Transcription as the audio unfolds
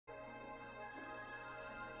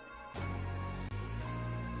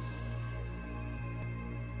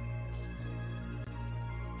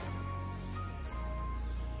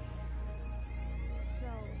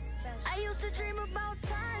used to dream about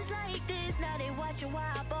times like this, now they watching while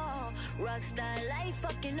I ball. Rockstar life,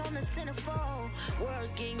 fucking on the centerfold. World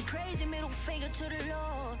getting crazy, middle finger to the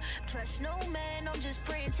Lord. Trust no man, I'm just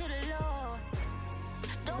praying to the Lord.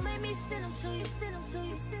 Don't make me send them to you,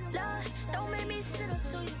 Lord. Don't make me send them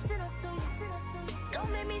to you, don't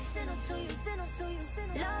make me send them to you,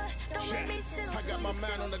 Lord. Don't make me send them to you. I got my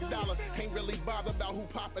mind on the dollar, ain't really bothered about who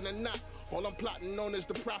popping or not. All I'm plotting on is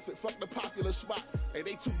the profit, fuck the popular spot. Hey,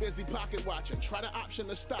 they too busy pocket watching, try the option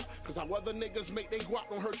to stop. Cause how other niggas make they guap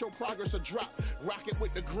don't hurt your progress or drop. Rocket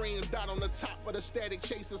with the green dot on the top for the static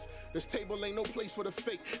chasers. This table ain't no place for the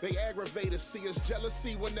fake, they aggravate us. See us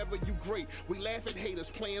jealousy whenever you great. We laugh at haters,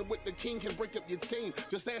 playing with the king can break up your team.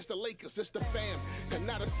 Just ask the Lakers, it's the fam. And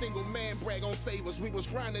not a single man brag on favors. We was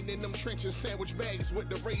grinding in them trenches, sandwich bags with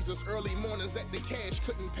the razors. Early mornings at the cash,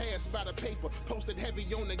 couldn't pass by the paper. Posted heavy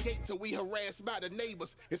on the gate till we harassed by the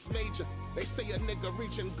neighbors. It's major, they say a nigga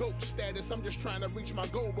reaching GOAT status. I'm just trying to reach my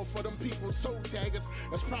goal before them people toe taggers.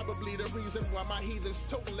 That's probably the reason why my heathens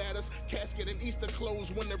toe ladders. Casket and Easter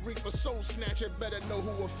clothes when the reaper soul snatcher. Better know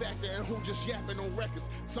who a factor and who just yapping on records.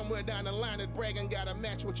 Somewhere down the line that bragging gotta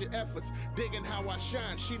match with your efforts. Digging how I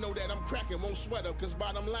shine, she know that I'm cracking, won't sweat up. Cause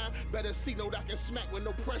bottom line, better see note I can smack with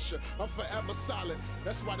no pressure. I'm forever solid,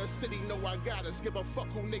 that's why the city know I got us. Give a fuck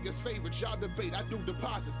who niggas favorite, y'all debate, I do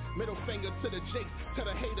deposits. Middle finger to the jakes, to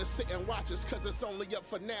the haters sit and watch us. Cause it's only up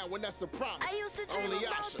for now when that's a promise. I used to dream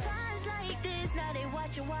about times like this, now they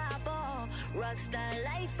watching while I ball. Rockstar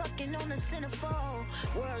life, fucking on the centerfold.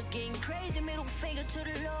 World getting crazy, middle finger to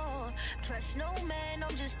the Lord. Trust no man,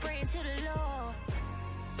 I'm just praying to the Lord.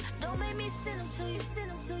 Don't make me send them to you,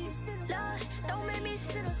 Lord. Don't make me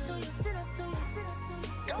send them to you,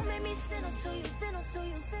 don't make me send them to you,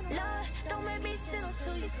 Lord. Don't make me send them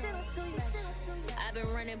to you. I've been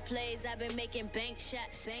running plays, I've been making bank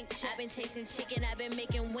shots. I've been chasing chicken, I've been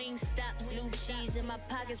making wing stops. Blue cheese in my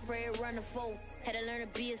pocket, spray it run the fold. Had to learn to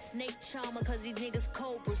be a snake charmer, cause these niggas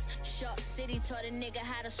cobras. Shark City taught a nigga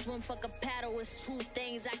how to swim, fuck a paddle. It's two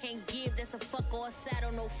things I can't give, that's a fuck or a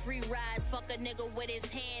saddle. No free ride, fuck a nigga with his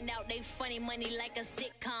hand out. They funny money like a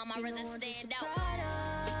sitcom, I'd rather stand out.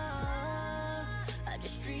 Of the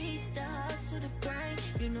streets, the hustle, the grind.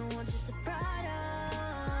 You know I'm just a product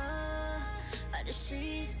of the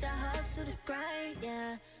streets, the hustle, the grind.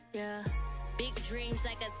 Yeah, yeah. Big dreams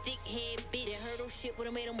like a thick head bitch. They hurdle shit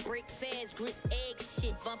would've made them break fast. Grits, eggs,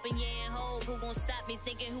 shit. Bumping yeah and hold. Who gon' stop me?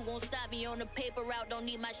 Thinking who gon' stop me on the paper route? Don't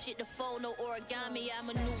need my shit to fold. No origami. I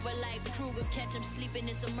maneuver like Kruger. Catch him sleeping.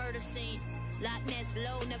 It's a murder scene. Loch Ness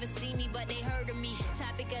low, never see me, but they heard of me.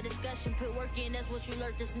 Topic of discussion, put work in, that's what you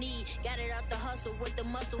lurkers need. Got it out the hustle with the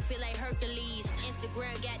muscle, feel like Hercules.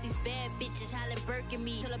 Instagram got these bad bitches hollering Birkin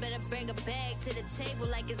me. Tell her better bring a bag to the table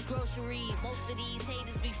like it's groceries. Most of these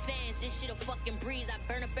haters be fans, this shit a fucking breeze. I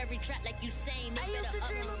burn up every track like you saying. I used to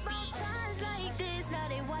dream about times like this, now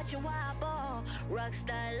they watching while I ball.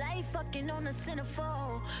 Rockstar life, fucking on the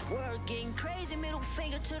centerfold. World getting crazy, middle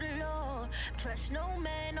finger to the Lord. Trust no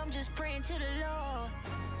man, I'm just praying to the Lord.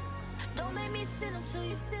 Don't make me send them to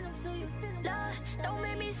you, Lord. Don't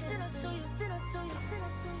make me send them to you,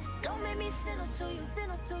 don't make me send them to you,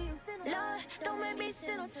 Lord. Don't make me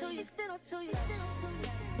send them to you.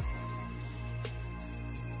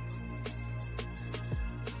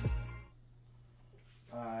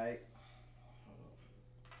 Alright.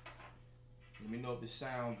 Let me know if it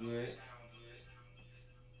sound good.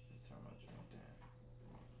 Turn my joint down.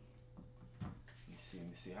 Let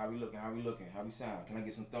me see. How we looking? How we sound? Can I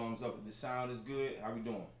get some thumbs up if the sound is good? How we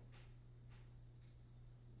doing?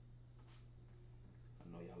 I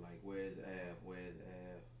know y'all like, where's Av?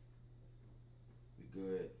 We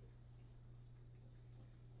good.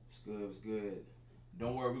 It's good.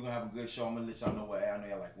 Don't worry, we're gonna have a good show. I'm gonna let y'all know what Av. I know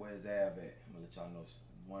y'all like, where's Av at? I'm gonna let y'all know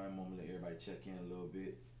one moment, let everybody check in a little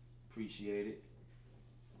bit. Appreciate it.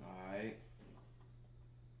 Alright.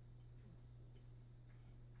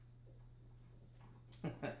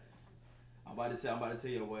 I'm about to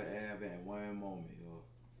tell you what Av at one moment, yo.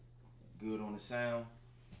 Good on the sound.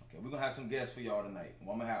 Okay, we're gonna have some guests for y'all tonight.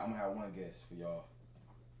 Well, I'm gonna have one guest for y'all.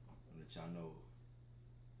 I'll let y'all know.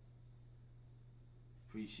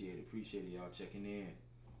 Appreciate it, y'all checking in.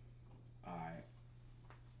 Alright.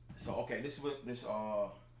 So okay, I'm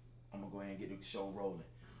gonna go ahead and get the show rolling.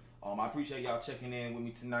 I appreciate y'all checking in with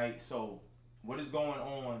me tonight. So what is going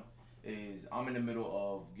on is I'm in the middle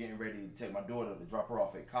of getting ready to take my daughter to drop her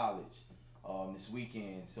off at college this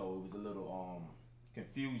weekend. So it was a little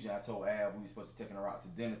confusion. I told Ab we were supposed to be taking her out to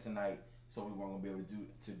dinner tonight, so we weren't gonna be able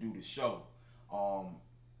to do the show.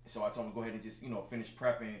 So I told him to go ahead and just finish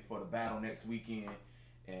prepping for the battle next weekend,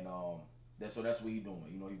 and That's what he's doing.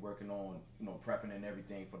 You know, he's working on, you know, prepping and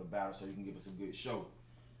everything for the battle so he can give us a good show.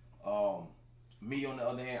 Me on the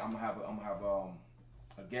other hand, I'm gonna have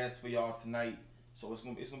a guest for y'all tonight. So it's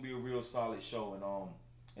gonna be a real solid show. And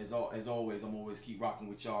as always, I'm always keep rocking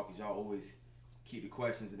with y'all because y'all always keep the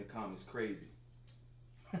questions in the comments crazy.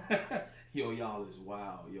 Yo, y'all is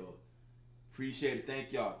wild, yo. Appreciate it.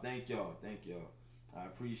 Thank y'all. I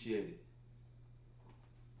appreciate it.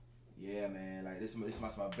 Yeah, man. Like this is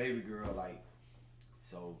my baby girl. Like,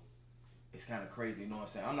 so it's kind of crazy. You know what I'm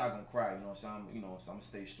saying? I'm not gonna cry. You know what I'm saying? I'm gonna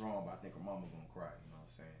stay strong, but I think her mama gonna cry. You know what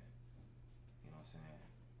I'm saying? You know what I'm saying?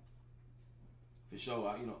 For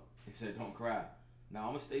sure. He said don't cry. Now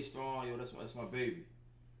I'm gonna stay strong, yo. That's my baby.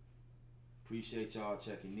 Appreciate y'all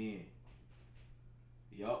checking in.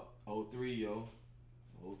 Yup, 03, yo.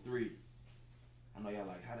 03. I know y'all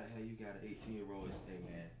like, how the hell you got an 18-year-old? Hey,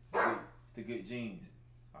 man, it's the good genes.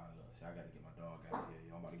 All right, look, see, I got to get my dog out of here,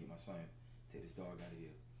 yo. I'm about to get my son, take this dog out of here.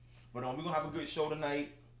 But we're going to have a good show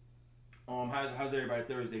tonight. How's everybody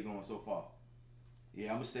Thursday going so far?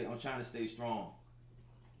 Yeah, I'm trying to stay strong.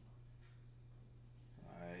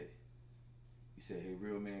 All right. You said, hey,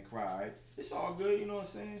 real man cry, all right? It's all good, you know what I'm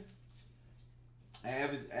saying?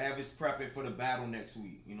 Av is prepping for the battle next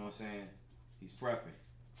week. You know what I'm saying? He's prepping.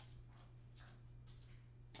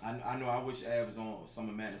 I know. I wish Av was on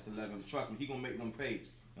Summer Madness 11. Trust me, he gonna make them pay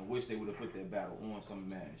and wish they would have put that battle on Summer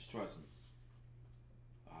Madness. Trust me.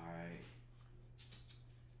 All right.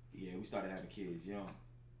 Yeah, we started having kids young.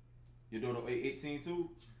 Your daughter 18 too?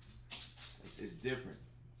 It's different.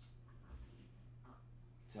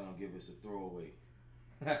 Tell him give us a throwaway.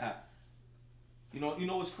 You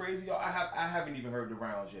know what's crazy, y'all? I haven't even heard the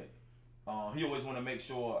rounds yet. He always want to make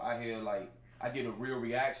sure I get a real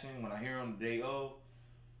reaction when I hear him the day of.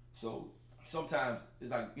 So sometimes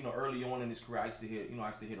it's like, early on in his career I used to hear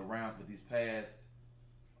the rounds, but these past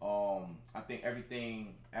I think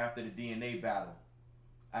everything after the DNA battle,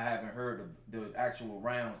 I haven't heard the actual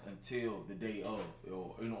rounds until the day of,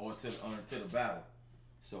 or until the battle.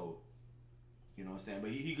 So you know what I'm saying?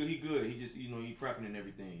 But he good. He just he prepping and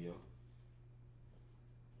everything, yo.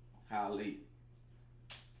 How late?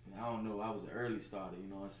 I don't know. I was an early starter, you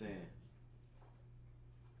know what I'm saying?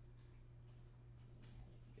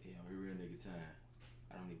 Yeah, I'm a real nigga time.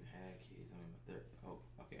 I don't even have kids. I'm in my 30s. Oh,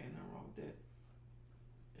 okay, ain't nothing wrong with that.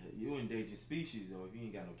 You endangered species, though, if you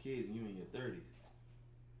ain't got no kids and you in your 30s.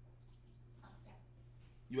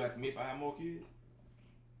 You asked me if I have more kids?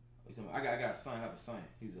 I got a son. I have a son.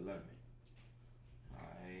 He's 11. All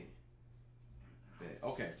right. Bet.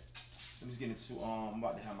 Okay. I'm just getting to, I'm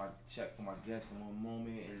about to have my check for my guest in one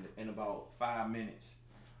moment, in about 5 minutes.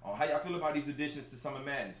 How y'all feel about these additions to Summer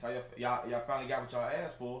Madness? How y'all finally got what y'all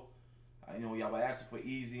asked for? Y'all were asking for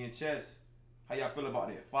Easy and Chess. How y'all feel about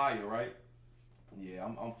that? Fire, right? Yeah,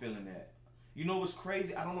 I'm feeling that. You know what's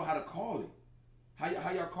crazy? I don't know how to call it.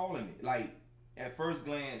 How y'all calling it? Like, at first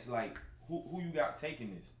glance, like, who you got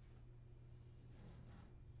taking this?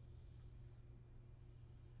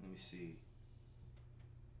 Let me see.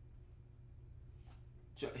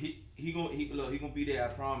 He gonna be there. I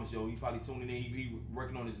promise, yo. He probably tuning in. He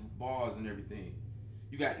working on his bars and everything.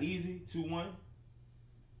 You got Easy 2-1.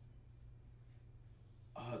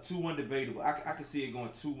 2-1 debatable. I can see it going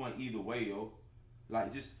 2-1 either way, yo.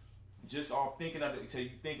 Like just off thinking of it, till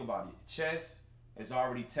you think about it. Chess has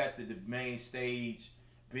already tested the main stage,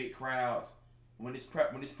 big crowds. When this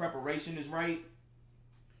preparation is right,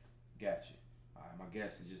 gotcha. All right, my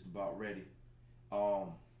guest is just about ready.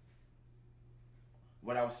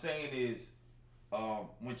 What I was saying is,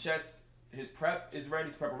 when Chess, his prep is ready,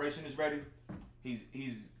 his preparation is ready, he's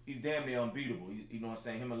damn near unbeatable. You know what I'm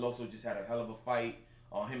saying? Him and Loso just had a hell of a fight.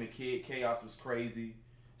 Him and Kid Chaos was crazy.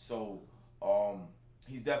 So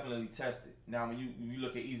he's definitely tested. Now when you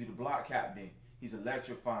look at Easy the Block Captain, he's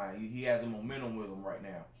electrifying. He has a momentum with him right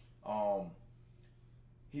now.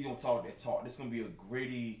 He's gonna talk that talk. This gonna be a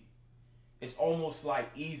gritty. It's almost like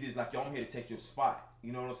Easy is like, yo, I'm here to take your spot.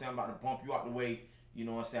 You know what I'm saying? I'm about to bump you out the way. You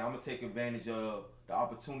know what I'm saying? I'm going to take advantage of the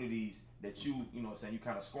opportunities that you know what I'm saying, you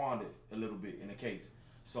kind of squandered a little bit in the case.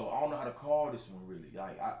 So I don't know how to call this one really.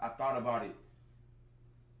 Like, I thought about it,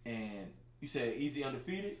 and you said Easy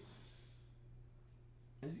undefeated?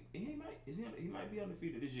 He might be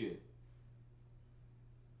undefeated this year.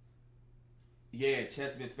 Yeah,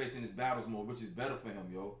 Chess been spacing his battles more, which is better for him,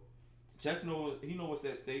 yo. Chess knows what's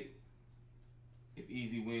at stake. If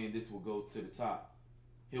Easy win, this will go to the top.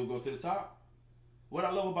 He'll go to the top. What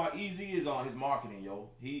I love about Easy is on his marketing,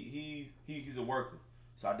 yo. He's a worker.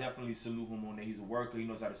 So I definitely salute him on that. He's a worker. He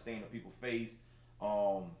knows how to stay in the people's face.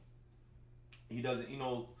 He doesn't,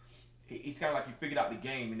 he's kind of like he figured out the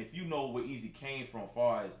game. And if you know where Easy came from, as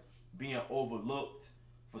far as being overlooked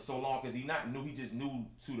for so long because he not new. He just new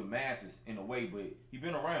to the masses in a way, but he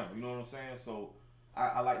been around. You know what I'm saying? So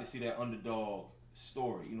I like to see that underdog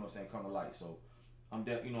story. You know what I'm saying? Come to light. So I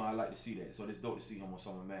like to see that. So it's dope to see him on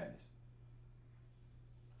Summer Madness.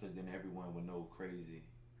 Because then everyone would know crazy.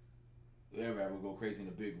 Everybody would go crazy in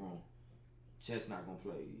the big room. Chess not gonna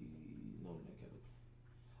play. No,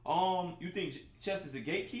 you think Chess is a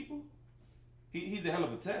gatekeeper? He's a hell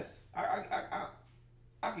of a test.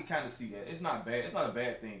 I can kind of see that. It's not bad. It's not a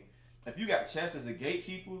bad thing. If you got Chess as a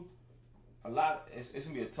gatekeeper, it's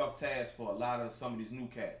gonna be a tough task for a lot of some of these new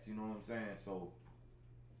cats. You know what I'm saying? So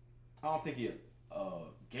I don't think he's a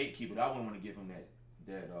gatekeeper. I wouldn't want to give him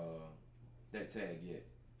that tag yet.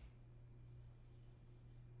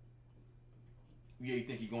 Yeah, you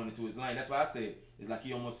think he's going into his lane. That's why I said it's like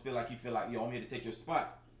he almost feel like yo, I'm here to take your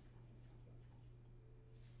spot.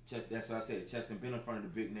 That's what I said. Cheston been in front of the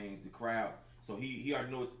big names, the crowds, so he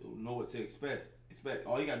already know what to expect.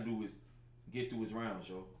 All he gotta do is get through his rounds,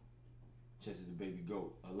 yo. Chess is a baby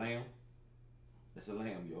goat, a lamb. That's a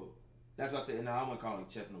lamb, yo. That's what I said. Now I wouldn't call him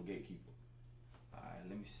Chess no gatekeeper. All right,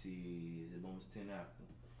 let me see. Is it almost 10 after?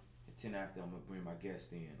 At 10 after, I'm gonna bring my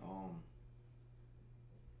guest in.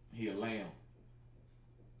 He a lamb.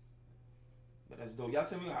 But that's dope. Y'all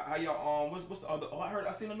tell me how y'all what's the other? Oh,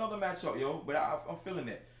 I seen another matchup, yo. But I'm feeling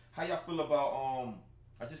that. How y'all feel about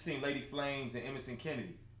I just seen Lady Flames and Emerson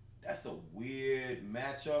Kennedy. That's a weird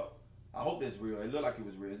matchup. I hope that's real. It looked like it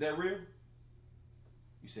was real. Is that real?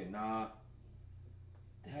 You say nah.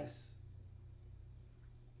 That's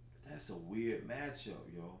a weird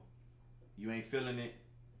matchup, yo. You ain't feeling it.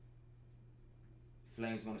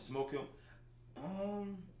 Flames gonna smoke him.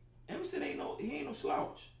 Emerson ain't no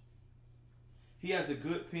slouch. He has a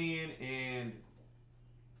good pen, and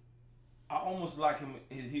I almost like him.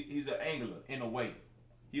 He's an angler in a way.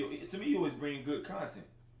 To me, he always bring good content.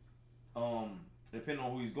 Depending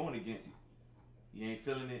on who he's going against, you ain't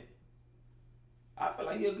feeling it. I feel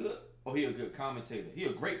like he a good commentator. He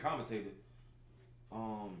a great commentator.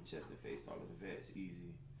 Chester faced all of the vets,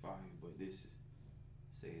 easy fire, but this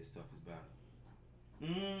say his toughest battle.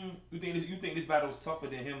 You think this battle was tougher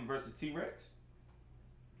than him versus T-Rex?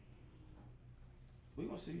 We're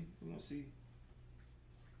gonna see.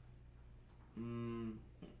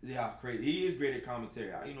 Yeah, crazy. He is great at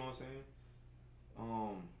commentary. You know what I'm saying?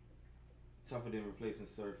 Tougher than replacing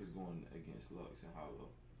Surf is going against Lux and Hollow.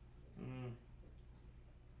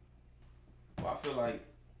 Well, I feel like,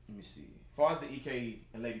 let me see. As far as the EK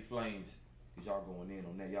and Lady Flames, because y'all going in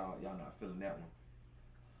on that, y'all not feeling that one.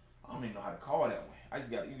 I don't even know how to call that one.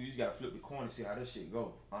 You just gotta flip the coin and see how this shit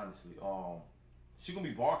go. Honestly, she gonna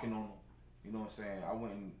be barking on him. You know what I'm saying?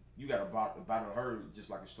 You gotta battle her just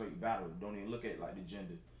like a straight battle. Don't even look at it like the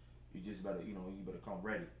gender. You just better, you better come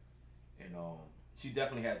ready. And she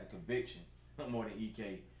definitely has a conviction more than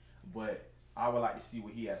EK. But I would like to see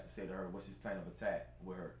what he has to say to her. What's his plan of attack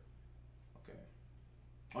with her? Okay.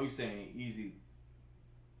 Oh, you saying easy?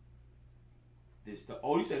 You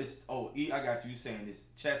said this. I got you. You saying this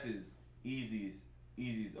Chess is Easy's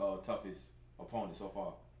toughest opponent so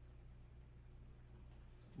far.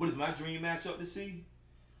 What is my dream matchup to see?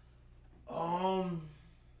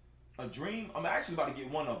 A dream. I'm actually about to get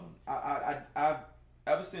one of them. I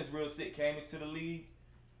ever since Real Sick came into the league,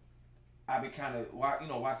 I've been kind of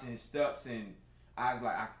watching his steps, and I was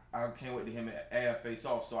like, I can't wait to him and Av face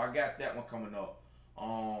off. So I got that one coming up.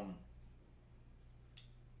 I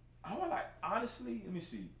would like, honestly, let me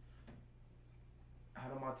see.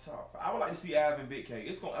 Out of my top, I would like to see Av and Big K.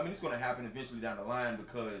 It's gonna happen eventually down the line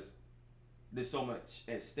because there's so much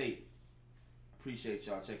at stake. Appreciate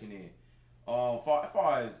y'all checking in.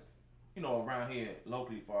 Far as around here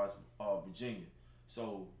locally, as far as Virginia,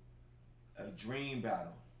 so a dream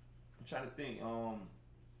battle. I'm trying to think.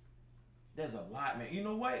 There's a lot, man. You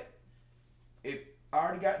know what? If I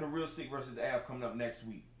already got the Real Sick versus Av coming up next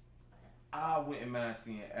week, I wouldn't mind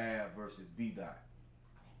seeing Av versus B-Dot,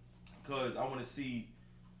 because I want to see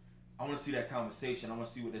that conversation. I want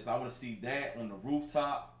to see what this. I want to see that on the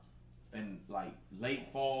rooftop and like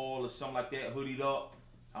late fall or something like that, hoodied up.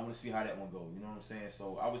 I want to see how that one goes. You know what I'm saying?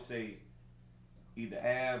 So I would say either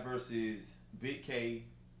Av versus Big K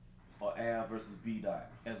or Av versus B-Dot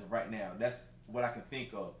as of right now. That's what I can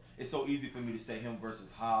think of. It's so easy for me to say him versus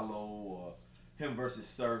Hollow or him versus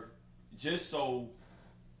Surf, just so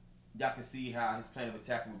y'all can see how his plan of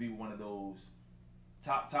attack would be one of those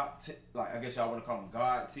top like I guess y'all want to call them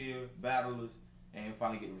God tier battlers, and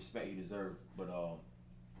finally get the respect he deserved. But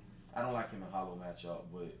I don't like him in Hollow matchup,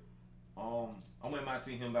 but I wouldn't mind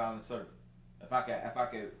seeing him battling Surf. If I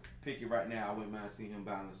could pick it right now, I wouldn't mind seeing him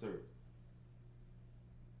battling Surf.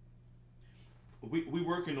 we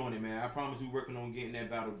working on it, man. I promise we working on getting that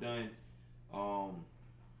battle done.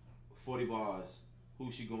 40 bars.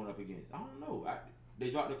 Who's she going up against? I don't know. They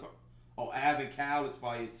dropped the. Oh, Av and Cal is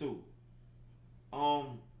fire too.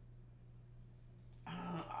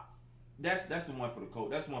 That's the one for the coach.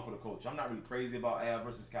 That's one for the coach. I'm not really crazy about Av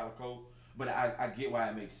versus Calico, but I get why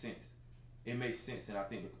it makes sense. It makes sense, and I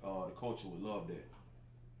think the culture would love that.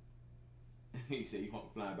 He said you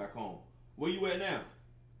flying back home. Where you at now?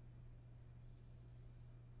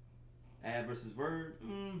 Av versus Verb?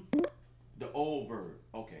 The old Verb.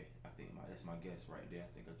 Okay, I think that's my guess right there. I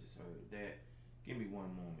think I just heard that. Give me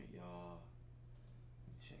one moment, y'all.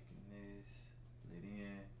 I'm checking this. Let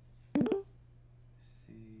in. Let's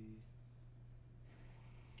see.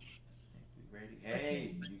 I think we ready.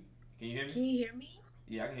 Hey, can you hear me? Can you hear me?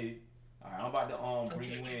 Yeah, I can hear you. All right, I'm about to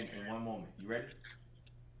bring you in one moment. You ready?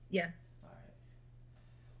 Yes. All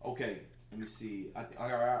right. Okay, let me see. I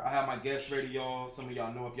have my guests ready, y'all. Some of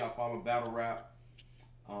y'all know if y'all follow battle rap.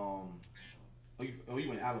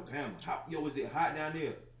 You in Alabama? Is it hot down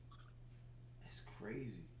there? That's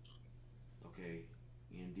crazy. Okay,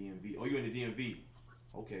 you in DMV? Oh, you in the DMV?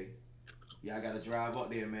 Okay. Yeah, I gotta drive up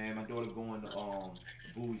there, man. My daughter going to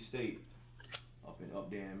Bowie State, up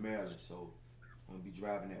there in Maryland. So I'm gonna be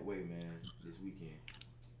driving that way, man, this weekend.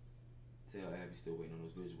 Tell Abby still waiting on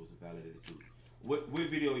those visuals to validate it too. What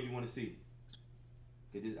video you want to see?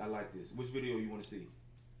 I like this. Which video you want to see?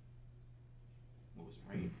 Oh, it's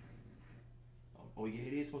raining. Oh yeah,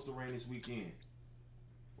 it is supposed to rain this weekend.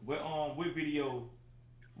 What video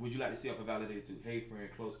would you like to see up and validated to? Hey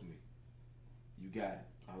friend, close to me. You got it.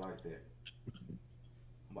 I like that. I'm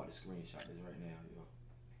about to screenshot this right now, yo.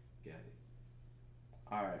 Got it.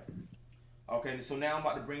 All right. Okay, so now I'm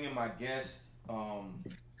about to bring in my guest.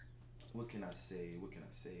 What can I say? I'm about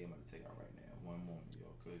to take out right now. One moment, yo,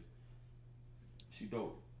 cause she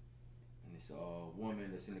dope. And it's a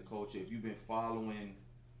woman that's in the culture. If you've been following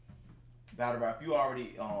battle rap, if you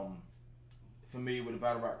already familiar with the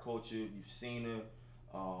battle rap culture, you've seen her.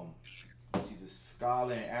 She's a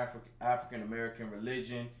scholar in African American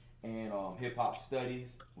religion and hip hop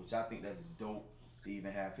studies, which I think that's dope to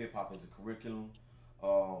even have hip hop as a curriculum.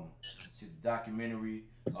 She's a documentarian,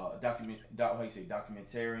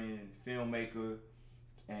 filmmaker,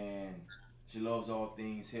 and she loves all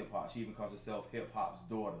things hip hop. She even calls herself hip hop's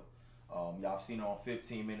daughter. Y'all have seen her on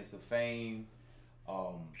 15 Minutes of Fame.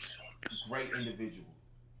 Great individual.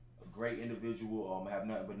 I have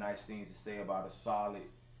nothing but nice things to say about her. Solid.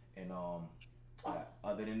 And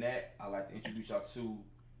other than that, I'd like to introduce y'all to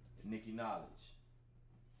Nikki Knowledge.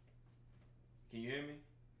 Can you hear me?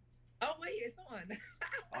 Oh wait, it's on.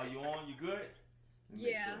 Are you on? You good?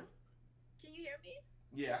 Yeah. Sure. Can you hear me?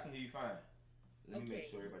 Yeah, I can hear you fine. Let me Okay. make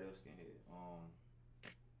sure everybody else can hear.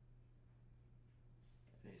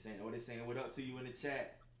 They're saying what up to you in the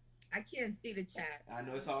chat. I can't see the chat. I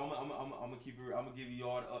know it's all. I'm gonna keep it. I'm gonna give you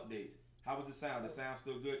all the updates. How was the sound? The sound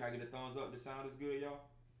still good? Can I get a thumbs up? The sound is good, y'all.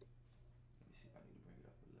 Let me see if I need to bring it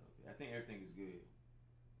up a little bit. I think everything is good.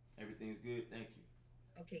 Everything's good. Thank you.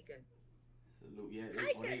 Okay, good. Salute. Yeah,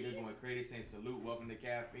 Hi, they're going crazy saying salute. Welcome to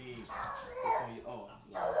caffeine. Oh, I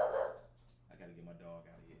gotta get my dog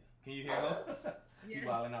out of here. Can you hear her? Yeah. You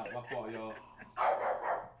wilding out. My fault, y'all.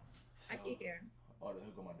 I can hear. Oh,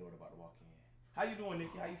 here go my daughter about to walk in. How you doing,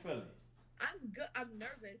 Nikki? How you feeling? I'm good. I'm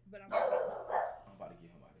nervous, but I'm I'm about to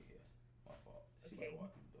get him out of here. My fault. She okay. about to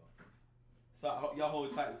walk through the door. So y'all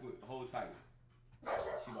hold tight. Hold tight.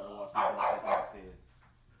 She about to walk through the door downstairs.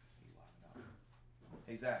 He walking out.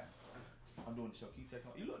 Hey Zach, I'm doing the show. Can you take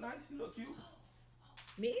him? You look nice. You look cute.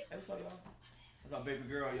 Me? Hey, what's up, y'all? That's our baby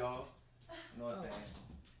girl, y'all. You know what I'm saying?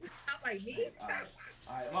 I'm like me. All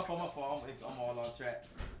right. My fault. I'm all off track.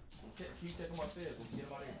 Can you take him upstairs? Let's get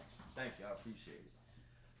him out of here. Thank you. I appreciate it.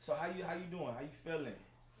 So how you doing? How you feeling?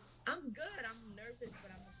 I'm good. I'm nervous, but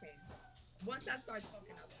I'm okay. Once I start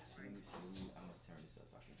talking, I'll be fine. Let me see. I'm gonna turn this up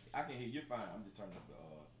so I can hear you. You're fine. I'm just turning up the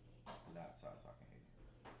laptop so I can hear you.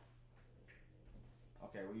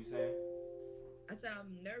 Okay, what you saying? I said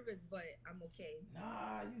I'm nervous, but I'm okay.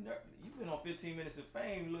 Nah, you've been on 15 Minutes of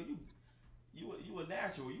Fame. Look, you a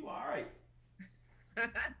natural. You all right.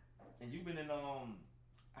 And you've been in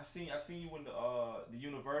I seen you in the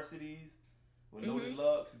universities with Loaded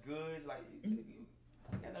Lux, Goods. Like you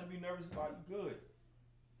got nothing to be nervous about. You good.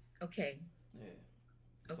 Okay. Yeah.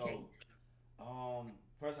 Okay. So,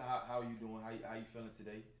 first, how are you doing? How you feeling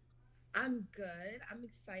today? I'm good. I'm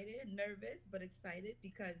excited, nervous, but excited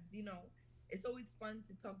because it's always fun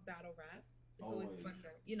to talk battle rap. It's always fun to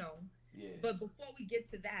Yeah. But before we get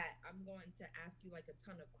to that, I'm going to ask you like a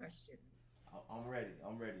ton of questions. I'm ready.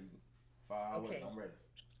 Fire away. Okay. I'm ready.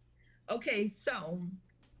 Okay, so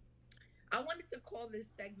I wanted to call this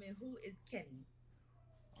segment "Who is Kenny?"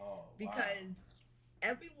 Oh, wow. because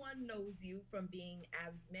everyone knows you from being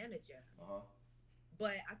Av's manager.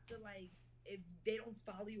 But I feel like if they don't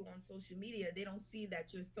follow you on social media, they don't see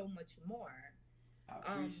that you're so much more. I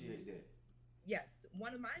appreciate that. Yes,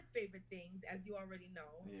 one of my favorite things, as you already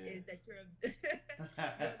know, is that you're you're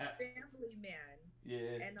a family man.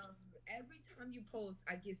 Yeah. And every time you post,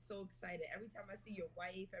 I get so excited. Every time I see your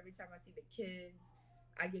wife, every time I see the kids,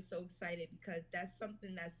 I get so excited because that's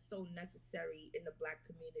something that's so necessary in the Black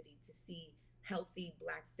community to see healthy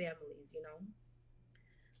Black families, you know?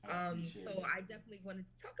 So that. I definitely wanted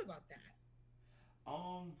to talk about that.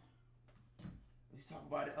 Let's talk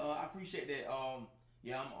about it. I appreciate that.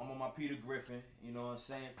 Yeah, I'm on my Peter Griffin. You know what I'm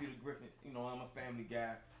saying? Peter Griffin. You know, I'm a family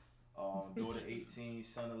guy. Daughter 18,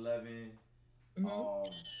 son 11.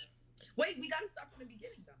 Wait, we gotta start from the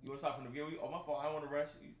beginning though. You wanna start from the beginning? Oh, my fault. I don't want to rush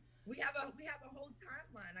you. We have a whole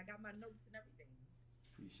timeline. I got my notes and everything.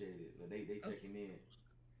 Appreciate it. But they checking in.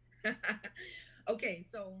 Okay,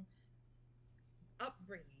 so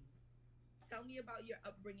upbringing. Tell me about your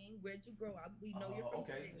upbringing. Where'd you grow up? We know you're from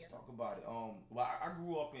Virginia. Let's talk about it. Well, I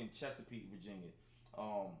grew up in Chesapeake, Virginia.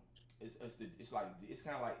 It's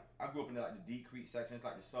kind of like I grew up in like the D Creek section. It's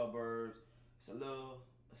like the suburbs. It's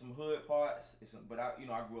some hood parts. But I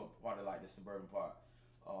grew up part of like the suburban part.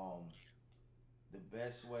 The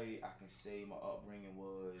best way I can say my upbringing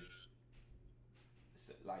was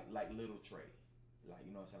like Little Trey, like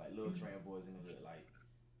you know what I'm saying, like Little Trey and boys in the hood. Like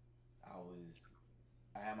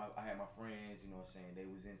I had my friends, you know what I'm saying, they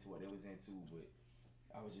was into what they was into, but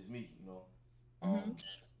I was just me, you know.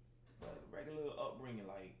 But regular upbringing,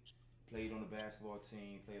 like played on the basketball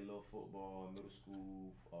team, played a little football, middle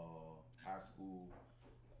school, high school.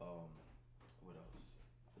 What else?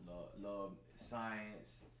 Love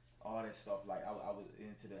science, all that stuff. Like I was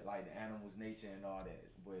into that, like the animals, nature, and all that.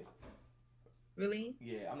 But really,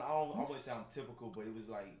 yeah, I wouldn't sound typical, but it was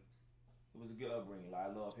like it was a good upbringing. Like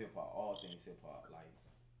I love hip hop, all things hip hop. Like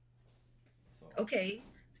so. Okay,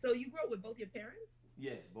 so you grew up with both your parents?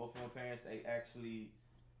 Yes, both of my parents. They actually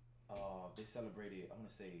they celebrated. I want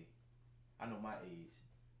to say, I know my age.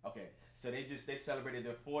 Okay, so they celebrated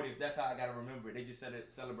their 40th. That's how I gotta remember it. They just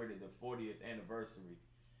celebrated their 40th anniversary.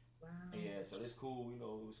 Wow. Yeah, so it's cool. You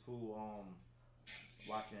know, it was cool.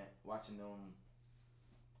 Watching them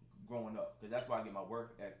growing up, because that's why I get my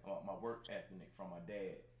work ethic from my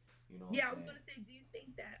dad. You know. Yeah, I was gonna say, do you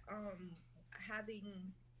think that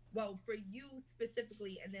having, well, for you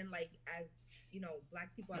specifically, and then like as you know,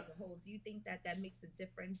 Black people as a whole, do you think that makes a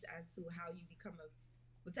difference as to how you become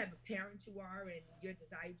what type of parent you are and your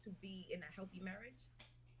desire to be in a healthy marriage?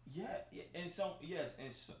 Yeah, and so yes,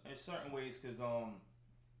 in certain ways, because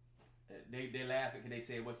they laugh because they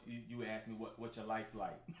say what you asked me what's your life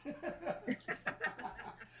like.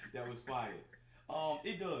 That was fire.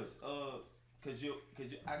 It does. Cause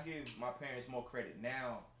I give my parents more credit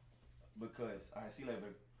now because see you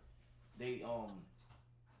later.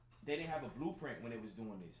 They didn't have a blueprint when they was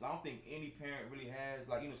doing this. I don't think any parent really has,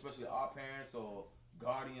 like, you know, especially our parents or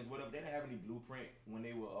guardians, whatever. They didn't have any blueprint when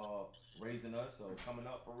they were raising us or coming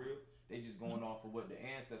up for real. They just going off of what the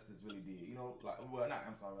ancestors really did. You know, like, well, not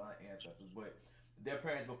ancestors, but their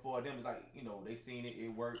parents before them is like, you know, they seen it,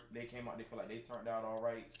 it worked. They came out, they feel like they turned out all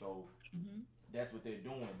right. So that's what they're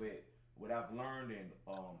doing. But what I've learned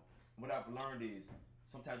is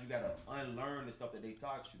sometimes you gotta unlearn the stuff that they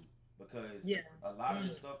taught you, because a lot of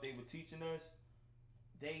the stuff they were teaching us,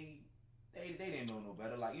 they didn't know no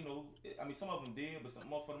better. Like, you know, I mean, some of them did, but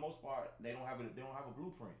for the most part, they don't have a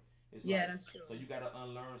blueprint. It's that's true. So you gotta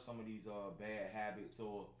unlearn some of these bad habits,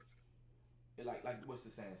 or like what's the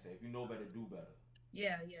saying say? If you know better, do better.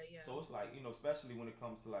 Yeah. So it's like, you know, especially when it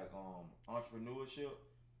comes to like entrepreneurship,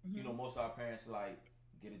 you know, most of our parents like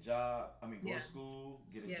get a job. I mean, go to school,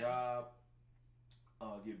 get a job,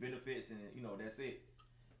 get benefits, and you know that's it.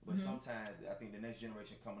 But sometimes I think the next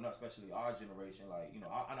generation coming up, especially our generation, like, you know,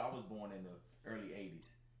 I was born in the early '80s.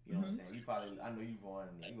 You know what I'm saying? I know you born,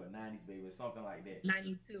 like, you a '90s baby or something like that.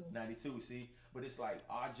 92. See, but it's like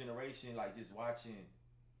our generation, like just watching.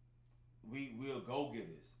 We're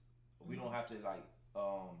go-getters. We don't have to like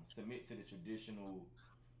submit to the traditional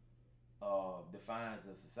defines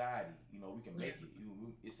of society. You know, we can make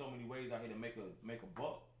it. There's so many ways out here to make a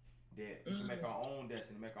buck that we can make our own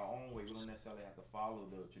destiny, make our own way. We don't necessarily have to follow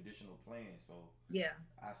the traditional plan. So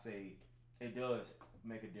I say it does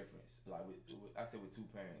make a difference. Like I say with two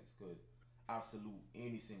parents, because I salute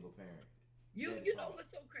any single parent. You know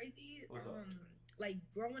what's so crazy? Like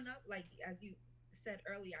growing up, like as you said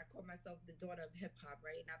earlier, I call myself the daughter of hip hop,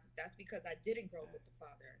 right? And that's because I didn't grow up with the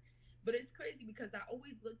father. But it's crazy because I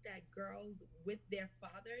always looked at girls with their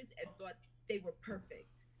fathers and thought they were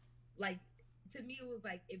perfect. Like, to me, it was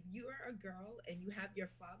like, if you're a girl and you have your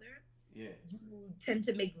father, Yeah. you tend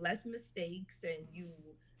to make less mistakes, and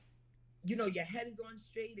you know, your head is on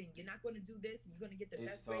straight, and you're not going to do this, and you're going to get the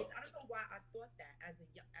It's best tough. grades. I don't know why I thought that as a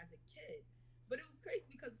kid, but it was crazy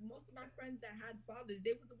because most of my friends that had fathers,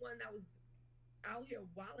 they was the one that was out here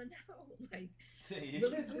wilding out, like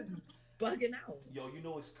really just bugging out. Yo, you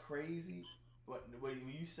know it's crazy. But when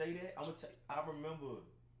you say that, I'm gonna tell. I remember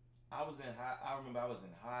I was in high. I remember I was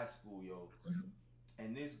in high school, yo,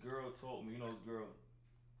 and this girl told me. You know, this girl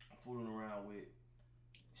I'm fooling around with.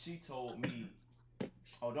 She told me,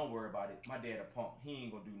 "Oh, don't worry about it. My dad a punk. He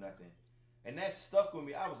ain't gonna do nothing." And that stuck with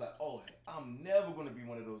me. I was like, "Oh, I'm never gonna be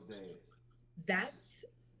one of those dads." That's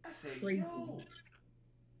I said, crazy. "Yo."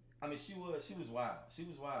 I mean, she was wild. She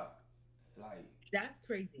was wild. Like, that's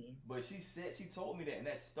crazy. but she told me that, and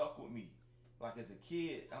that stuck with me. Like as a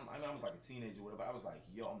kid, I was like a teenager, or whatever. I was like,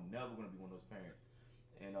 yo, I'm never gonna be one of those parents.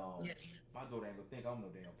 And Yeah. my daughter ain't gonna think I'm no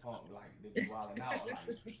damn punk. Like they be wilding out.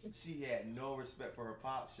 Like she had no respect for her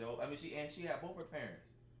pop show. I mean, she had both her parents.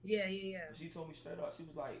 Yeah, yeah, yeah. But she told me straight up. She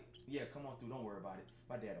was like, yeah, come on through. Don't worry about it.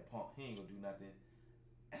 My dad a punk. He ain't gonna do nothing.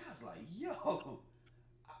 And I was like, yo,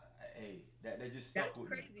 hey, that just stuck That's with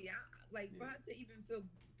crazy. me. Like for her to even feel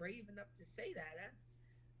brave enough to say that,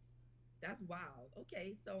 that's wild.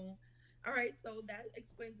 Okay, so all right, so that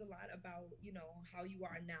explains a lot about, you know, how you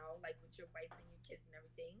are now, like with your wife and your kids and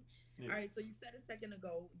everything. Yeah. All right, so you said a second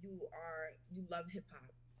ago you love hip hop.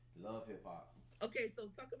 Love hip hop. Okay, so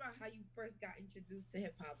talk about how you first got introduced to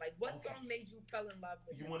hip hop. Like what song made you fell in love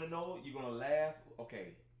with You hip-hop? want to know? You're gonna laugh.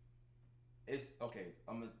 Okay, it's okay.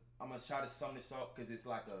 I'm gonna try to sum this up because it's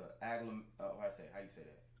like how you say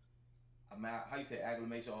that? How you say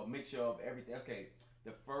agglomeration or mixture of everything. Okay,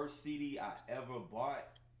 the first CD I ever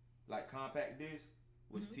bought, like compact disc,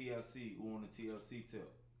 was TLC. Who on the TLC tip?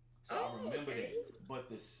 So I remember that. But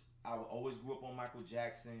I always grew up on Michael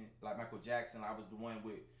Jackson. Like Michael Jackson, I was the one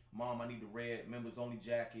with Mom. I need the red members only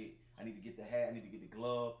jacket. I need to get the hat. I need to get the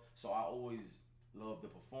glove. So I always loved the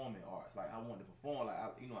performing arts. Like I wanted to perform. Like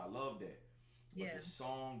I love that. But the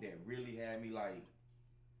song that really had me like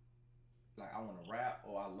I want to rap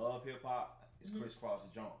or I love hip hop is Crisscross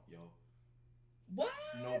Jump, yo. What?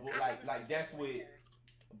 No, but like that's what.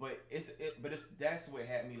 But that's what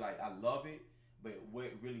had me like I love it. But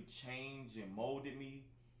what really changed and molded me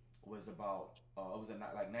was about it was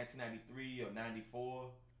like 1993 or 94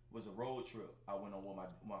 was a road trip I went on with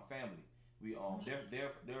my family. We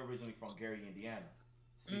they're originally from Gary, Indiana.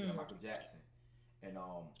 Speaking of Michael Jackson, and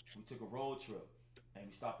we took a road trip and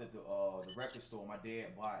we stopped at the record store. My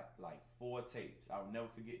dad bought like 4 tapes. I'll never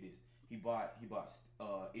forget this. He bought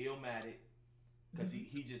Illmatic because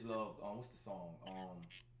he just loved what's the song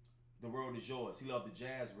The World Is Yours. He loved the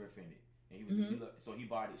jazz riff in it, and so he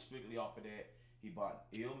bought it strictly off of that. He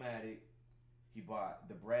bought Illmatic. He bought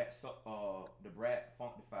the Brat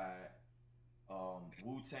Funkified,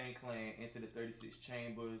 Wu-Tang Clan, Into the 36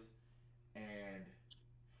 Chambers, and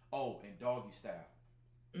Doggy Style.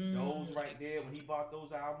 Those right there, when he bought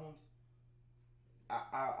those albums,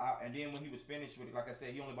 and then when he was finished with it, like I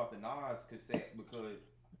said, he only bought the Nas cassette because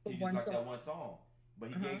he just liked that one song. But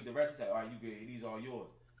he gave the rest. He said, "All right, you good? These are yours."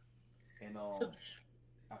 And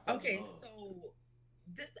okay, so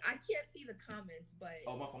I can't see the comments, but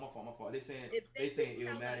my fault. They saying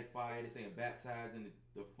Illmatic fire. They saying baptized in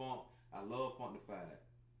the funk. I love Funkified.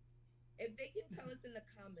 If they can tell us in the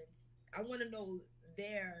comments, I want to know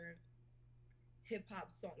their hip hop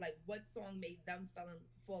song, like what song made them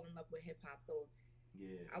fall in love with hip hop. So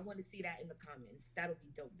yeah, I want to see that in the comments. That'll be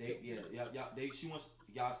dope too. She wants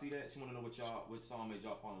y'all see that. She want to know what song made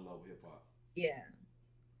y'all fall in love with hip hop. Yeah,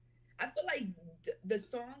 I feel like the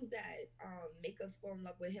songs that make us fall in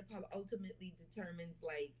love with hip hop ultimately determines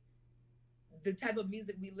like the type of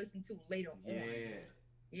music we listen to later on.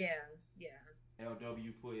 Yeah.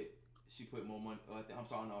 LW put more money. I'm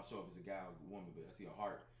sorry, I'm not sure if it's a guy or a woman, but I see a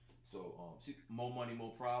heart. So more money,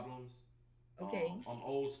 more problems. Okay. I'm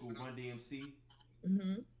old school. Run DMC.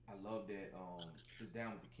 I love that. It's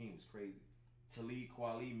Down with the King was crazy. Talib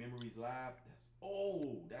Kweli, Memories Live.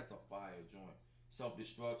 That's a fire joint. Self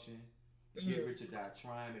Destruction. Get Rich or Die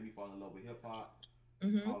Trying made me fall in love with hip hop.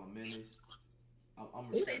 Harlem Menace.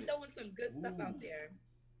 Ooh, they throwing some good stuff out there.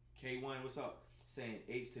 K1, what's up? Saying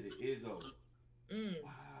H to the Izzo.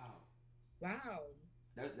 Wow.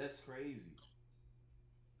 That's crazy.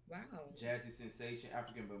 Wow. Jazzy Sensation,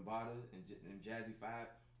 African Bambaataa, and Jazzy 5.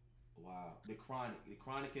 Wow. The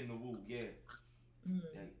Chronic and the Woo, yeah.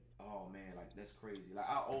 Like, oh man, like that's crazy. Like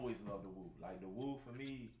I always love the Woo. Like the Woo for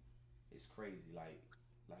me is crazy. Like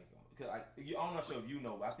Like, cause I'm not sure if you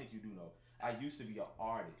know, but I think you do know. I used to be an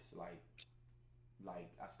artist. Like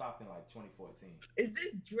I stopped in like 2014. Is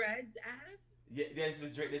this dreads, Av? Yeah,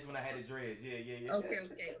 that's when I had the dreads. Yeah. Okay.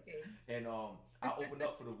 And I opened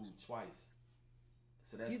up for the Wu twice.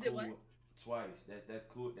 So that's You did cool. what? Twice. That's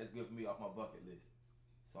cool. That's good for me off my bucket list.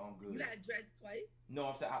 So I'm good. You had dreads twice? No,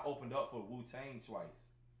 I'm saying I opened up for Wu-Tang twice.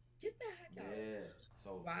 Get the heck out. Yeah.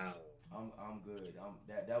 So wow. I'm good.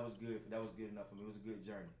 That was good. That was good enough for me. It was a good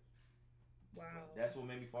journey. Wow. That's what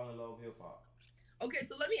made me fall in love with hip hop. Okay,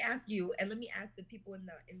 so let me ask you, and let me ask the people in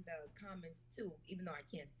the comments too, even though I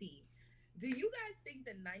can't see. Do you guys think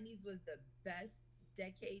the 90s was the best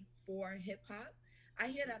decade for hip hop? I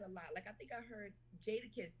hear that a lot. Like I think I heard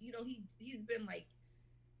Jadakiss, you know, he's been like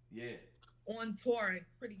on tour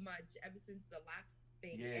pretty much ever since the locks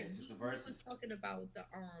thing. Yeah, and since the he verses. was talking about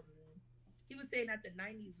he was saying that the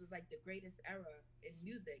 90s was like the greatest era in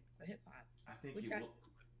music for hip hop. I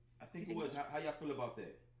think it was. How y'all feel about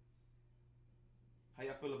that? How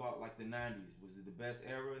y'all feel about like the 90s? Was it the best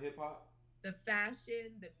era of hip hop? The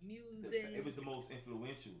fashion, the music. It was the most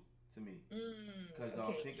influential to me. Because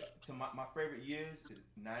okay. think to my favorite years is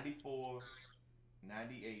 94,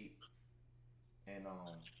 98, and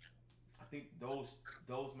I think those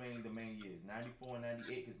the main years, 94 and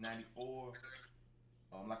 98. Because 94,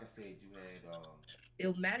 like I said, you had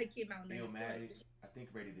Illmatic came out in 94. Illmatic, I think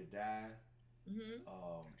Ready to Die.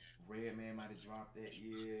 Redman might have dropped that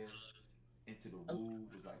year. Into the Woo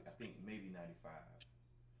was like, I think maybe 95.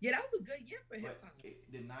 Yeah, that was a good year for hip hop.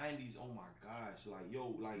 The 90s, oh my gosh, like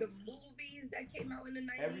like the movies that came out in the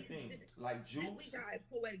 90s. Everything. Like Juice. Then we got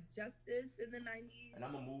Poetic Justice in the 90s. And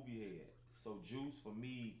I'm a movie head. So Juice for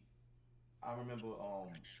me, I remember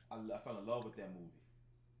I fell in love with that movie.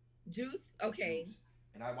 Juice? Okay. Juice.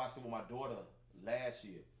 And I watched it with my daughter last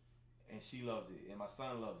year. And she loves it. And my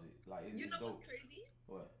son loves it. Like it's You know dope. what's crazy?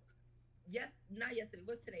 What? Yes, not yesterday.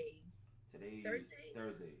 What's today? Today's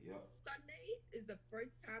Thursday, yep. Sunday is the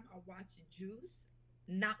first time I watched Juice,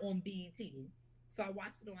 not on BET. So I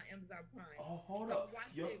watched it on Amazon Prime. Oh, hold up.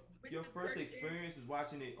 Your first experience was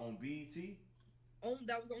watching it on BET?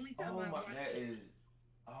 That was the only time I watched that it. Is,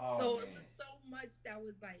 so man. it was so much that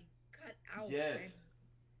was like cut out. Yes. And,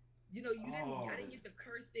 you know, I didn't get the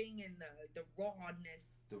cursing and the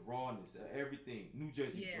rawness. The rawness, everything. New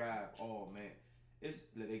Jersey Drive, oh man.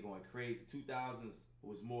 They going crazy. 2000s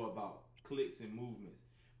was more about clicks and movements.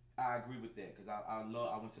 I agree with that because I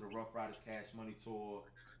went to the Rough Riders Cash Money tour.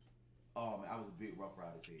 Oh man, I was a big Rough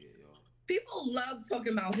Riders head, yo. People love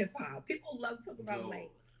talking about hip hop. People love talking about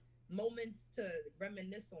like moments to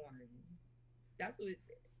reminisce on. That's what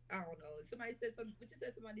I don't know. Somebody said something. What you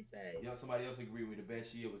said? Somebody said. Yo, somebody else agreed with me. The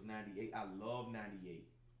best year was 98. I love 98.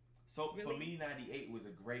 So really? For me, 98 was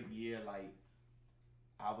a great year. Like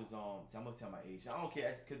I was I'm gonna tell my age. I don't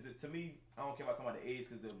care because to me, I don't care about talking about the age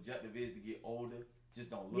because the objective is to get older. Just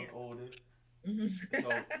don't look older. So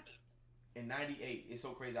in 98, it's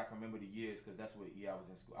so crazy. I can remember the years because that's what year I was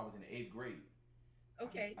in school. I was in the 8th grade.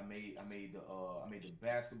 Okay. I made the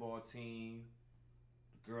basketball team.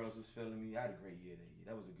 The girls was feeling me. I had a great year that year.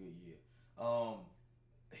 That was a good year.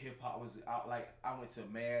 Hip hop was out. Like I went to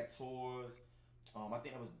mad tours. I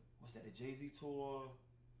think was that the Jay-Z tour?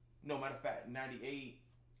 No, matter of fact, 98.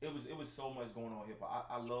 It was so much going on hip hop.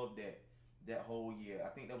 I loved that whole year. I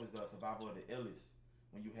think that was the Survival of the Illest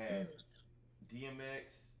when you had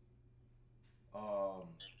DMX,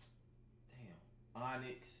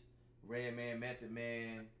 Onyx, Redman, Method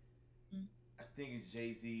Man. I think it's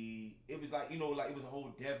Jay-Z. It was like, like it was a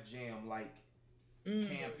whole Def Jam like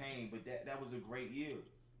campaign, but that was a great year.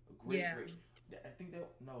 A great. I think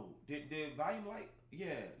did Volume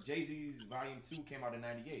Jay-Z's Volume 2 came out in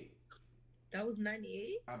 98. That was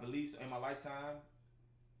 98? I believe so. In my lifetime.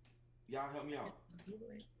 Y'all help me out.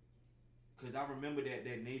 Because I remember that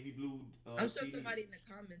navy blue I'm sure CD. somebody in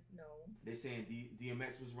the comments know. They saying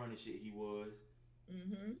DMX was running shit. He was.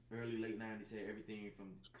 Early, late 90s had everything from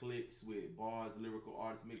clicks with bars, lyrical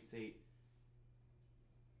artist mixtape.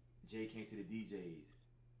 Jay came to the DJs.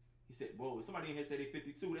 He said, "Whoa, somebody in here said they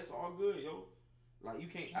 52. That's all good, yo. Like you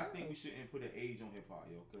can't. I think we shouldn't put an age on hip hop,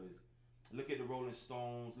 yo. Because look at the Rolling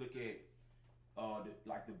Stones. Look at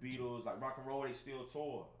the Beatles. Like rock and roll, they still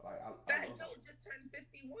tour. Like Fat Joe just turned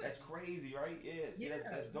 51. That's crazy, right? Yeah. See,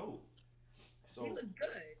 that's dope. So he looks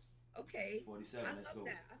good. Okay. 47. I let's love go.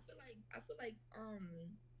 that. I feel like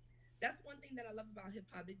that's one thing that I love about hip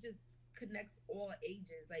hop. It just connects all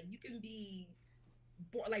ages. Like you can be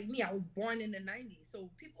like me, I was born in the 90s. So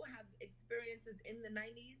people have experiences in the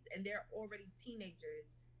 90s and they're already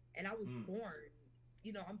teenagers. And I was born,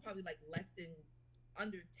 I'm probably like less than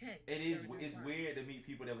under 10. It is. during that It's time. weird to meet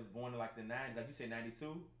people that was born in like the 90s, like you said,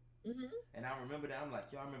 92. And I remember that. I'm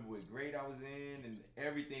like, yo, I remember what grade I was in and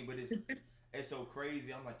everything. But it's so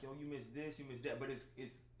crazy. I'm like, yo, you missed this, you missed that. But it's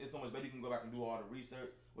so much better. You can go back and do all the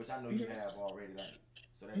research, which I know you have already. Like,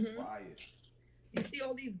 so that's fire. You see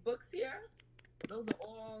all these books here? Those are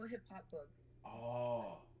all hip hop books.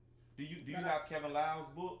 Oh, do you have Kevin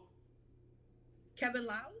Lyle's book? Kevin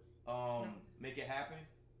Lyle's? No. Make It Happen.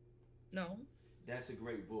 No. That's a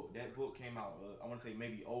great book. That book came out, I want to say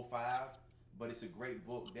maybe 05, but it's a great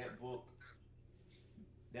book. That book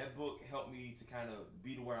helped me to kind of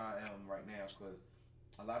be to where I am right now, because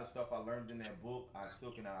a lot of stuff I learned in that book, I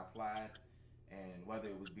took and I applied, and whether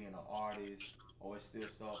it was being an artist or it's still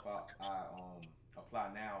stuff I apply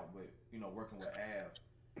now, but working with Av,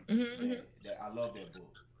 that I love that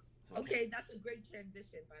book. So, okay, that's a great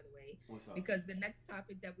transition, by the way. What's up? Because the next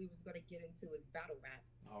topic that we was going to get into is battle rap.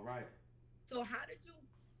 All right. So how did you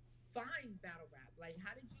find battle rap? Like,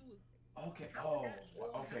 how did you? Okay. Happen?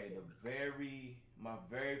 My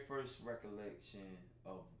very first recollection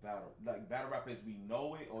of battle rap as we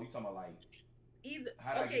know it, or you talking about like either?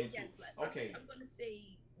 How okay, yes. Okay. I'm gonna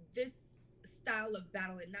say this style of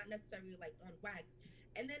battling, not necessarily like on wax.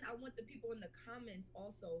 And then I want the people in the comments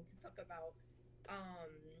also to talk about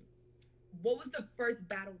what was the first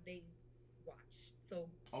battle they watched. So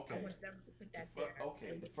I want them to put that there.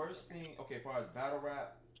 Okay, the first thing. Okay, as far as battle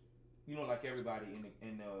rap, like everybody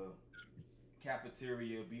in the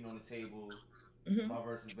cafeteria, beating on the table, my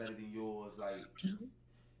verse is better than yours. Like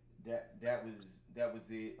that was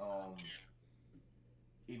it.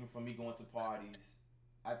 Even for me going to parties,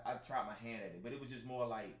 I tried my hand at it, but it was just more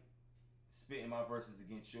like spitting my verses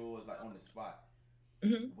against yours, like on the spot.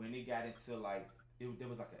 When it got into like there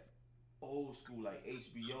was like a old school like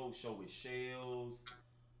HBO show with Shells.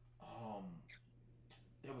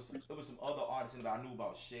 There was some other artists in that I knew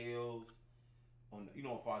about Shells on as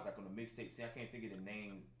far as like on the mixtape. See, I can't think of the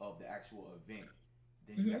names of the actual event.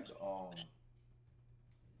 Then you got the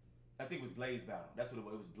I think it was Blaze Battle. That's what it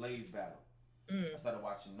was. It was Blaze Battle. I started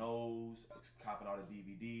watching those, copping all the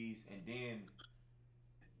DVDs, and then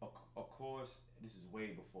of course this is way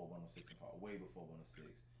before 106 and Park, way before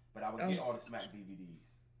 106. But I would get all the Smack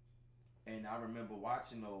DVDs, and I remember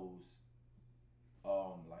watching those.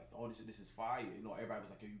 Like, oh, this is fire. Everybody was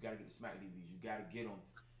like, yo, you gotta get the Smack DVDs. You gotta get them,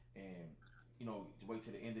 and wait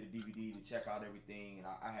till the end of the DVD to check out everything. And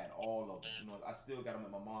I had all of them. I still got them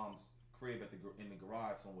at my mom's crib in the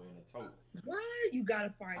garage somewhere in the tote. What? You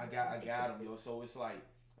gotta find I got them, yo. So it's like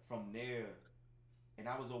from there, and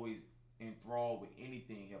I was always enthralled with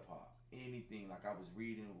anything hip hop, anything. Like I was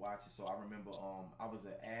reading, watching. So I remember, I was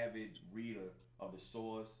an avid reader of The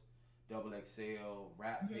Source, Double XL,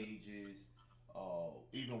 Rap Pages,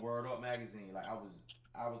 even Word Up magazine. Like I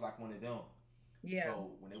was like one of them. Yeah.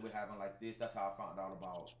 So when they were having like this, that's how I found out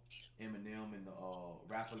about Eminem and the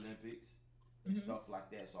Rap Olympics and stuff like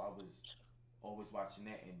that. So I was always watching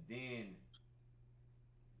that, and then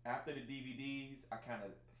after the DVDs, I kind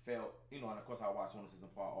of felt, and of course I watched 106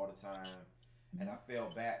 and Park all the time, and I fell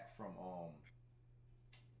back from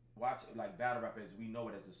watching like battle rap as we know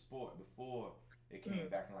it as a sport before it came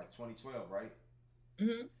back in like 2012, right?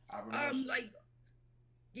 I remember.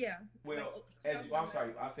 Yeah. Well, I'm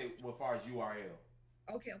sorry. I say as far as URL.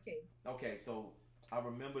 Okay. So I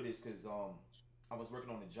remember this because I was working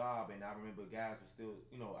on a job, and I remember guys were still,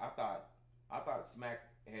 I thought Smack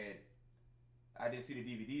had. I didn't see the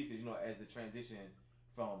DVDs because as the transition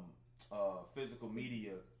from physical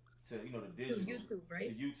media to the digital to YouTube, right?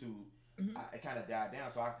 To YouTube, it kind of died down.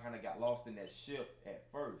 So I kind of got lost in that shift at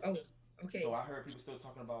first. Oh, okay. So I heard people still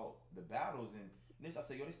talking about the battles, and this I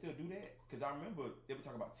said, yo, they still do that? Because I remember they were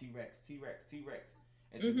talking about T-Rex,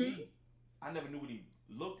 and to me, I never knew what he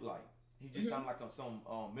looked like. He just sounded like some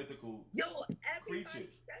mythical everybody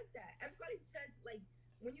creature. says that. Everybody says, like,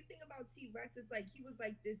 when you think about T-Rex, it's like he was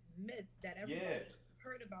like this myth that everybody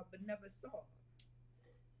heard about but never saw.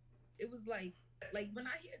 It was like when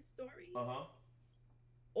I hear stories, all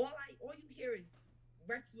you hear is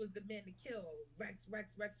Rex was the man to kill. Rex.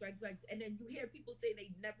 And then you hear people say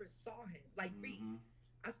they never saw him. Like Reed.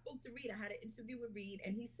 I spoke to Reed. I had an interview with Reed,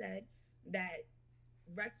 and he said that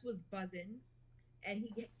Rex was buzzing, and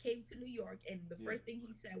he came to New York, and the first thing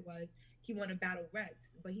he said was he wanted to battle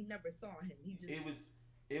Rex, but he never saw him. He just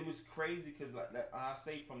it was crazy because like I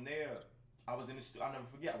say from there, I was in the I'll never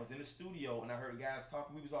forget. I was in the studio, and I heard guys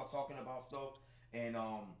talking. We was all talking about stuff, and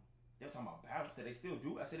they were talking about battle. I said they still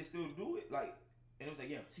do it. I said they still do it. Like, and it was like,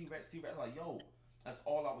 yeah, T-Rex. Like, yo, that's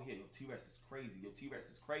all I would hear. Yo, T-Rex is crazy. Yo, T-Rex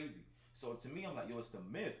is crazy. So to me, I'm like, yo, it's the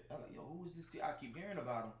myth. I'm like, yo, who is this? I keep hearing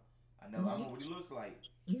about him. I don't know what he looks like.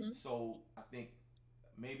 So I think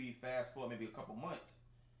maybe fast forward maybe a couple months,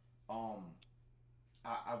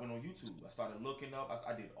 I went on YouTube. I started looking up.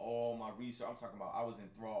 I did all my research. I'm talking about I was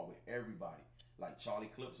enthralled with everybody. Like Charlie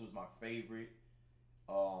Clips was my favorite.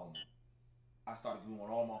 I started doing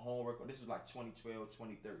all my homework. This was like 2012,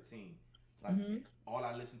 2013. Like all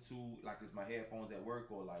I listened to like is my headphones at work,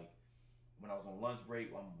 or like when I was on lunch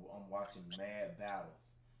break, I'm watching mad battles,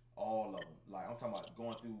 all of them. Like I'm talking about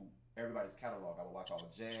going through everybody's catalog. I would watch all the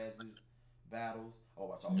Jazz's battles. I would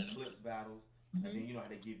watch all the Clips battles. And then you know how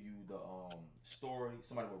they give you the story.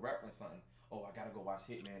 Somebody would reference something. Oh, I gotta go watch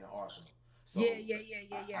Hitman and Arsenal. So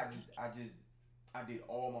I did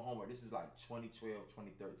all my homework. This is like 2012,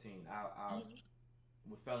 2013. I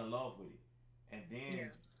fell in love with it, and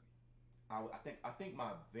then I think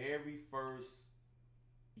my very first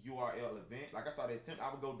URL event, like I started attempting,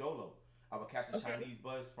 I would go dolo. I would catch a Chinese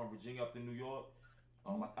bus from Virginia up to New York.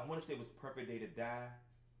 I want to say it was Perfect Day to Die,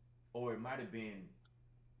 or it might have been.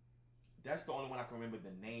 That's the only one I can remember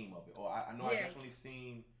the name of it. Or I know I definitely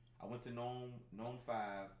seen. I went to Nome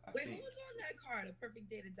 5. Wait, who was on that card? A Perfect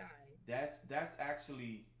Day to Die. That's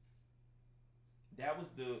actually. That was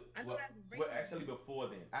the. Well, actually before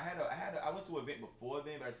then. I went to an event before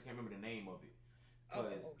then, but I just can't remember the name of it.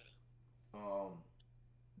 Because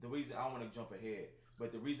the reason I don't want to jump ahead,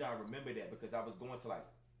 but the reason I remember that because I was going to like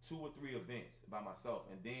 2 or 3 events by myself,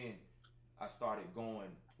 and then I started going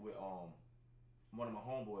with one of my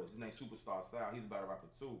homeboys. His name's Superstar Sal. He's a battle rapper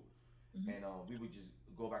too, and we would just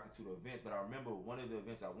go back into the events. But I remember one of the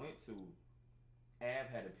events I went to, Av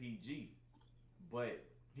had a PG, but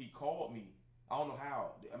he called me. I don't know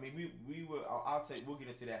how. I mean, we were. We'll get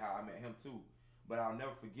into that how I met him too. But I'll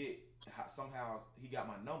never forget how somehow he got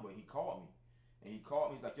my number. And he called me, and he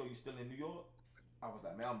called me. He's like, "Yo, you still in New York?" I was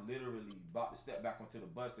like, "Man, I'm literally about to step back onto the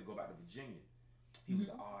bus to go back to Virginia." He was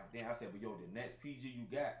like, "Oh, damn." I said, "But yo, the next PG you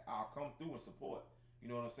got, I'll come through and support." You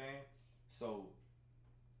know what I'm saying? So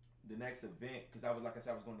the next event, because I was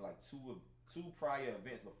I was going to like two prior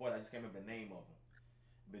events before that. I just can't remember the name of them.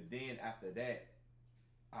 But then after that,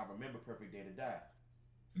 I remember Perfect Day to Die,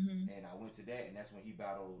 and I went to that, and that's when he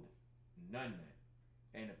battled Nun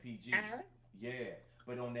and the PG. Yeah,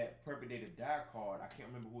 but on that Perfect Day to Die card, I can't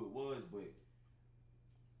remember who it was, but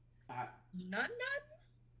Nun.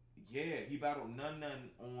 Yeah, he battled Nun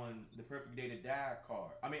on the Perfect Day to Die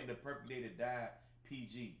card. I mean, the Perfect Day to Die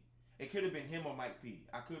PG. It could have been him or Mike P.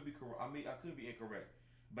 I could be correct. I mean, I could be incorrect,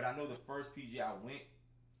 but I know the first PG I've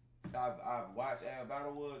watched Av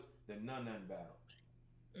battle was the Nun battle.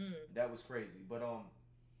 That was crazy. But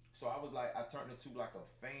so I was like, I turned into like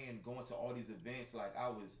a fan going to all these events. Like I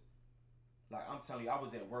was, like I'm telling you, I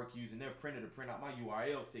was at work using their printer to print out my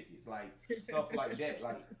URL tickets, like stuff like that.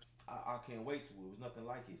 Like I can't wait to. It was nothing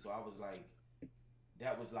like it. So I was like,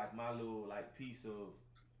 that was like my little like piece of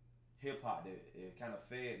hip hop that it kind of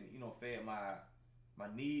fed me, fed my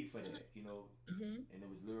need for that, And it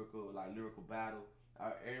was lyrical battle.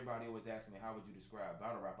 Everybody always asks me, how would you describe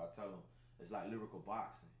battle rap? I tell them it's like lyrical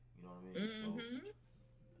boxing. You know what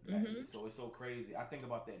I mean? So it's so crazy. I think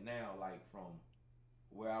about that now, like from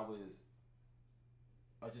where I was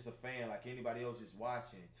just a fan, like anybody else just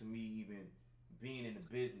watching, to me even being in the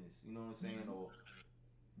business, you know what I'm saying? Or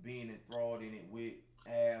being enthralled in it with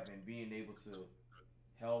Av and being able to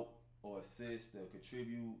help or assist or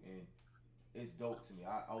contribute, and it's dope to me.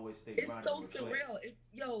 I always stay grounded. It's so surreal.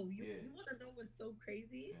 You want to know what's so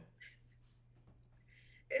crazy? Yeah.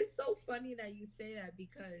 It's so funny that you say that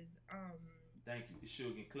because thank you.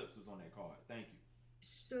 Suge and Clips was on that card. Thank you.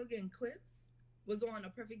 Suge and Clips was on A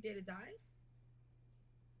Perfect Day to Die?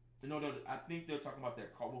 No, I think they're talking about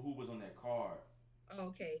that card. Who was on that card? Oh,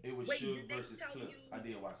 okay. It was Suge versus Clips. I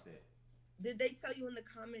did watch that. Did they tell you in the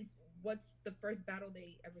comments what's the first battle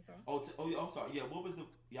they ever saw? I'm sorry. Yeah,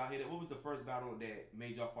 y'all hear that? What was the first battle that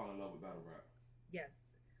made y'all fall in love with battle rap? Yes.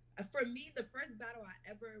 For me, the first battle I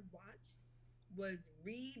ever watched was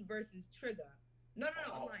Reed versus Trigger. No,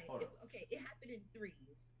 I'm lying. It happened in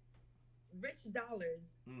threes. Rich Dollars,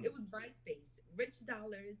 it was MySpace. Rich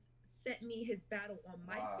Dollars sent me his battle on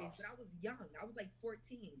MySpace, but I was young. I was like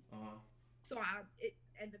 14. So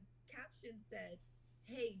and the caption said,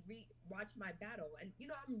 "Hey, watch my battle." And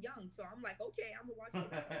I'm young, so I'm like, okay, I'm gonna watch the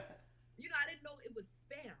battle. I didn't know it was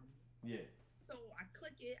spam. Yeah. So I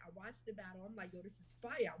click it, I watch the battle. I'm like, yo, this is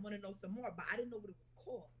fire. I want to know some more, but I didn't know what it was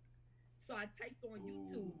called. So I typed on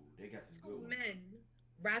YouTube, they got some two men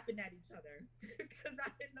rapping at each other because I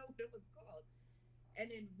didn't know what it was called.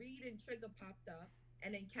 And then Reed and Trigger popped up,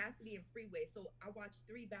 and then Cassidy and Freeway. So I watched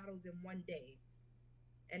 3 battles in one day,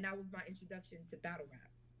 and that was my introduction to battle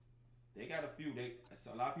rap. They got a few.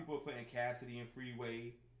 A lot of people are putting Cassidy and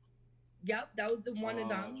Freeway Yep, that was the one of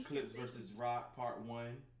them. Clips versus Rock Part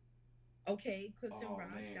 1. Okay, Clips and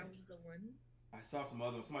Rock. Man. That was the one. I saw some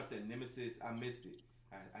other ones. Somebody said Nemesis. I missed it.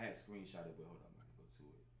 I had screenshot it, but hold on, I'm gonna go to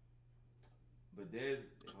it. But there's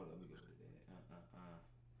hold on, let me go to that.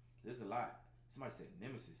 There's a lot. Somebody said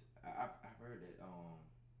Nemesis. I've heard that.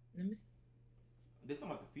 Nemesis. They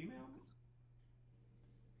talking about the female?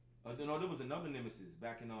 No, there was another Nemesis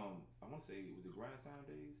back in I want to say it was the Grind Time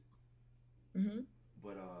days. Mhm.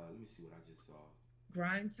 But let me see what I just saw.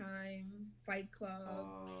 Grind Time, Fight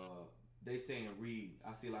Club. They saying Reed.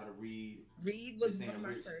 I see a lot of Reed. Reed was one of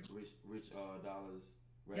my first. Rich Dollars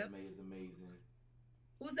resume is amazing.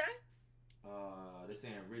 Who's that? They're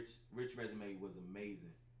saying Rich resume was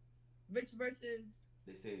amazing. Rich versus.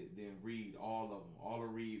 They say then Reed, all of them, all the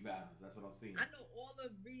Reed battles. That's what I'm seeing. I know all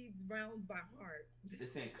of Reed's rounds by heart. They're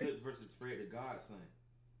saying Clips versus Fred the Godson.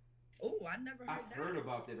 Oh, I never heard that. I've heard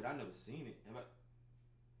about that, but I never seen it.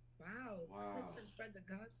 Wow. Clips and Fred the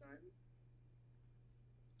Godson.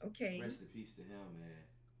 Okay. Rest in peace to him, man.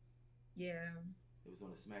 Yeah. It was on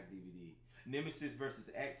the Smack DVD. Nemesis versus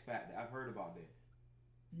X Factor. I've heard about that.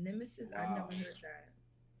 Nemesis. Wow. I never heard that.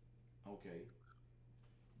 Okay.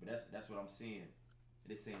 But that's what I'm seeing.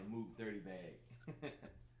 They're saying move 30 bag. I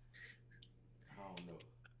don't know.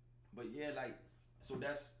 But yeah, like, so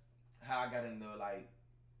that's how I got into, like,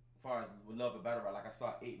 as far as love and battle rap. Like, I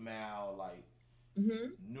saw 8 Mile, like,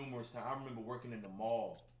 numerous times. I remember working in the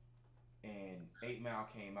mall, and 8 Mile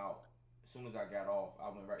came out. As soon as I got off, I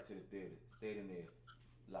went right to the theater, stayed in there,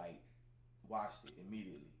 like, watched it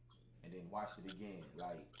immediately, and then watched it again.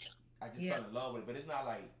 Like, I just fell in love with it. But it's not,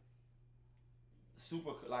 like,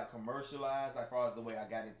 super like commercialized like far as the way I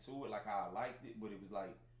got into it, like how I liked it, but it was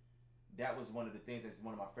like that was one of the things that's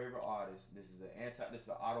one of my favorite artists. This is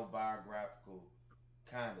an autobiographical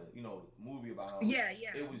kind of, you know, movie about him. Yeah.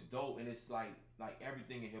 It was dope, and it's like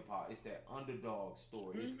everything in hip hop. It's that underdog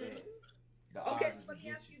story. It's that okay, so let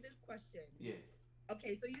me ask you this question. Yeah.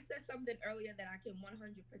 Okay, so you said something earlier that I can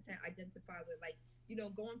 100% identify with, like, you know,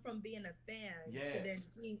 going from being a fan to then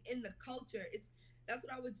being in the culture. That's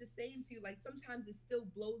what I was just saying to you. Like, sometimes it still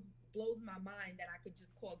blows my mind that I could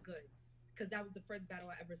just call goods, because that was the first battle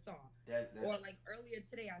I ever saw. Or like earlier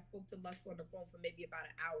today, I spoke to Lux on the phone for maybe about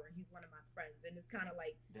an hour. He's one of my friends, and it's kind of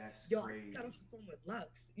like, crazy. I just got off the phone with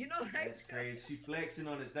Lux. You know, like, that's crazy. She flexing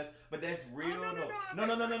on this. But that's real no, though.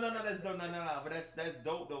 No. But that's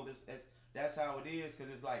dope though. That's how it is,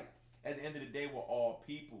 because it's like at the end of the day, we're all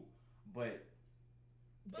people. But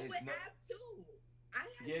with Ab too, I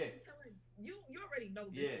have been telling you already know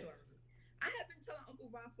this story. I have been telling Uncle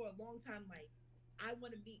Rob for a long time, like, I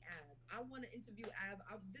want to meet Ab. I want to interview Ab.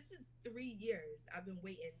 This is 3 years I've been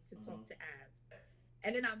waiting to talk to Ab.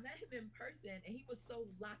 And then I met him in person, and he was so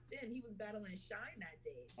locked in. He was battling Shine that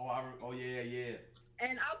day. Oh yeah.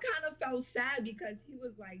 And I kind of felt sad because he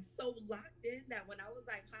was like so locked in that when I was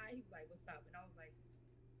like, hi, he was like, what's up? And I was like,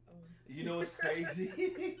 oh. You know what's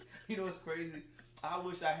crazy? You know what's crazy? I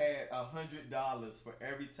wish I had $100 for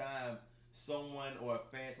every time someone or a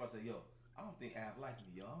fan say, yo, I don't think Av like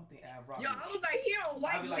me, yo. I don't think Av rock me. Yo, I was like, he don't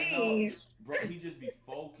like like, me. No, bro, he just be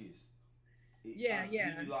focused. He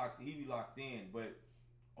be locked in. But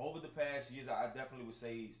over the past years, I definitely would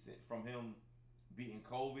say from him beating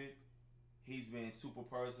COVID, he's been super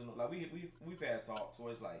personal. Like we've had talks, so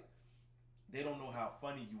it's like they don't know how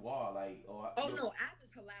funny you are. Like, no, Av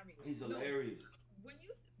is hilarious. He's hilarious.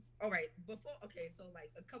 All right, so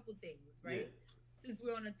like a couple things, right? Yeah. Since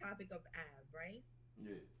we're on the topic of Av, right?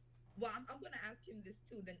 Yeah. Well, I'm going to ask him this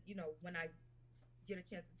too, then, you know, when I get a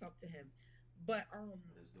chance to talk to him. But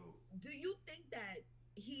that's dope. Do you think that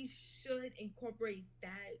he should incorporate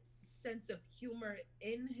that sense of humor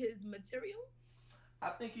in his material?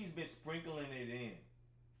 I think he's been sprinkling it in.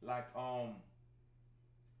 Like, I'm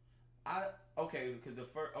trying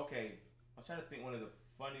to think one of the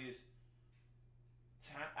funniest.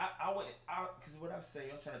 Because what I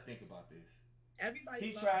say, I'm trying to think about this.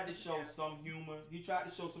 He tried to show some humor. He tried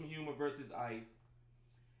to show some humor versus Ice.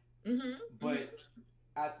 But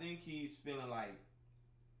I think he's feeling like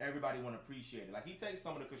everybody want to appreciate it. Like, he takes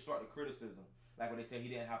some of the constructive criticism, like when they say he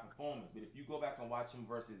didn't have performance. But if you go back and watch him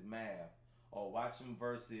versus Mav, or watch him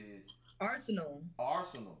versus Arsenal,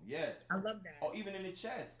 yes, I love that. Or even in the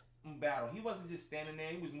chess battle, he wasn't just standing there.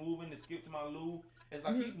 He was moving to skip to my Lou. It's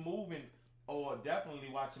like he's moving. Or definitely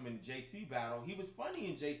watch him in the JC battle. He was funny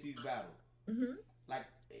in JC's battle. Like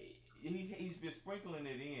he's been sprinkling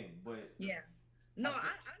it in, but I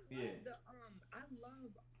love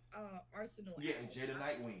Arsenal. Yeah, and Jada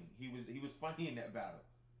Nightwing, he was funny in that battle,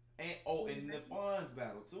 and in the Fonz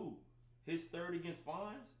battle too. His third against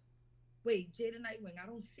Fonz. Wait, Jada Nightwing. I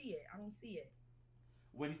don't see it.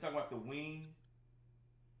 when he's talking about the wing.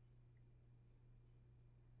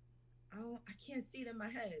 I can't see it in my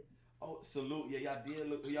head. Oh, salute. Yeah, y'all did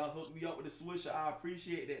look. Y'all hooked me up with the swisher. I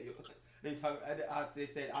appreciate that. They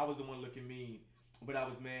said I was the one looking mean, but I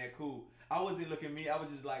was mad cool. I wasn't looking mean. I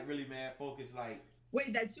was just like really mad focused. Like,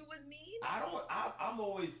 wait, that you was mean? I'm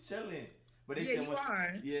always chilling. But they yeah, said you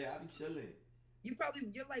are. Yeah, I be chilling.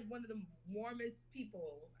 You're like one of the warmest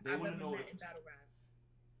people I've ever met in battle rap.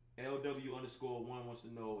 LW_1 wants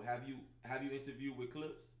to know, have you interviewed with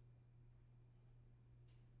Clips?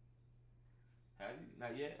 Have you?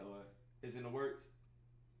 Not yet, or is in the works?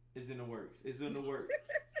 It's in the works. It's in the works.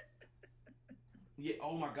 Yeah.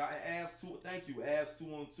 Oh my God. And Avs 2. Thank you. Avs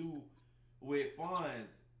 2-on-2 with Fonz.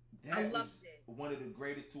 I loved it. One of the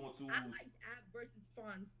greatest 2-on-2s. I liked Av versus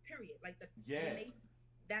Fonz. Period. Like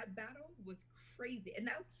that battle was crazy, and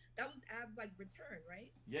that was Av's like return,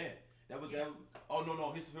 right? Yeah. That was. Oh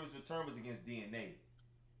no. His return was against DNA.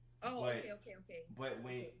 Oh, but, okay. But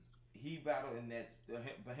when he battled in that,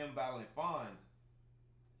 him battling Fonz,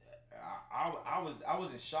 I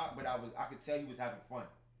wasn't shocked, but I could tell he was having fun.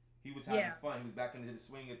 He was having fun. He was back into the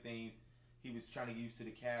swing of things. He was trying to get used to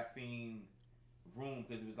the caffeine room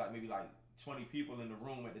because it was like maybe like 20 people in the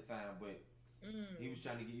room at the time, but he was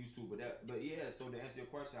trying to get used to it. But yeah. So to answer your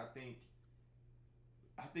question, I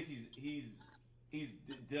think he's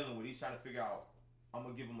dealing with. He's trying to figure out. I'm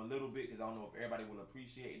gonna give him a little bit because I don't know if everybody will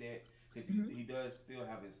appreciate that because he does still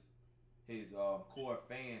have his core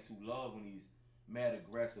fans who love when he's mad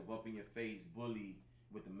aggressive, up in your face, bully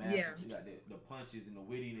with the massive, the punches and the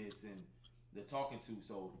wittiness and the talking to.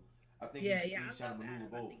 So I think he's trying to maneuver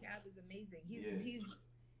both. I think Ab is amazing.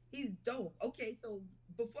 He's dope. Okay, so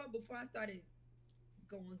before I started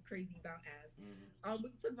going crazy about Av, we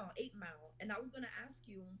talked about 8 Mile, and I was gonna ask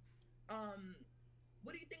you,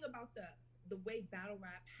 what do you think about the way battle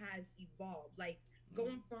rap has evolved? Like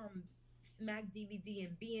going from Smack DVD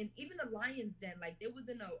and being even the Lion's Den, like there was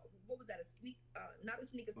what was that, not a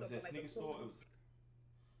sneaker store, but like sneaker store? It was,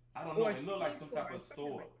 I don't know, it looked like some type of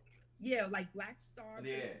store. Like Black Star,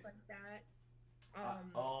 things like that.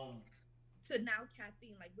 To now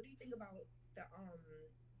caffeine. Like, what do you think about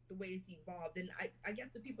the way it's evolved? And I guess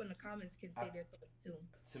the people in the comments can say their thoughts too.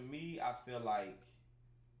 To me, I feel like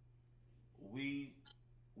we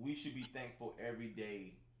should be thankful every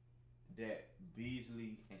day that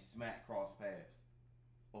Beasley and Smack cross paths,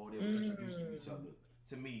 or they were introduced to each other.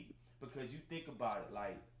 To me, because you think about it,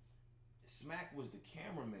 like Smack was the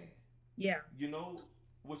cameraman. Yeah. You know,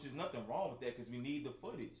 which is nothing wrong with that because we need the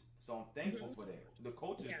footage. So I'm thankful for that. The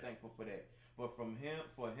coach is thankful for that. But for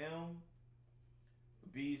him,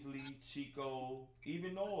 Beasley, Chico,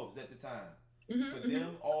 even Norbs at the time, for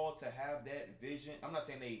them all to have that vision. I'm not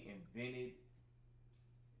saying they invented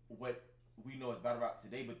what we know as battle rap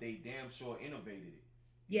today, but they damn sure innovated it.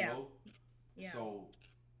 You know? Yeah. So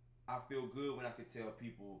I feel good when I could tell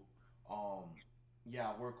people,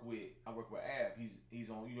 I work with Av. He's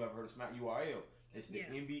on. You ever heard of Smack URL? It's the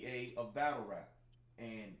NBA of battle rap,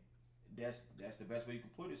 and that's the best way you can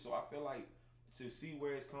put it. So I feel like to see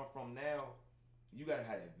where it's come from now, you gotta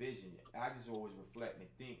have that vision. I just always reflect and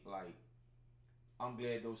think like, I'm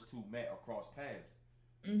glad those two met across paths,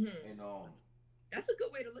 and that's a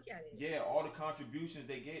good way to look at it. Yeah, all the contributions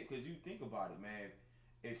they gave, because you think about it, man.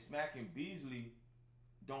 If Smack and Beasley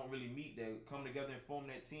don't really meet, they come together and form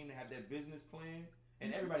that team to have that business plan,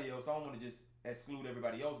 and everybody else. I don't want to just exclude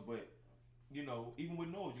everybody else, but you know, even with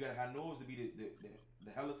Norbs, you gotta have Norbs to be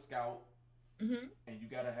the hella scout, and you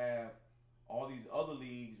gotta have all these other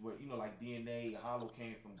leagues where, you know, like DNA, Hollow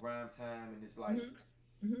came from Grime Time, and it's like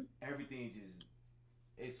everything just,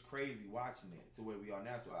 it's crazy watching it to where we are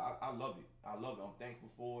now. So I love it. I love it. I'm thankful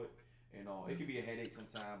for it. And it can be a headache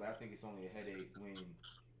sometimes, but I think it's only a headache when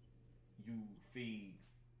you feed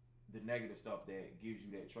the negative stuff that gives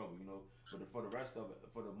you that trouble, you know. But for the rest of it,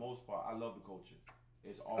 for the most part, I love the culture.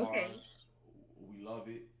 It's ours. We love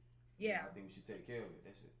it. Yeah. I think we should take care of it.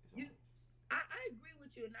 That's it. I agree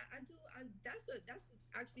with you, and I do. That's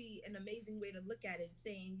actually an amazing way to look at it.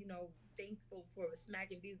 Saying, you know, thankful for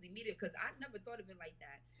Smack and Beasley Media, because I never thought of it like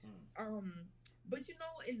that. But you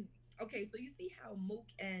know, so you see how Mook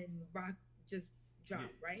and Rock just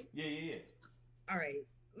dropped, right? Yeah. All right,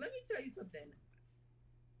 let me tell you something.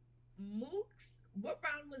 Mook's, what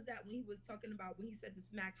round was that when he was talking about when he said to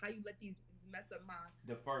Smack, how you let these mess up my?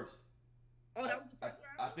 The first. Oh, that was the first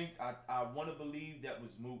round? I think I want to believe that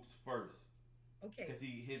was Mook's first. Okay. Because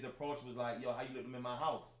his approach was like, yo, how you let them in my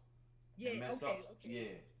house? Yeah, okay.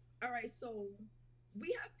 Yeah. All right, so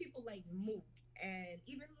we have people like Mook and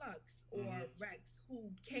even Lux or Rex who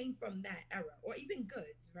came from that era, or even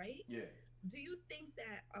Goods, right? Yeah. Do you think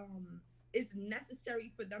that is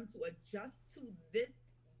necessary for them to adjust to this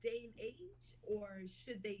day and age, or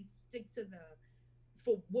should they stick to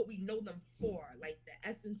for what we know them for, like the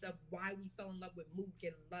essence of why we fell in love with Mook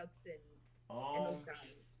and Lux and those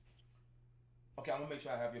guys? Okay, I'm gonna make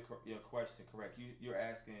sure I have your question correct. You're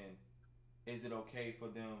asking, is it okay for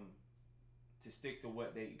them to stick to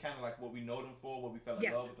what they kind of like what we know them for, what we fell in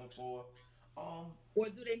Yes. love with them for? Or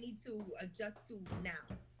do they need to adjust to now?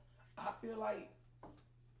 I feel like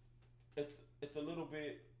it's a little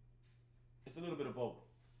bit of both.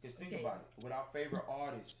 Cause think about it. With our favorite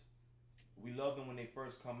artists, we love them when they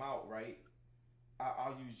first come out, right?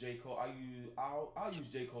 I'll use J. Cole. I'll use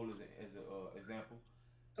J. Cole as a example.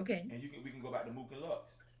 Okay. And we can go back to Mook and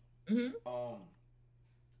Lux. Mm-hmm.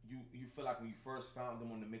 You feel like when you first found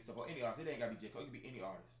them on the mix-up, or any artist, it ain't gotta be J. Cole, it could be any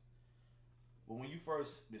artist. But when you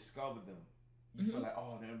first discover them, you feel like,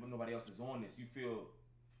 oh, nobody else is on this. You feel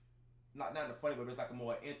not in the funny, but it's like a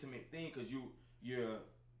more intimate thing because you're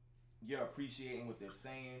appreciating what they're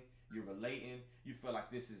saying, you're relating. You feel like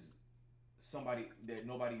this is somebody that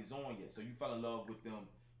nobody is on yet. So you fell in love with them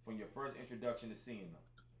from your first introduction to seeing them.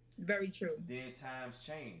 Very true. Then times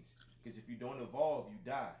change because if you don't evolve, you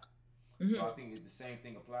die. So I think the same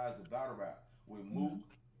thing applies to battle rap with Mook,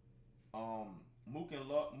 Mook,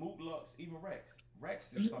 Lux, even Rex.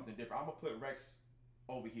 Rex is something different. I'm gonna put Rex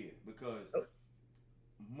over here because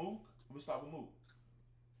Mook. We'll start with Mook.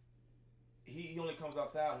 He only comes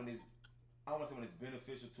outside when it's, I don't want to say when it's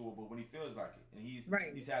beneficial to it, but when he feels like it, and he's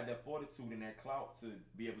had that fortitude and that clout to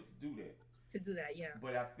be able to do that. Yeah.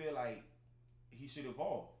 But I feel like he should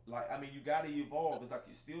evolve. Like, I mean, you gotta evolve. It's like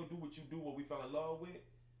you still do what you do, what we fell in love with.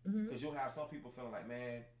 Because you'll have some people feeling like,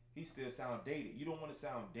 man, he still sound dated. You don't want to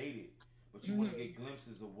sound dated, but you want to get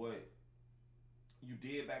glimpses of what you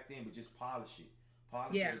did back then, but just polish it.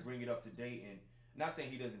 Polish it, bring it up to date. And not saying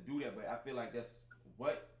he doesn't do that, but I feel like that's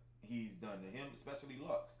what he's done to him, especially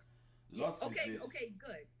Lux. Lux okay, is just, okay,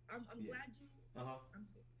 good. I'm glad you.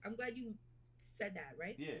 I'm glad you said that,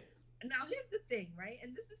 right? Yeah. Now here's the thing, right?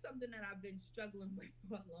 And this is something that I've been struggling with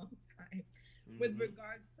for a long time, with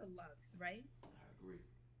regards to Lux, right? I agree.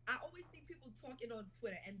 I always see people talking on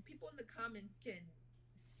Twitter, and people in the comments can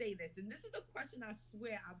say this. And this is the question I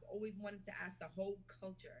swear I've always wanted to ask the whole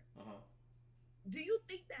culture. Do you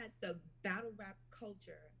think that the battle rap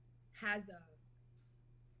culture has a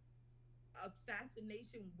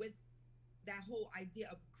fascination with that whole idea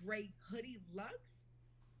of gray hoodie Lux,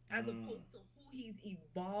 as opposed to who he's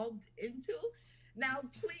evolved into? Now,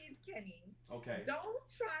 please, Kenny, don't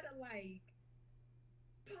try to like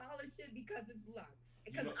polish it because it's Lux.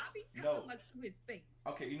 Because I be telling Lux to his face.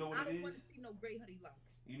 Okay, you know what it is? I don't want to see no gray hoodie Lux.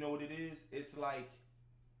 You know what it is? It's like,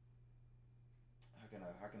 how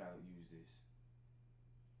can I use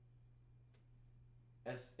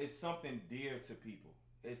this? It's something dear to people.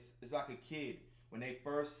 It's like a kid when they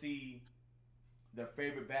first see their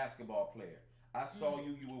favorite basketball player. I saw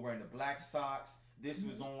you were wearing the black socks. This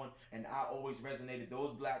was on, and I always resonated.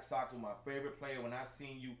 Those black socks were my favorite player when I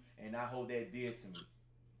seen you, and I hold that dear to me.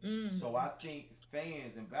 So I think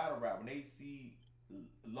fans in battle rap, when they see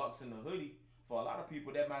Lux in the hoodie, for a lot of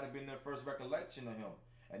people that might have been their first recollection of him,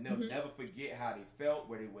 and they'll never forget how they felt,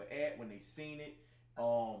 where they were at when they seen it,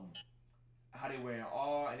 how they were in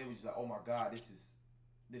awe, and it was like, oh my God, this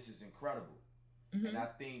is incredible. And I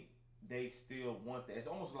think they still want that. It's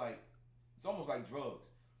almost like drugs,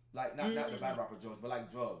 like not the battle rapper drugs, but like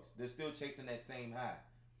drugs. They're still chasing that same high.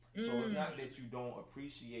 So it's not that you don't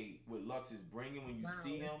appreciate what Lux is bringing when you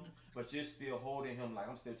see him, but you're still holding him like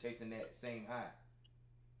I'm still chasing that same high.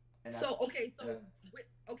 And so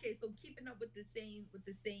keeping up with the same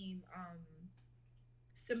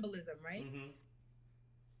symbolism, right?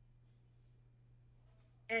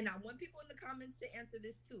 And I want people in the comments to answer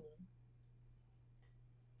this too.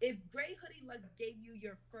 If Gray Hoodie Lux gave you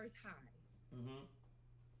your first high,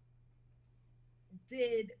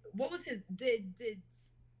 did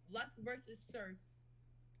Lux versus Surf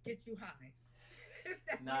get you high?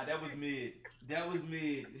 Nah, that was mid. That was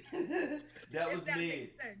mid. That was mid.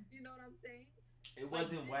 Makes sense. You know what I'm saying? It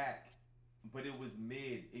wasn't whack, but it was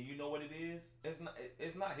mid. And you know what it is? It's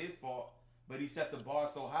not his fault, but he set the bar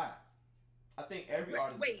so high. I think every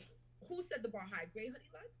artist. Wait, who set the bar high? Gray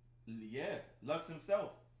Hoodie Lux? Yeah, Lux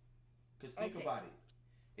himself. Cause think about it.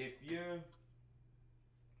 If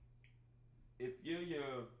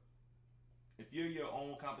you're your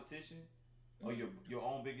own competition or your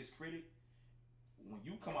own biggest critic, when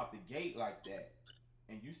you come out the gate like that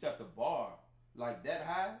and you set the bar like that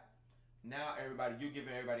high, now you're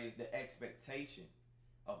giving everybody the expectation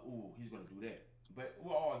of, ooh, he's gonna do that. But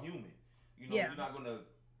we're all human, you know.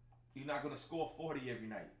 You're not gonna score 40 every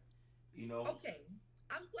night, you know. Okay,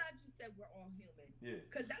 I'm glad you said we're all human. Yeah.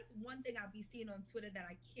 Because that's one thing I'll be seeing on Twitter that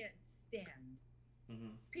I can't stand.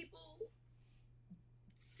 Mm-hmm. People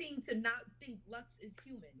seem to not think Lux is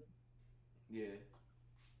human. Yeah.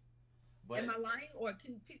 But am I lying, or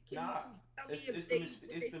can you tell me it's the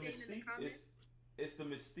mystique. It's the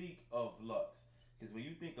mystique of Lux. Because when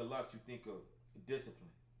you think of Lux, you think of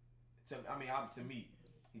discipline. To me,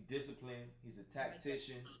 he's disciplined. He's a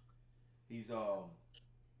tactician. He's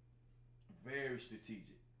very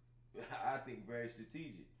strategic. I think very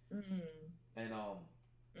strategic. And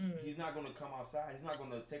he's not going to come outside. He's not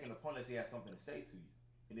going to take an opponent unless he has something to say to you.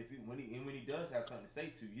 And when he does have something to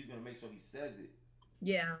say to you, he's going to make sure he says it.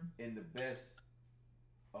 Yeah. In the best,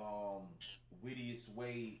 wittiest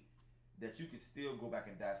way that you could still go back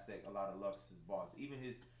and dissect a lot of Lux's bars. Even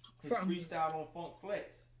his freestyle on Funk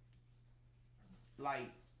Flex. Like,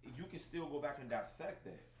 you can still go back and dissect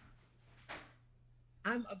that.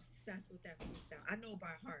 I'm obsessed with that freestyle. I know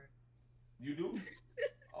by heart. You do?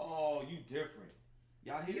 Oh, you different.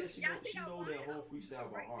 Y'all hear that? She know that whole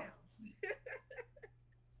freestyle by heart.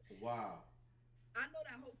 Wow. I know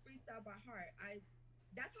that whole freestyle by heart.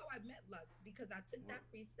 That's how I met Lux, because I took that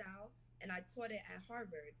freestyle and I taught it at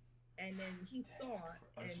Harvard, and then he saw.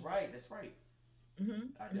 That's right.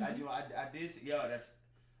 Mm-hmm. I did. Yeah,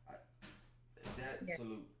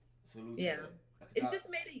 salute. Yeah. It just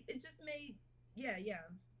made. Yeah.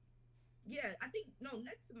 I think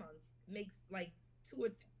next month makes like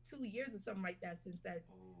 2 years or something like that since that.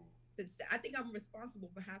 Oh. I think I'm responsible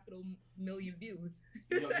for half of those million views.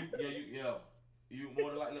 Yeah. You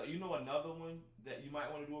more like another one that you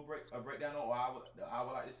might want to do a breakdown on, or I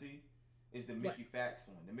would like to see, is the Mickey Facts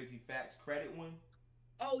one, the Mickey Facts credit one.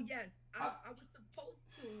 Oh yes, I was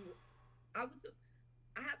supposed to. I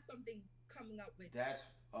have something coming up with. That's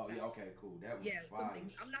yeah, okay, cool. That was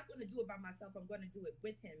something. I'm not going to do it by myself. I'm going to do it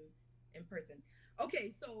with him in person.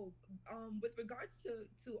 Okay, so with regards to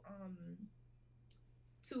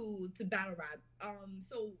battle rap,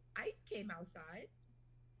 so Ice came outside.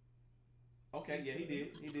 Okay, yeah, he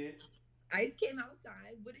did. Ice came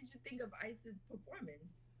outside. What did you think of Ice's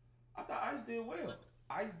performance? I thought Ice did well.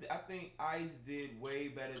 I think Ice did way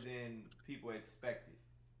better than people expected.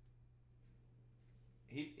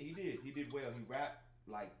 He did well. He rapped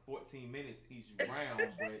like 14 minutes each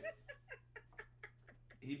round, but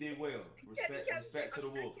he did well. Respect to the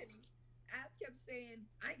wolf. Ab kept saying,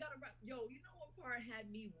 "I ain't gotta rap." Yo, you know what part had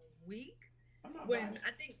me weak? I'm not biased.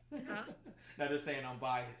 I think, huh? Not just saying I'm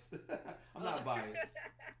biased. I'm not biased.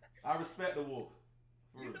 I respect the wolf.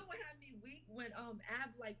 You know what had me weak? When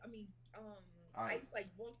Ice like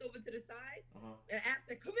walked over to the side, and Ab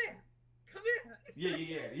said, "Come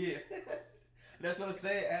here." Yeah. That's what I'm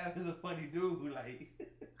saying. Ab is a funny dude who like.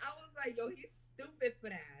 I was like, yo, he's stupid for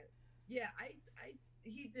that. Yeah, Ice,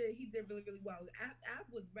 he did really, really well. Ab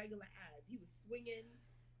was regular Ab. He was swinging.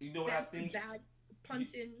 You know what I think? Back,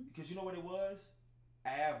 punching. Because you know what it was?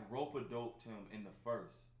 Ab rope-a-doped him in the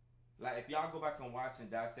first. Like, if y'all go back and watch and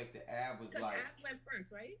dissect the Ab was like... Ab went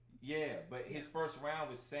first, right? Yeah, but his first round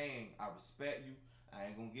was saying, I respect you. I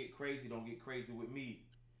ain't gonna get crazy. Don't get crazy with me.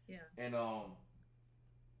 Yeah. And, I'm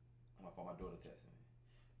gonna phone my daughter texting me.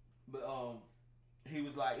 But, he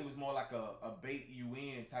was like, it was more like a bait you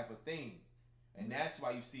in type of thing. And that's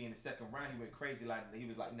why you see in the second round, he went crazy. Like, he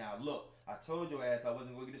was like, now look, I told your ass I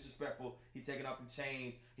wasn't going to get disrespectful. He taking off the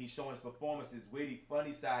chains. He's showing his performance, his witty,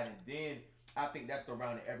 funny side. And then I think that's the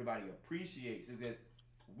round that everybody appreciates. Because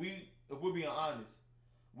if we're being honest,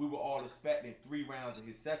 we were all expecting 3 rounds of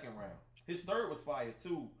his second round. His third was fire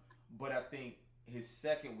too, but I think his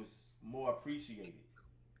second was more appreciated.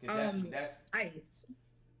 Because that's Ice.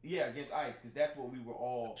 Yeah, against Ice. Because that's what we were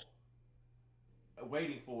all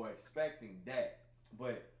waiting for, expecting that.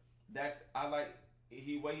 But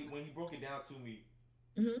when he broke it down to me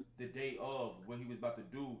the day of what he was about to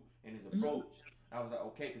do in his approach, I was like,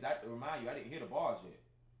 okay, because I remind you, I didn't hear the bars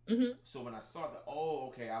yet. So when I saw that,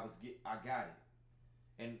 okay, I got it.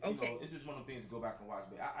 And you know, it's just one of the things to go back and watch.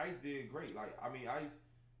 But Ice did great. Like, I mean,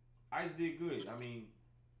 Ice did good. I mean,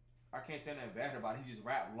 I can't say nothing bad about it. He just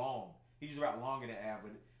rapped long. He just rapped longer than Av.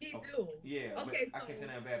 He do. Yeah. Okay. I can't say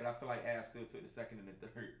nothing bad, but I feel like Av still took the second and the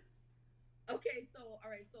third. Okay, so all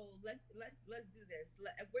right, so let's do this.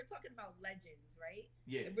 If we're talking about legends, right?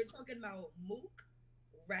 Yeah. If we're talking about Mook,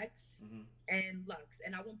 Rex, and Lux,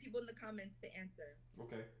 and I want people in the comments to answer.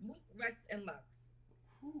 Okay. Mook, Rex, and Lux.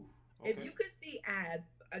 Whew. Okay. If you could see Ab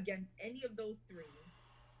against any of those 3,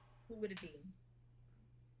 who would it be?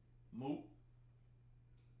 Mook.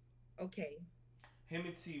 Okay. Him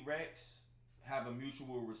and T-Rex have a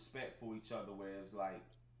mutual respect for each other, whereas like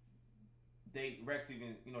Rex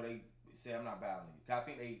even, you know, they say I'm not battling you. I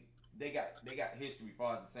think they got history as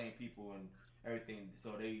far as the same people and everything.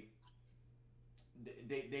 So they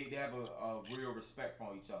have a real respect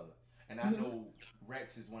for each other. And I know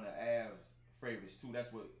Rex is one of Av's favorites too.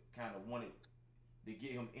 That's what kind of wanted to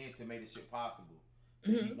get him in to make this shit possible.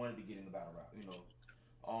 He wanted to get in the battle rap, you know.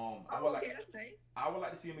 That's nice. I would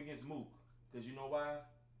like to see him against Mook, because you know why?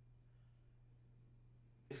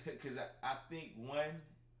 Because I think one,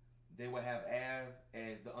 they would have Av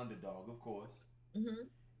as the underdog, of course, and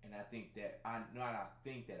I think that I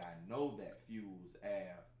know that fuels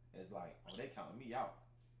Av as like, oh, they counting me out.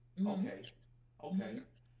 Okay.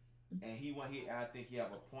 And I think he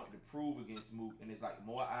have a point to prove against Mook, and it's like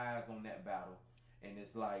more eyes on that battle, and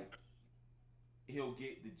it's like he'll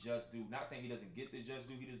get the just due. Not saying he doesn't get the just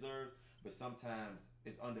due he deserves, but sometimes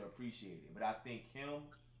it's underappreciated. But I think that'll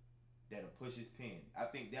push his pen. I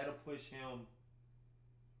think that'll push him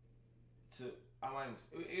to. I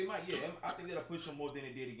think that'll push him more than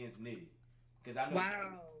it did against Nitty, because I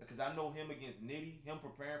know him against Nitty. Him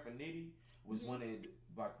preparing for Nitty was one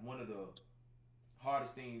of the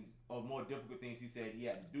hardest things or more difficult things he said he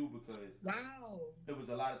had to do, because there was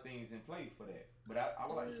a lot of things in play for that. But I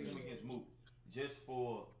would like to see him against Mook, just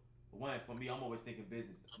for me. I'm always thinking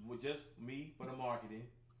business. Just me for the marketing,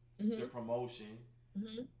 the promotion,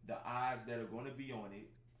 the odds that are going to be on it.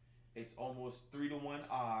 It's almost 3-1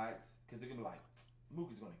 odds, because they're gonna be like, Mook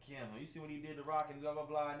is gonna kill him. You see what he did to Rock and blah blah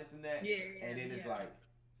blah and this and that. And then it's like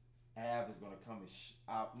Av is gonna come and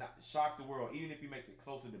not shock the world, even if he makes it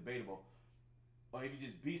close and debatable. Or if he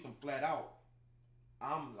just beats him flat out,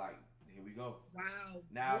 I'm like, here we go. Wow.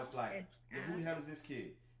 Now it's like, who the hell is this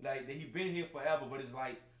kid? Like, he been here forever, but it's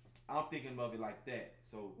like, I'm thinking of it like that.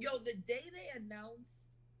 So, the day they announce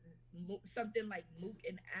something like Mook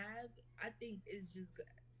and Av, I think is just good.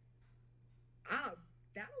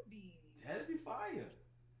 That'll be fire.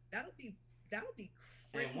 That'll be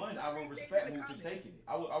crazy. And one, I would respect Mook for taking it.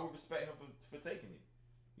 I would respect him for taking it.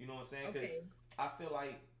 You know what I'm saying? Because I feel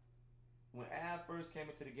like when Av first came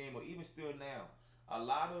into the game, or even still now, a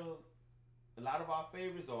lot of our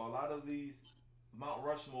favorites, or a lot of these Mount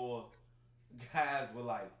Rushmore guys were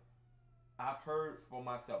like, I've heard for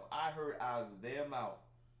myself. I heard out of their mouth.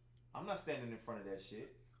 I'm not standing in front of that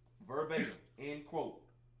shit. Verbatim, end quote.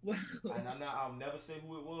 Wow. And I'll never say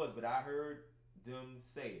who it was, but I heard them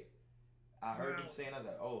say it. I heard them saying, I was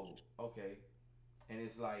like, oh, okay. And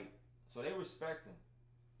it's like, so they respect him.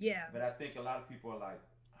 Yeah. But I think a lot of people are like,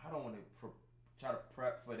 I don't want to try to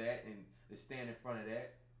prep for that and to stand in front of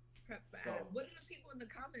that. Prep for Av. What are the people in the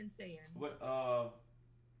comments saying? What do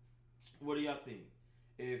y'all think?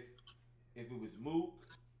 If it was Mook,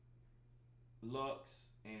 Lux,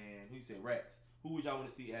 and who you say Rex, who would y'all want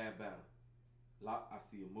to see Av battle? I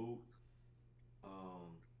see a Mook.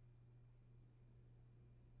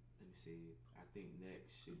 Let me see. I think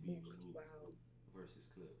next should be Mook versus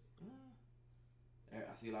Clips.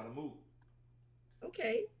 I see a lot of Mook.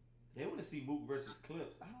 Okay. They want to see Mook versus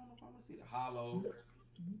Clips. I don't know if I want to see the Hollow.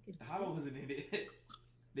 The Hollow wasn't in it.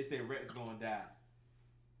 They say Rex gonna die.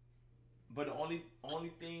 But the only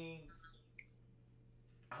thing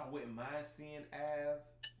I wouldn't mind seeing Av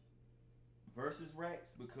versus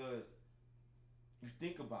Rex, because you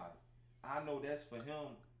think about it. I know that's for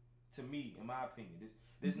him. To me, in my opinion,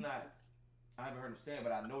 this not. I haven't heard him say it,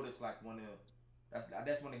 but I know that's like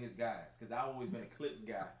that's one of his guys. Because I've always been a Clips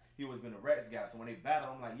guy. He always been a Rex guy. So when they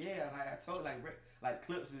battle, I'm like, yeah. Like I told, like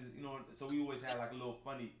Clips is, So we always had like a little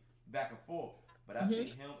funny back and forth. But I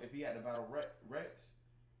think him, if he had to battle Rex,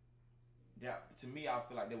 that to me, I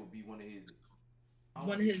feel like that would be one of his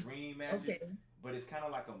dream matches. Okay. But it's kind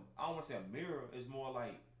of like I don't want to say a mirror. It's more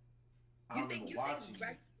like I remember watching.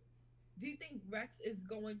 Do you think Rex is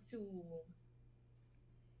going to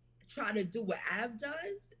try to do what Av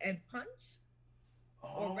does and punch?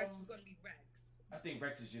 Or Rex is going to be Rex? I think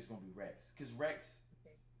Rex is just going to be Rex. Because Rex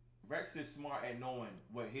is smart at knowing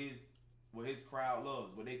what his crowd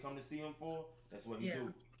loves. What they come to see him for, that's what he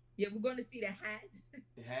do. Yeah, we're going to see the hat.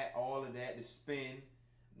 The hat, all of that, the spin.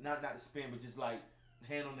 Not the spin, but just like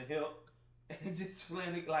hand on the hip. And just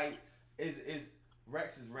flanning like,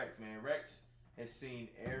 Rex is Rex, man. Rex has seen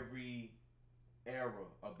every era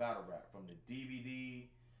of battle rap, from the DVD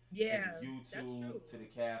to the YouTube to the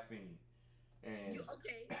caffeine. And you know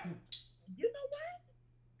what?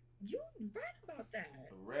 You right about that.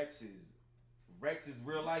 Rex is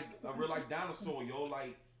real like a real like dinosaur, yo.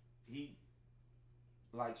 Like he,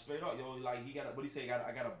 like straight up, yo. Like he got what he say?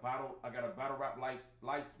 I got a battle rap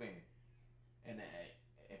lifespan. And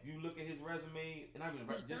if you look at his resume, and I mean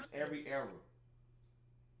just every era.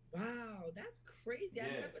 Wow, that's crazy.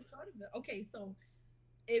 I never thought of it. Okay, so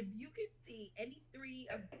if you could see any three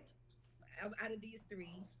of out of these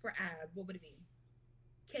three for Ab, what would it be?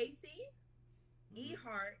 Casey, E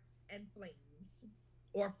Heart, and Flames,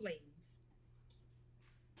 or Flames.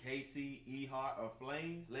 Casey, E Heart, or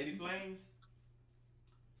Flames? Lady Flames?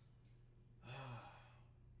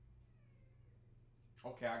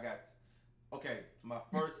 Okay, okay, my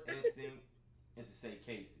first instinct is to say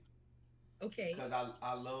Casey. Okay. Because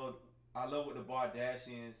I love what the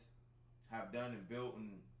Bardashians have done and built,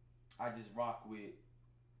 and I rock with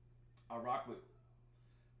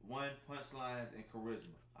one, punchlines and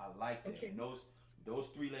charisma. I like that. Okay. And those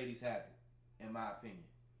three ladies have it, in my opinion.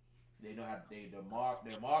 They know how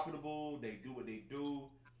they're marketable. They do what they do.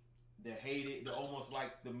 They're hated. They're almost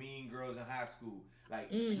like the mean girls in high school, like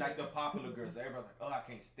the popular girls. Everybody's like, oh, I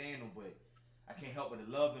can't stand them, but I can't help but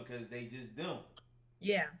to love them because they just them.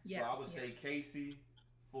 Yeah. So I would say Casey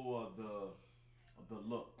for the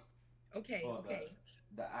look. Okay. For okay.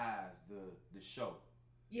 The eyes, the show.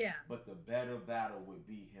 Yeah. But the better battle would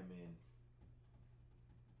be him and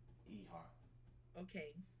E Heart.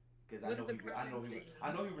 Okay. Because I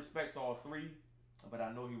know he respects all three, but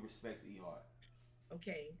I know he respects E Heart.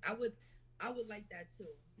 Okay, I would like that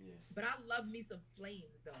too. Yeah. But I love me some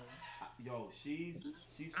Flames though. Yo, she's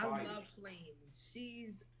I fire. love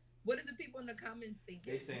Flames. What are the people in the comments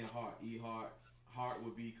thinking? They saying Heart. E Heart. Heart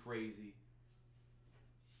would be crazy.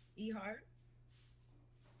 E Heart.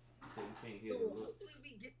 So we can't hear. So hopefully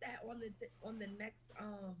we get that on the next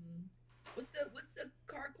what's the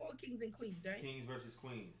card called? Kings and Queens, right? Kings versus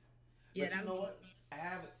Queens. Yeah, but you know what?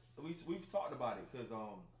 We've talked about it because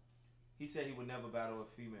he said he would never battle a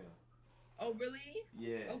female. Oh really?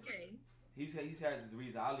 Yeah. Okay. He has his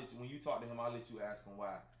reason. When you talk to him, I'll let you ask him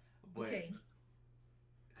why. But okay.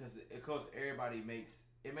 Because of course everybody makes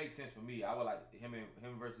sense for me. I would like him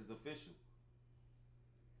versus Official.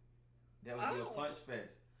 That would be a punch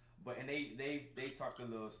fest. But and they talked a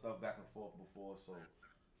little stuff back and forth before, so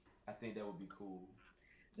I think that would be cool.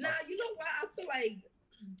 Now you know what? I feel like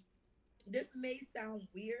this may sound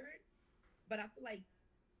weird, but I feel like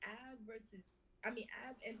Ab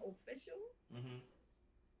and Official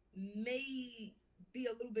may be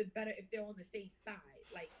a little bit better if they're on the same side.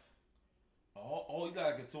 Like, you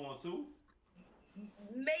gotta get 2-on-2.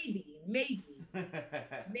 Maybe.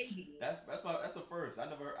 That's a first. I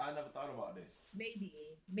never thought about that.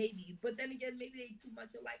 Maybe. But then again, maybe they too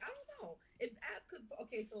much alike. I don't know. If Ab could,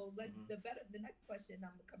 okay, so let's the next question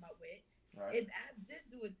I'm gonna come up with. Right. If Ab did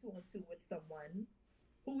do a 2-on-2 with someone,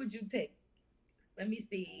 who would you pick? Let me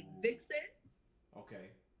see. Vixen.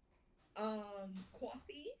 Okay.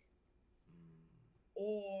 Coffee.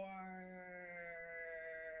 Or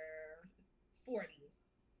 40.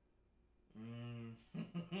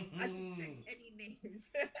 I just picked any names.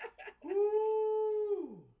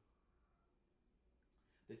 Woo!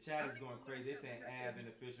 The chat is going crazy. They're saying Ab and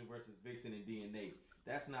Official versus Vixen and DNA.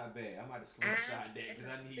 That's not bad. I might have screenshot that because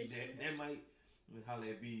I need that. That might holler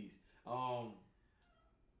at bees.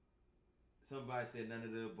 Somebody said none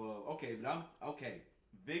of the above. Okay, but okay.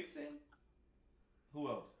 Vixen. Who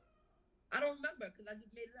else? I don't remember because I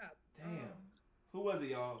just made it up. Damn. Who was it,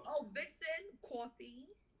 y'all? Oh, Vixen,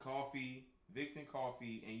 Coffee, Vixen,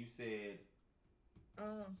 Coffee, and you said.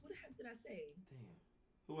 Who the heck did I say? Damn.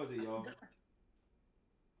 Who was it, y'all?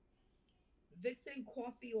 Vixen,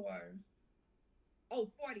 Coffee, or 40.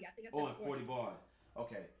 I think I said 40. 40 bars.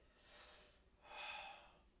 Okay.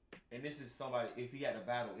 And this is somebody. If he had to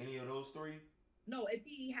battle any of those three. No, if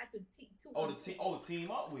he had to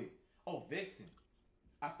team up with. Oh, Vixen.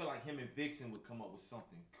 I feel like him and Vixen would come up with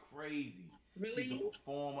something crazy. Really? She's a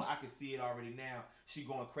performer. I can see it already now. She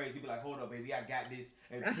going crazy. Be like, hold up, baby, I got this.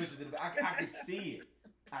 And pushes it. I can see it.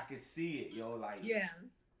 I can see it, yo. Like yeah.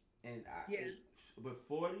 And but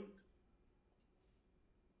 40,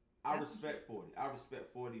 I respect 40. I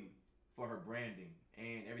respect 40 for her branding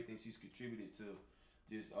and everything she's contributed to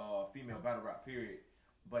just female battle rap period.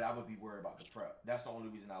 But I would be worried about the prep. That's the only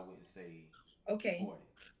reason I wouldn't say 40.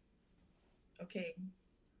 Okay.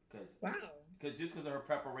 Because of her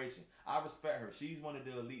preparation. I respect her. She's one of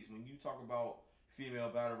the elites. When you talk about female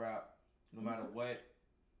battle rap, no matter what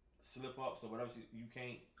slip ups or whatever, you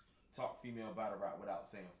can't talk female battle rap without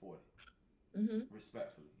saying 40.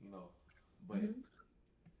 Respectfully, you know. But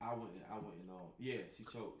I wouldn't know. Yeah, she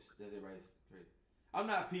chokes. That's it, right? It's crazy. I'm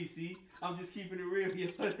not PC. I'm just keeping it real,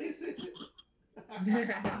 yo.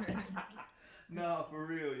 No, for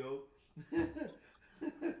real, yo.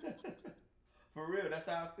 For real, that's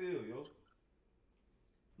how I feel, yo.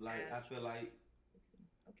 Like, I feel like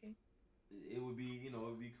it would be, it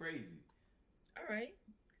would be crazy. All right.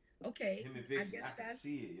 Okay. Him and Vixen, I can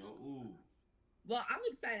see it, yo. Ooh. Well, I'm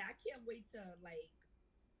excited. I can't wait to, like,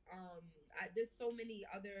 There's so many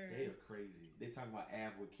other. They are crazy. They talking about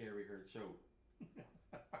Av would carry her choke.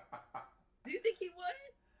 Do you think he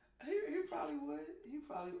would? He probably would. He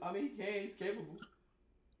probably. I mean, he can. He's capable.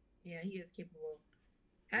 Yeah, he is capable.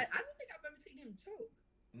 I don't think I've ever seen him choke.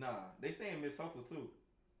 Nah, they saying Miss Hustle too.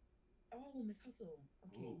 Oh, Miss Hustle.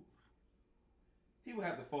 Okay. Ooh. He would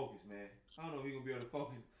have to focus, man. I don't know if he gonna be able to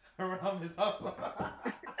focus around Miss Hustle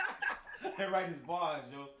and write his bars,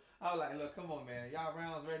 yo. I was like, look, come on, man. Y'all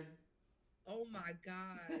rounds ready? Oh my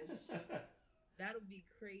gosh, that'll be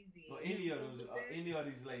crazy. Well, any of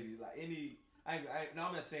these ladies, like any. No,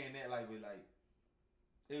 I'm not saying that like, but like,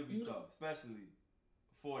 it would be tough, especially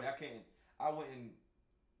 40. I wouldn't.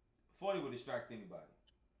 40 would distract anybody,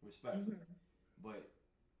 respectfully. But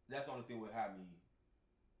that's the only thing would have me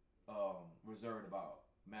reserved about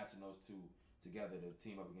matching those two together to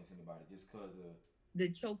team up against anybody, just because of the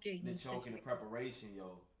choking, the preparation,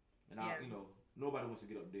 yo. And nobody wants to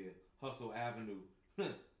get up there. Hustle Avenue.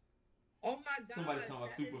 Oh my God! Somebody talking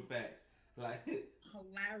about super facts, like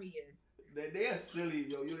hilarious. They are silly,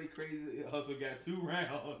 yo. They crazy. Hustle got 2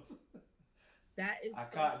 rounds. That is. I so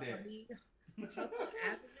caught funny. that. Hustle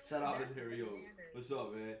Avenue. Shout out to Dario. What's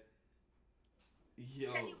up, man?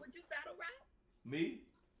 Yo. Kenny, would you battle rap? Me?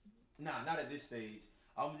 Nah, not at this stage.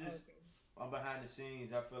 I'm behind the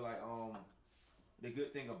scenes. I feel like the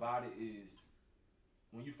good thing about it is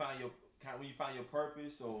when you find your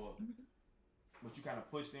purpose or what you kind of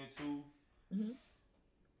pushed into.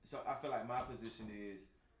 So I feel like my position is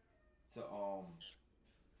to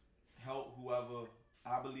help whoever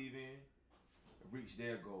I believe in reach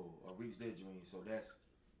their goal or reach their dream. So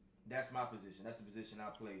that's my position. That's the position I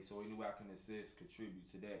play. So any way I can assist,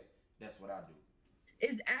 contribute to that, that's what I do.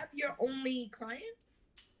 Is Ab your only client?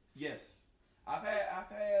 Yes. I've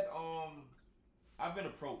been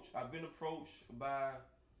approached. I've been approached by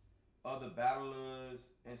other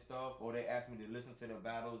battlers and stuff, or they ask me to listen to their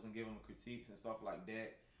battles and give them critiques and stuff like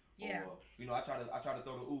that. Yeah. Or I try to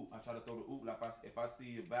throw the oop. Like if I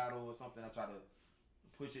see a battle or something, I try to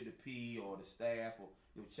push it to P or the staff or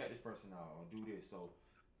check this person out or do this. So,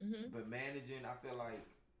 but managing, I feel like,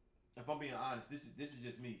 if I'm being honest, this is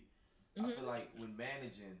just me. I feel like when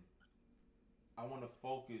managing, I want to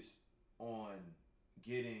focus on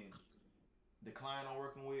getting the client I'm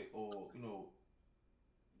working with, or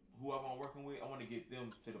whoever I'm working with. I want to get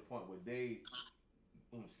them to the point where they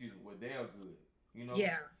are good.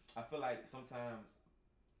 Yeah. I feel like sometimes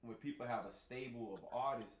when people have a stable of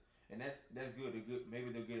artists, and that's good. They're good.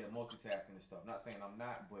 Maybe they're good at multitasking and stuff. Not saying I'm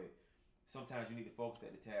not, but sometimes you need to focus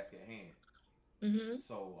at the task at hand.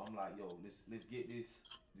 So I'm like, yo, let's get this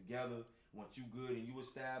together. Once you good and you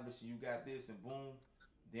established and you got this and boom,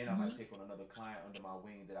 then I might take on another client under my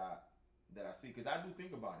wing that I see. Because I do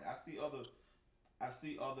think about it. I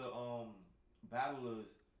see other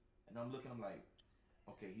battlers, and I'm looking. I'm like,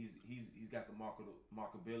 okay, he's got the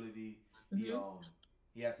marketability.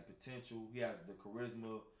 He has the potential. He has the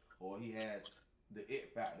charisma, or he has the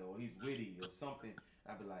it factor, or he's witty, or something.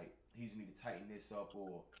 I'd be like, he just need to tighten this up,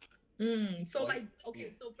 or. So like, okay,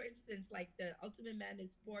 so for instance, like the Ultimate Man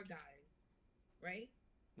is 4 guys, right?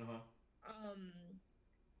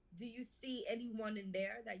 Do you see anyone in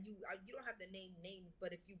there that you don't have to name names,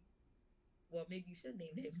 but well, maybe you should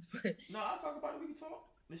name names, but no, I'll talk about it. We can talk.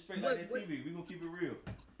 It's straight like that TV. We gonna keep it real.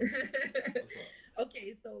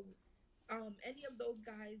 Okay, so any of those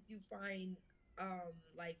guys you find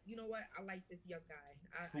like, you know what, I like this young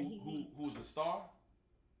guy. Who's a star?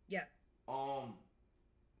 Yes.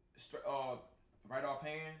 Right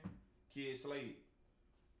offhand, Kid Slade.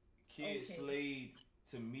 Kid Slade,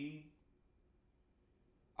 to me,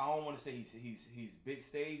 I don't want to say he's big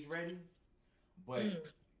stage ready, but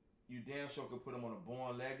you damn sure could put him on a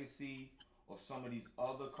Born Legacy or some of these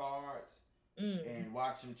other cards and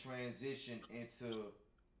watch him transition into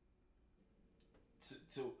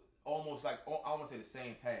to almost like, I want to say the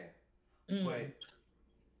same path. But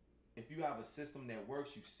if you have a system that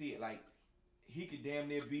works, you see it. Like, he could damn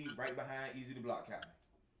near be right behind Easy to Block Captain.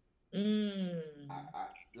 I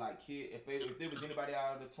like, Kid, if there was anybody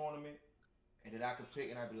out of the tournament and that I could pick,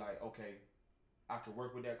 and I'd be like, okay, I could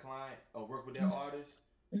work with that client or work with that artist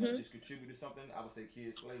or just contribute to something, I would say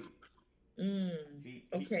Kid Slade.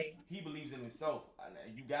 He believes in himself.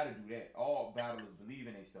 You got to do that. All battlers believe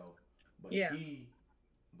in themselves, but he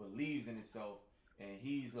believes in himself, and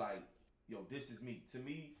he's like, yo, this is me. To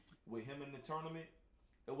me, with him in the tournament,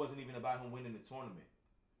 it wasn't even about him winning the tournament.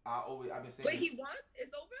 I've been saying. Wait, he won?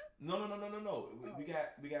 It's over? No. We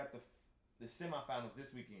got the semifinals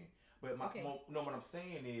this weekend. But what I'm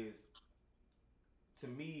saying is, to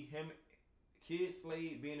me, Kid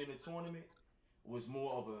Slade being in the tournament was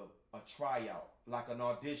more of a tryout, like an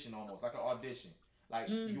audition almost, like an audition. Like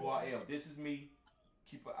Mm. URL, this is me.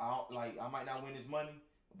 Keep it out. Like I might not win this money,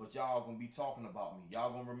 but y'all gonna be talking about me.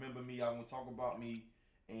 Y'all gonna remember me. Y'all gonna talk about me,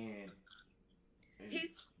 and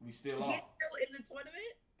we still on. He's still in the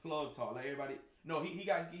tournament. Plug talk, like everybody. No, he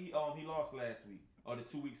lost last week or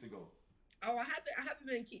 2 weeks ago. Oh, I haven't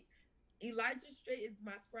been keep. Elijah Straight is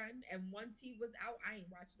my friend, and once he was out, I ain't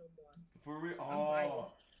watched no more. For real?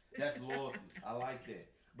 Oh, that's loyalty. I like that.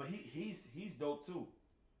 But he's dope too.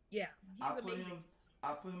 Yeah, he's amazing.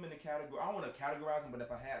 I put him in the category. I don't want to categorize him, but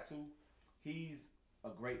if I had to, he's a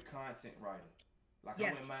great content writer. Like I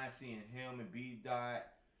wouldn't mind seeing him and B Dot,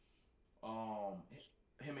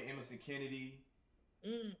 him and Emerson Kennedy.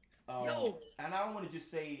 Yo. And I don't want to just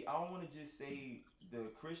say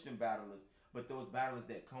the Christian battlers, but those battlers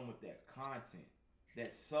that come with that content,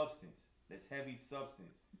 that substance, that's heavy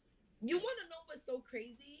substance. You want to know what's so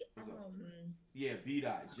crazy? Yeah, B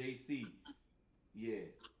Dot, JC, yeah,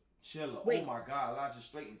 Chilla. Wait. Oh my God, Elijah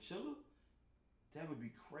Straight and Chilla. That would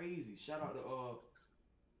be crazy. Shout out to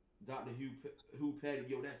Dr. Hugh Petty.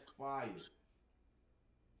 Yo, that's fire.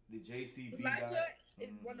 The JC B Dot. Elijah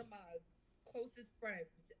is one of my closest friends,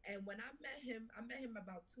 and when I met him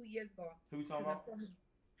about 2 years ago. Who we talking about?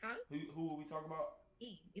 Huh? Who are we talking about?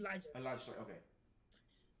 Elijah. Elijah Straight. Okay.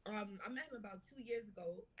 I met him about 2 years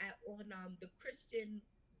ago on the Christian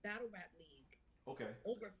Battle Rap League. Okay.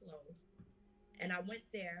 Overflow. And I went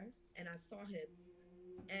there and I saw him.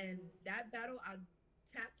 And that battle, I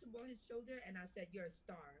tapped him on his shoulder and I said, "You're a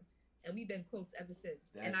star." And we've been close ever since.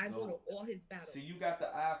 That's and I dope. go to all his battles. See, you got the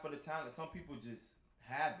eye for the talent. Some people just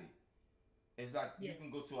have it. It's like you can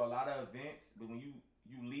go to a lot of events, but when you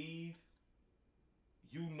leave,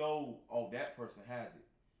 you know, oh, that person has it.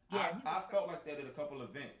 Yeah, I felt like that at a couple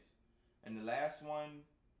events. And the last one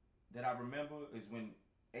that I remember is when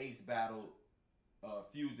Ace battled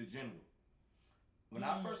Fuse the General. When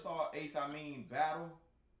I first saw Ace, battle,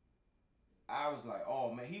 I was like,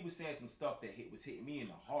 oh man, he was saying some stuff that was hitting me in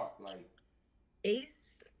the heart. Like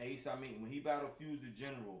Ace, when he battled Fuse the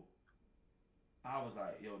General, I was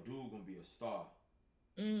like, yo, dude gonna be a star.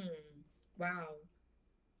 Wow.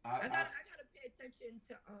 I gotta pay attention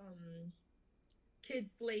to Kid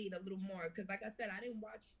Slade a little more, because like I said, I didn't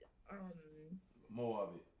watch more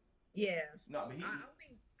of it. Yeah. No, but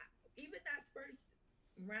even that first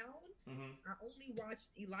round, I only watched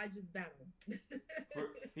Elijah's battle.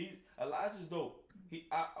 Elijah's dope.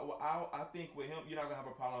 I think with him, you're not gonna have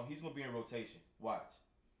a problem. He's gonna be in rotation. Watch.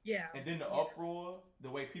 Yeah. And then the uproar, the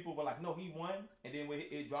way people were like, no, he won, and then when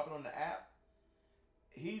it dropping on the app,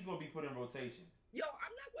 he's gonna be put in rotation. Yo,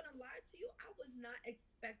 I'm not gonna lie to you. I was not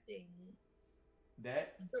expecting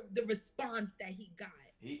that the response that he got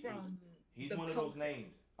from. He's one of those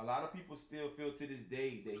names. A lot of people still feel to this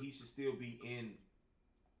day that he should still be in.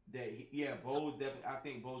 Bo's definitely. I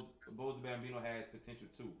think Bo's the Bambino has potential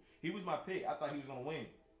too. He was my pick. I thought he was gonna win,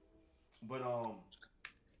 but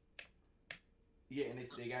and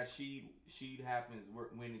they got Sheed happens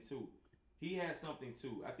winning too. He has something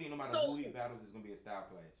too. I think no matter who he battles, it's gonna be a style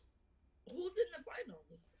clash. Who's in the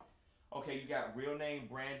finals? Okay, you got real name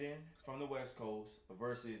Brandon from the West Coast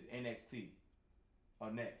versus NXT.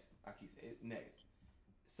 Or Next. I keep saying Next.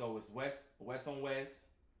 So it's West on West.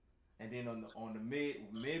 And then on the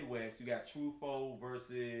Midwest, you got Truffaut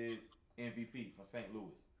versus MVP from St.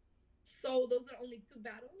 Louis. So those are only 2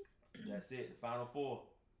 battles? That's it. The final 4.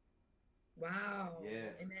 Wow.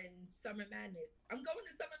 Yeah. And then Summer Madness. I'm going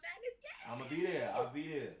to Summer Madness. Yeah. I'm gonna be there. I'll be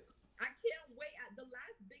there. I can't wait. The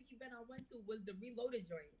last big event I went to was the Reloaded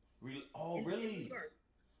joint. Really? In New York.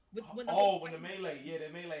 When the melee. Yeah, the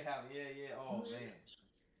melee happened. Yeah. Oh man.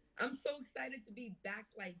 I'm so excited to be back,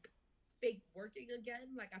 like fake working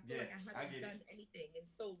again. Like I feel like I haven't done anything in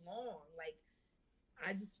so long. Like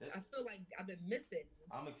I feel like I've been missing.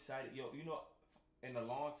 I'm excited. Yo, in a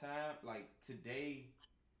long time, like today,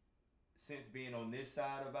 since being on this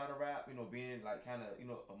side of battle rap, being like kind of,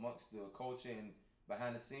 amongst the culture and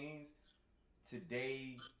behind the scenes,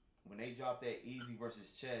 today, when they dropped that Easy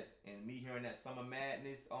versus Chess and me hearing that Summer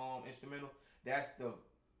Madness instrumental, that's the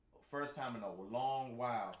first time in a long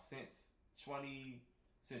while since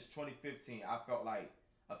 2015, I felt like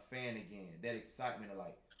a fan again. That excitement of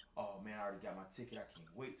like, oh man, I already got my ticket. I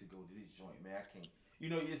can't wait to go to this joint, man. I can't.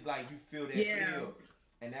 It's like you feel that feel.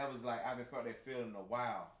 And that was like, I haven't felt that feeling in a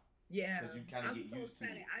while. Yeah. Because you kind of get used to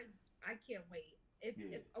it. I can't wait.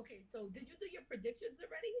 Okay, so did you do your predictions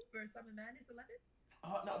already for Summer Madness 11?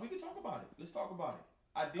 No, we can talk about it. Let's talk about it.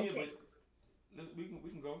 I did, but we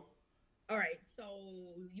can go. All right,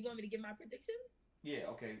 so you want me to give my predictions? Yeah,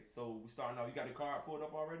 okay. So we starting out. You got the card pulled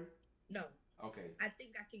up already? No. Okay. I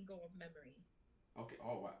think I can go off memory. Okay.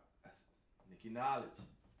 Oh wow. That's Nikki Knowledge.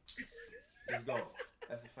 Let's go.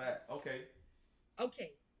 That's a fact. Okay.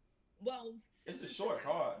 Okay. Well, It's since a it's the short last,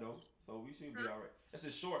 card though, so we should be huh? alright. It's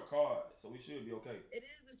a short card, so we should be okay. It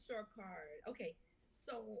is a short card. Okay.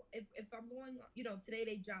 So if I'm going, today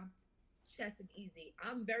they dropped Chess and Easy.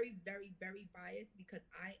 I'm very, very, very biased because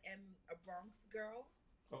I am a Bronx girl.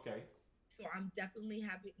 Okay. So I'm definitely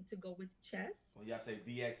having to go with Chess. Well, y'all say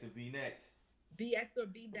BX and B next. BX or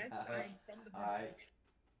B next. I'm from the All right.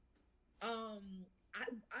 Bronx. Um,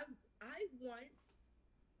 I want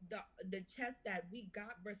the chess that we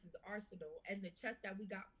got versus Arsenal and the chess that we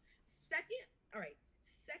got second. All right,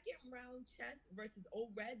 second round chess versus O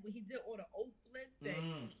Red when he did all the O flips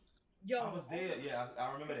and yo, I was there. oh Yeah,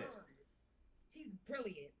 I remember God. that. He's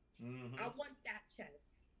brilliant. I want that chess.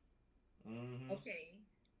 Okay.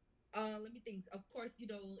 Let me think. Of course,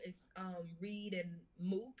 it's Reed and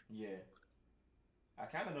Mook. Yeah. I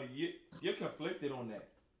kind of know you're conflicted on that.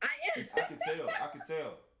 I am. I can tell. I can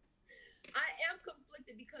tell. I am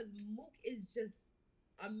conflicted because Mook is just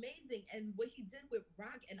amazing, and what he did with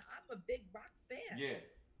Rock, and I'm a big Rock fan. Yeah.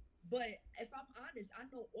 But if I'm honest, I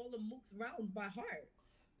know all of Mook's rounds by heart.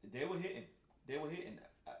 They were hitting. They were hitting.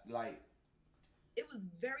 Like it was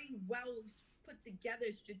very well put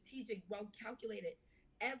together, strategic, well calculated.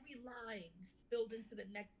 Every line spilled into the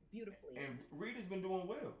next beautifully. And Reed has been doing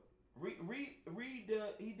well. Reed,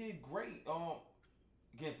 he did great.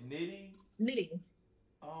 Against Nitty.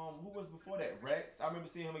 Who was before that? Rex. I remember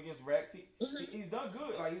seeing him against Rex. He's done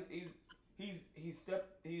good. Like he's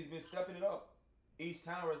been stepping it up each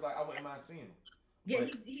time. Where it's like I wouldn't mind seeing him. Yeah, but,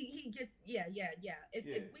 he gets If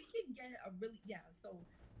we can get a really so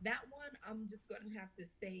that one I'm just gonna have to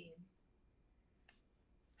say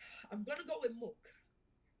I'm gonna go with Mook.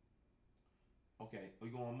 Okay,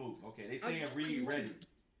 we're going Mook. Okay, they saying Reed ready.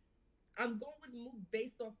 I'm going with Mook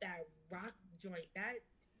based off that Rock joint. That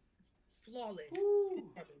flawless.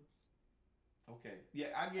 Okay. Yeah,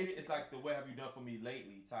 I get it. It's like the "What have you done for me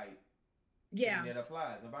lately" type. Yeah. That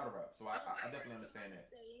applies in battle rap. So I definitely understand that.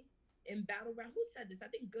 In battle rap, who said this? I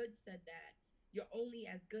think Good said that you're only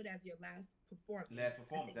as good as your last performance.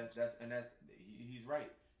 He's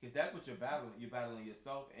right. Because that's what you're battling. You're battling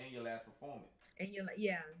yourself and your last performance. And you're like,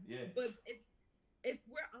 yeah. But if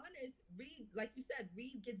we're honest, Reed, like you said,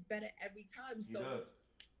 Reed gets better every time. So he does.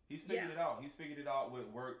 He's figured it out. He's figured it out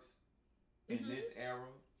what works in this era.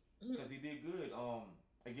 Because he did good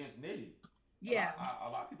against Nitty. Yeah. A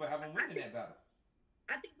lot of people haven't won in that battle.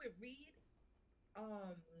 I think with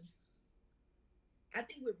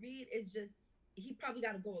Reed, it's just he probably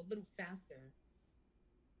got to go a little faster.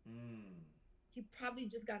 He probably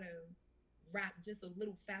just got to rap just a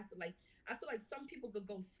little faster. Like I feel like some people could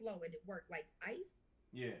go slow and it worked. Like Ice.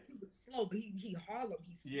 Yeah. He was slow, but he Harlem.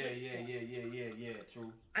 Yeah.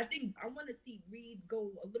 True. I think I want to see Reed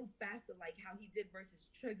go a little faster, like how he did versus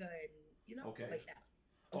Trigger, and like that.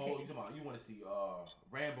 Okay. Oh, you want to see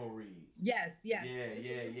Rambo Reed? Yes. Yeah.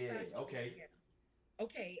 Okay. Yeah.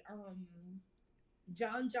 Okay.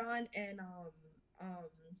 John and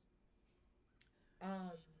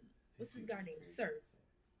what's his guy name? Surf.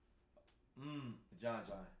 John.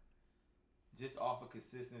 Just off of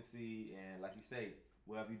consistency and like you say,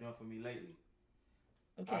 what have you done for me lately?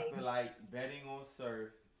 Okay. I feel like betting on Surf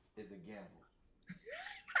is a gamble.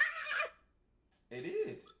 It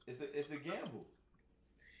is. It's a gamble.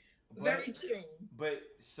 Very true. But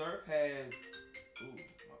Surf has. Ooh,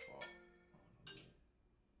 my fault.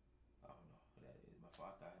 I don't know who that is. My fault.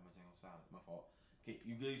 I thought I had my thing on silent. My fault. Okay,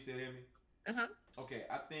 you good? You still hear me? Okay,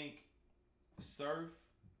 I think Surf,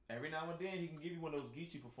 every now and then, he can give you one of those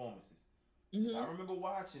Geechee performances. I remember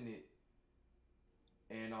watching it,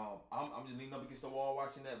 and I'm just leaning up against the wall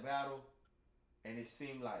watching that battle, and it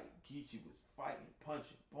seemed like Geechee was fighting,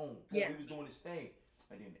 punching, boom. He was doing his thing.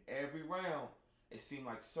 And then every round, it seemed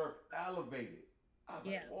like Surf elevated. I was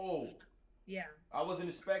like, whoa. Yeah. I wasn't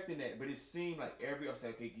expecting that, but it seemed like I said,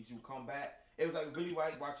 okay, Geechee would come back. It was like really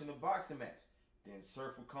like watching a boxing match. Then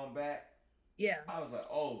Surf would come back. Yeah. I was like,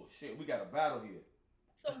 oh, shit, we got a battle here.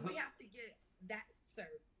 So we have to get that Surf.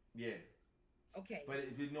 Yeah. Okay.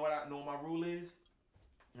 But you know what I know my rule is?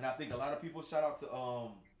 And I think a lot of people shout out to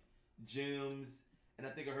Jims, and I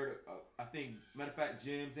think I heard matter of fact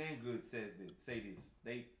Jims and Good say this.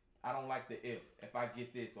 I don't like the if I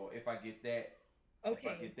get this or if I get that. Okay.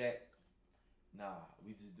 If I get that, nah,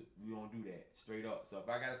 we don't do that straight up. So if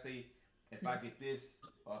I gotta say if I get this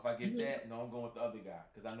or if I get that, no, I'm going with the other guy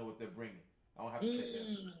because I know what they're bringing. I don't have to say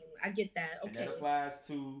that. I get that. Okay. And that applies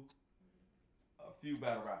to a few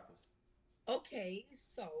battle rappers. Okay,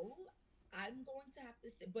 so I'm going to have to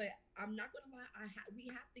say, but I'm not going to lie. We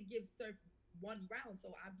have to give Surf one round.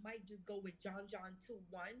 So I might just go with John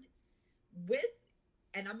 2-1 with,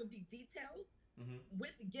 and I'm gonna be detailed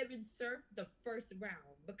with giving Surf the first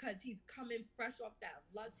round because he's coming fresh off that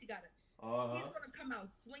Lux. He's gonna come out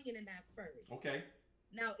swinging in that first. Okay.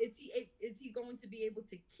 Now, is he going to be able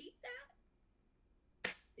to keep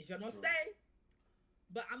that? Is you gonna say?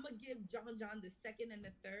 But I'm gonna give John the second and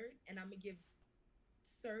the third, and I'm gonna give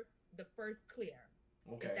Surf the first clear.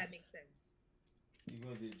 Okay. If that makes sense. You're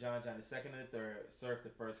gonna do John the second and the third, Surf the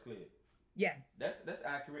first clear. Yes. That's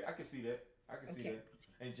accurate. I can see that. See that.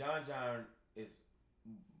 And John is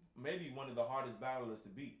maybe one of the hardest battlers to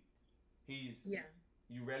beat. You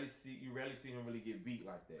rarely see him really get beat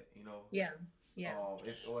like that. You know. Yeah. Yeah.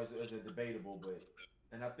 It's a debatable,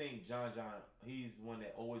 and I think John he's one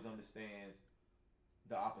that always understands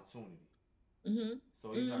the opportunity.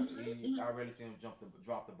 So I rarely see him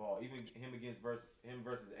drop the ball. Even him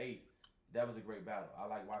versus Ace, that was a great battle. I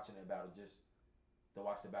like watching that battle just to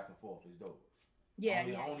watch the back and forth. It's dope. Yeah,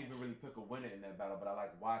 I don't even really pick a winner in that battle, but I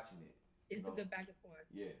like watching it. It's a good back and forth.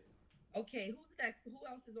 Yeah. Okay, who's next? Who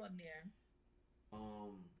else is on there?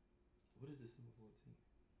 What is December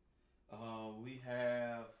 14th? We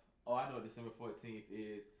have. Oh, I know what December 14th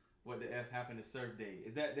is. What the F happened to Surf Day?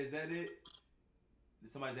 Is that it?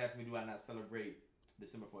 Somebody's asked me, do I not celebrate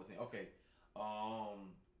December 14th? Okay.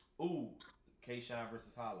 K-Shine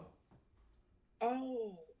versus Hollow.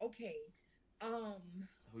 Oh, okay.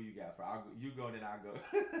 Who you got for? You go, then I go.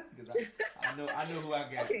 Because I know who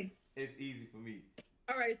I got. Okay. It's easy for me.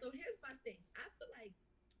 All right. So here's my thing. I feel like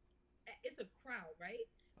it's a crowd, right?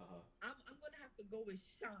 I'm gonna have to go with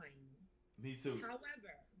Shine. Me too.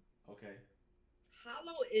 However. Okay.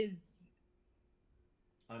 Hollow is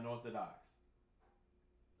unorthodox.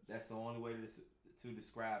 That's the only way to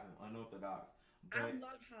describe him. Unorthodox. But I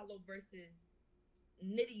love Hollow versus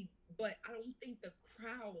Nitty, but I don't think the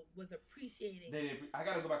crowd was appreciating. I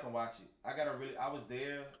gotta go back and watch it. I was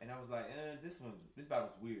there and I was like, this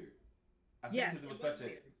battle's weird. I think because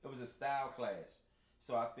it was a style clash.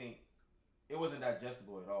 So I think it wasn't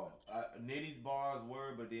digestible at all. Nitty's bars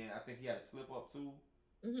were, but then I think he had a slip up too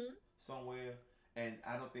somewhere, and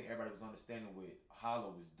I don't think everybody was understanding what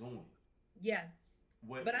Hollow was doing. Yes.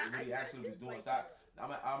 What he actually was doing. So I'm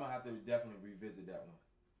gonna have to definitely revisit that one.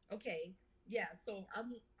 Okay. Yeah. So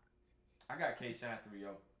I got K-Shine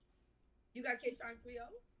 3-0. You got K-Shine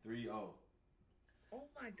 3-0? 3-0. Oh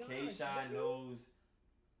my God. K-Shine knows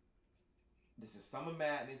this is Summer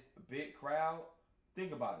Madness, a big crowd.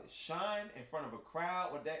 Think about it. Shine in front of a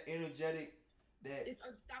crowd with that energetic, it's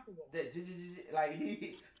unstoppable. That like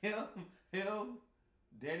him,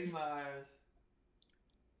 Danny Myers,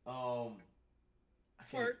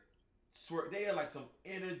 Twerk. They are like some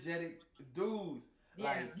energetic dudes. Yeah.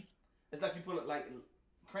 Like it's like you put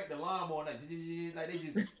crank the lawnmower like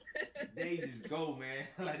they just go, man.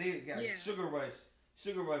 Like they got sugar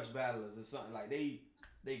rush battlers or something. Like they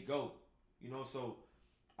go. You know, so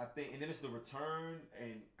I think, and then it's the return,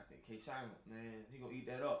 and I think K-Shine, man, he gonna eat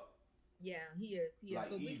that up. Yeah, he is. Like,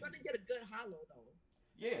 but we're gonna get a good Hollow though.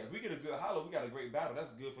 Yeah, if we get a good Hollow, we got a great battle.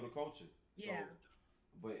 That's good for the culture. Yeah. So,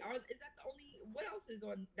 but is that the only? What else is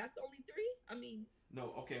on? That's the only three? I mean.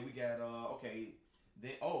 No. Okay, we got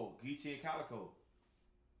then Geechee and Calico.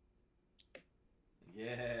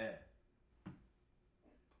 Yeah.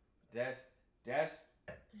 That's.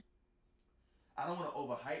 I don't want to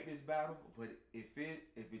overhype this battle, but if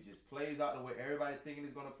it just plays out the way everybody thinking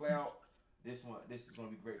it's gonna play out, this is gonna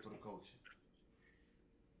be great for the culture.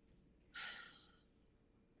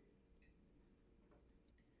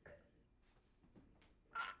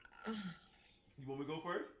 You want me to go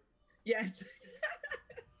first? Yes.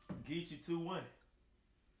 Geechee 2-1.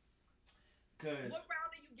 Cause what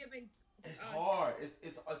round are you giving? It's hard.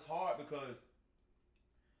 It's hard because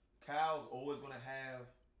Kyle's always gonna have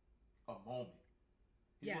a moment.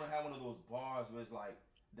 He's gonna have one of those bars where it's like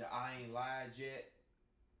the I ain't lied yet.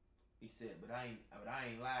 He said, but I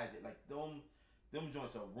ain't lied yet. Like them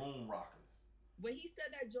joints are room rockers. When he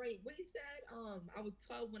said that joint, when he said, I was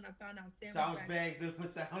 12 when I found out sandwich bags for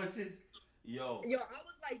sandwiches. Yo, I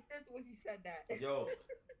was like this when he said that. Yo,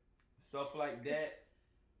 stuff like that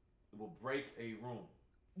will break a room.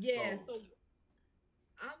 Yeah, so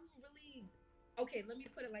I'm really okay. Let me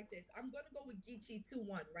put it like this: I'm gonna go with Geechee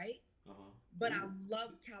 2-1, right? But I love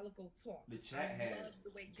Calico talk. The chat has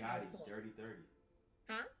Gotti Dirty 30.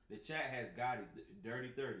 Huh? The chat has Gotti Dirty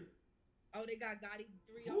 30. Oh, they got Gotti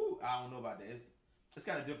 3-0. I don't know about that. It's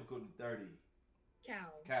kind of difficult to 30.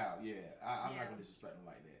 Cal, yeah. I'm not gonna disrespect him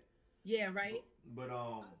like that. Yeah, right. But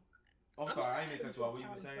I'm sorry, I ain't mean to cut you off. What you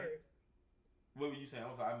were saying? What were you saying?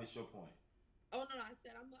 I'm sorry, I missed your point. Oh no, I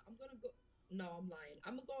said I'm gonna go. No, I'm lying.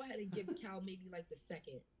 I'm gonna go ahead and give Cal maybe like the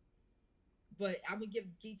second, but I'm gonna give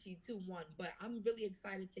Geechee 2-1. But I'm really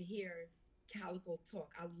excited to hear Calico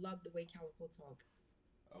talk. I love the way Calico talk.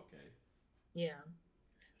 Okay. Yeah.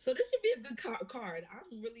 So this should be a good card.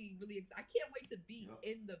 I'm really, really excited. I can't wait to be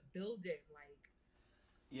in the building. Like,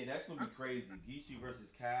 yeah, that's gonna be crazy. Geechee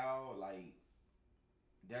versus Cal, like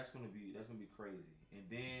that's gonna be crazy. And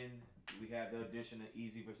then we have the addition of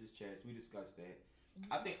Easy versus Chess. We discussed that.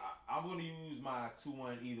 I think I'm gonna use my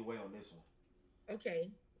 2-1 either way on this one. Okay.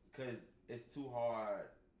 Cause it's too hard.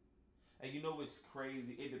 And you know what's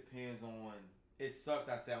crazy? It depends on. It sucks.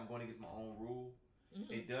 I say I'm going against my own rule.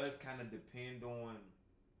 It does kind of depend on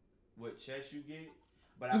what Chess you get,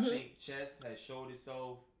 but I think Chess has showed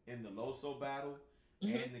itself in the Loso battle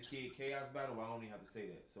and the Kid Chaos battle. Well, I don't even have to say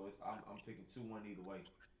that. So I'm picking 2-1 either way.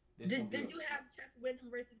 Did you have Chess winning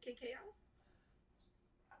versus Kid Chaos?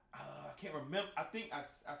 I can't remember. I think I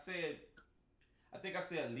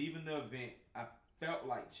said leaving the event. I felt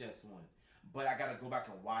like Chess won, but I gotta go back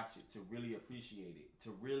and watch it to really appreciate it,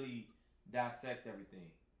 to really dissect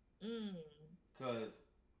everything. Cause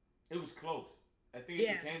it was close. I think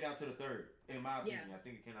it came down to the third. In my opinion, I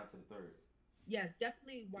think it came down to the third. Yes,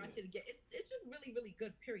 definitely watch it again. It's just really, really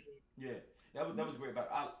good. Period. Yeah, that was great.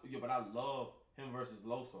 But I love him versus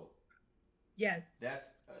Loso. Yes, that's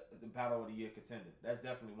the battle of the year contender. That's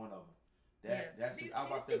definitely one of them. I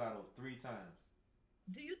watched that battle 3 times.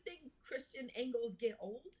 Do you think Christian angles get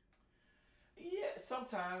old? Yeah,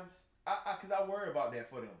 sometimes. Cause I worry about that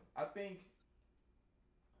for them. I think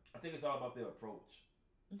it's all about their approach.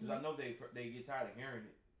 Because I know they get tired of hearing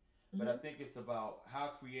it, but I think it's about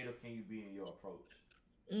how creative can you be in your approach.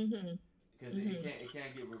 Because it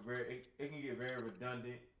can get very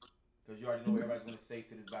redundant. Because you already know what everybody's going to say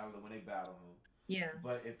to this battler when they battle him. Yeah.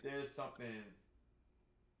 But if there's something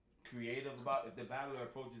creative about, if the battler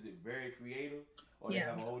approaches it very creative, or they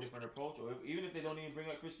have a whole different approach, or even if they don't even bring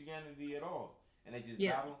up Christianity at all, and they just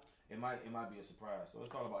battle, it might be a surprise. So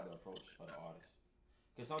it's all about the approach of the artist.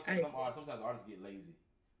 Because sometimes artists get lazy.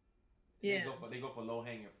 Yeah. They go for low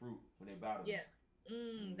hanging fruit when they battle. Yeah.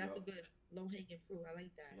 That's a good low hanging fruit. I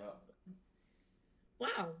like that. Yep.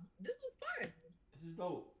 Wow, this was fun. This is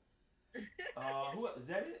dope. Who is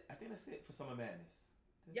that? It? I think that's it for Summer Madness.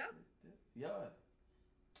 Yep. Yeah.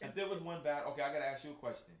 If there was one battle, okay, I gotta ask you a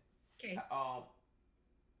question. Okay. I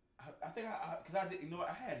think because I did. You know what?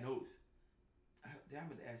 I had notes. I'm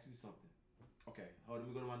gonna ask you something. Okay, hold on. Let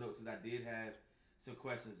me go to my notes since I did have some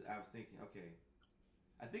questions. I was thinking. Okay.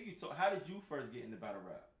 I think you told. How did you first get into battle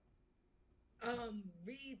rap?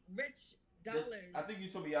 Read Rich Dollars. I think you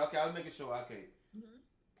told me. Okay, I was making sure. Okay.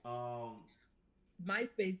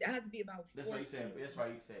 MySpace. That had to be about 14. That's right.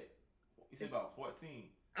 You said. You said about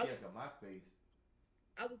 14. MySpace.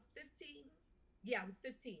 I was 15. Yeah, I was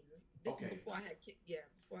 15. This is before I had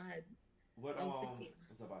before I had. What I was 15.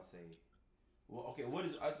 What's I about to say? Well, okay. What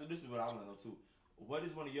is? This is what I want to know too. What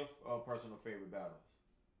is one of your personal favorite battles?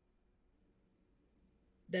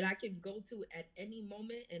 That I can go to at any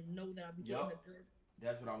moment and know that I'll be getting a good.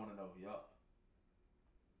 That's what I want to know. Yup.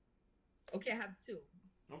 Okay, I have 2.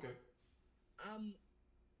 Okay.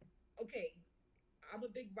 Okay, I'm a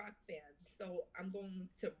big rock fan, so I'm going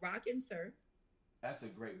to Rock and Surf. That's a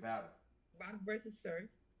great battle. Rock versus Surf.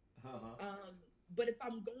 But if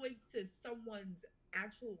I'm going to someone's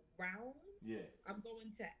actual rounds, I'm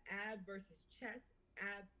going to Ab versus Chess.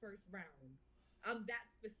 Ab first round. I'm that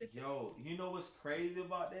specific. Yo, you know what's crazy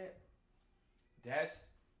about that? That's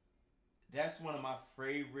one of my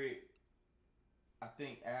favorite, I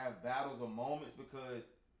think, Ab battles or moments because,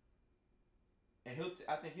 and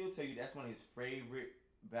I think he'll tell you that's one of his favorite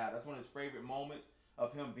battles. That's one of his favorite moments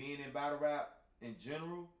of him being in battle rap in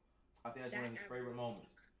general. I think that's one of his favorite moments.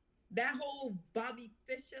 That whole Bobby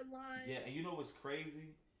Fischer line. Yeah, and you know what's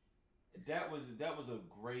crazy? That was a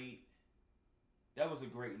great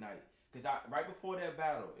night. Cause right before that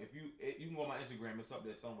battle, if you can go on my Instagram, it's up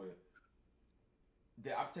there somewhere.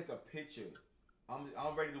 I take a picture.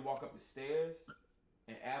 I'm ready to walk up the stairs,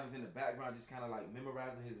 and Ab is in the background, just kind of like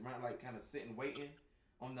memorizing his round, like kind of sitting waiting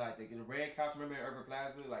on the red couch. Remember in Urban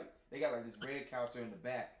Plaza, like they got like this red couch in the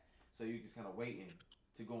back, so you just kind of waiting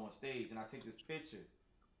to go on stage. And I take this picture,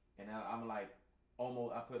 and I'm like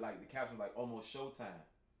almost. I put like the caption like almost showtime,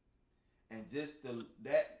 and just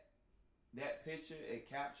that picture, it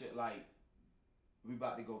captured like we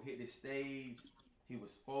about to go hit the stage. He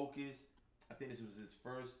was focused. I think this was his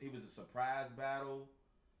first. He was a surprise battle,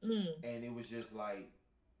 and it was just like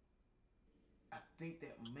I think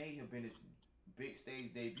that may have been his big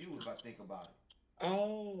stage debut if I think about it.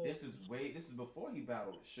 Oh, this is before he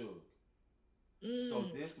battled Suge. So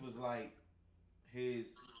this was like his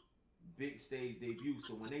big stage debut.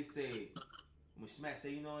 So when they said, when Smack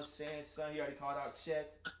said, you know what I'm saying, son, he already called out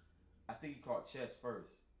Chess. I think he called Chess first.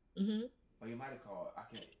 Mm-hmm. Or he might have called. I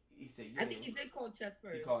can't. He said, yeah. I think he did call Chess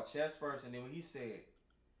first. He called Chess first, and then when he said,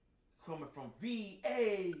 coming from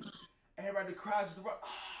VA, everybody, the crowd just run,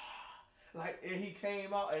 like, and he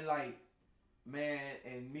came out and like, man,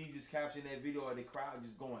 and me just capturing that video of the crowd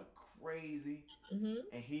just going crazy, and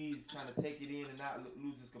he's trying to take it in and not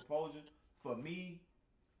lose his composure. For me,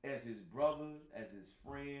 as his brother, as his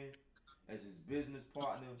friend, as his business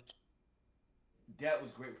partner, that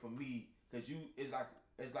was great for me, because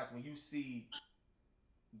it's like when you see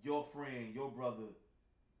your friend, your brother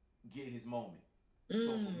get his moment.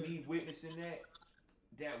 So for me, witnessing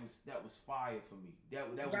that was fire for me. That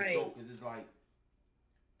was dope, because it's like,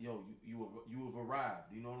 yo, you have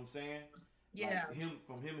arrived. You know what I'm saying? Yeah. Like him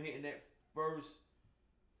hitting that first,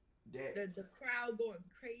 that the crowd going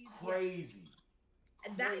crazy. Crazy.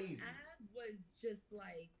 And that ad was just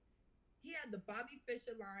like, he had the Bobby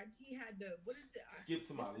Fischer line. He had the, what is it? Skip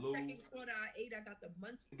to my Lou. Second quarter I ate. I got the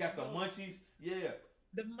munchies. Got the munchies. Yeah.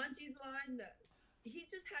 The munchies line. He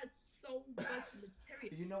just has so much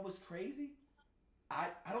material. You know what's crazy? I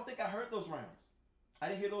don't think I heard those rounds. I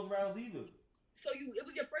didn't hear those rounds either. So it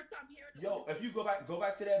was your first time hearing them? Yo, if you go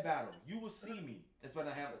back to that battle, you will see me. That's when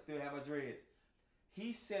I still have my dreads.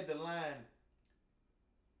 He said the line.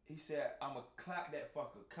 He said, "I'ma clap that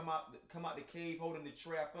fucker. Come out the cave holding the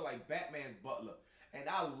tray. I feel like Batman's butler." And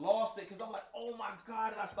I lost it, because I'm like, oh my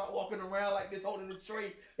God. And I start walking around like this holding the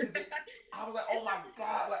tray. I was like, oh my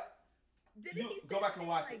God. Like, go back and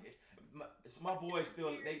watch it. My boys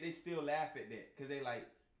still, they still laugh at that, because they like,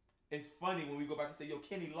 it's funny when we go back and say, yo,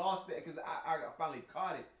 Kenny lost that, because I finally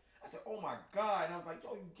caught it. I said, oh my God. And I was like,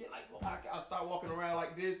 yo, you get like, oh my God. I start walking around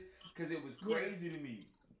like this, because it was crazy to me.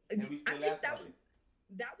 And we still laugh at it.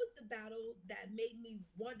 That was the battle that made me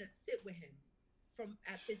want to sit with him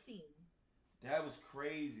at 15. That was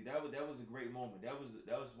crazy. That was a great moment. That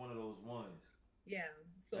was one of those ones. Yeah.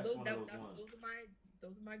 So those are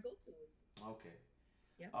my go-tos. Okay.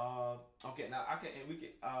 Yeah. Okay. Now we can.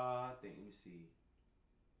 I think, let me see.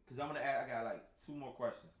 Because I got like 2 more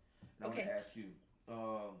questions. And I'm gonna ask you.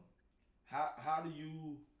 How do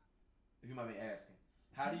you, if you mind me asking,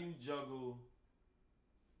 how do you juggle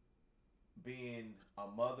being a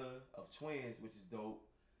mother of twins, which is dope?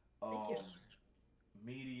 Thank you.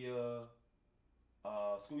 Media.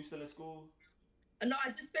 School. You still in school? No, I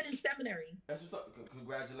just finished seminary. That's what's up.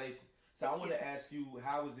 Congratulations. So I want to ask you,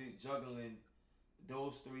 how is it juggling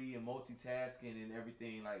those 3 and multitasking and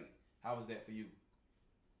everything? Like, how was that for you?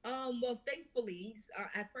 Well, thankfully,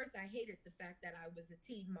 at first I hated the fact that I was a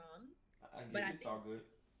teen mom. I think it's all good.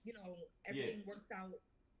 You know, everything works out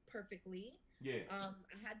perfectly. Yeah. I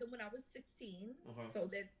had them when I was 16, so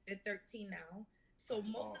they're 13 now. So That's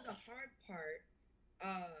most awesome. of the hard part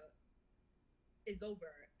is over,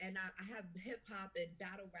 and I have hip hop and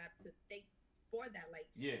battle rap to thank for that. Like,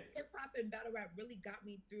 hip hop and battle rap really got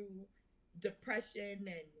me through depression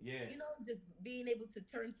and you know, just being able to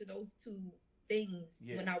turn to those 2 things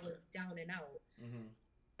when I was down and out.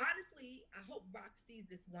 Honestly, I hope Rock sees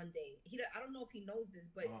this one day. I don't know if he knows this,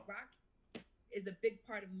 but Rock is a big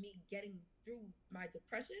part of me getting through my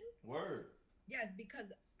depression. Word. Yes, because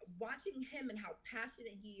watching him and how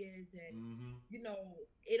passionate he is, and you know,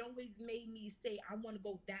 it always made me say, I want to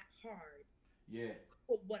go that hard. Yeah.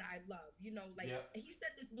 For what I love, you know, like he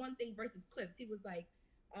said this one thing versus Clips. He was like,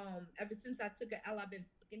 ever since I took an L, I've been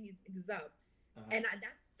fucking these niggas up, and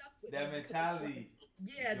that stuck with that me. mentality.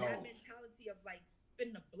 That mentality of like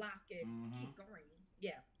spin the block and keep going.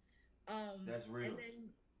 Yeah. That's real. And then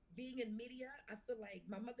being in media, I feel like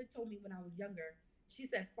my mother told me when I was younger, she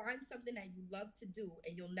said, find something that you love to do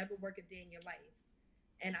and you'll never work a day in your life.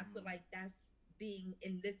 And I feel like that's being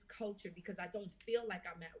in this culture, because I don't feel like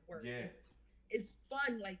I'm at work. It's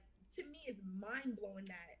fun. Like, to me, it's mind blowing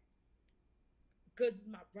that Goods is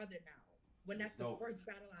my brother now. When that's the first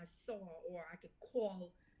battle I saw, or I could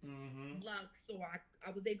call Lux, or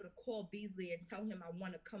I was able to call Beasley and tell him I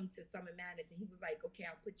want to come to Summer Madness, and he was like, okay,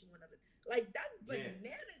 I'll put you in other. Like, that's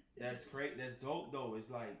bananas to me. That's great. That's dope though. It's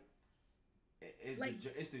like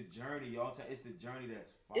it's the journey, y'all. It's the journey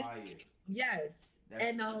that's fire. Yes.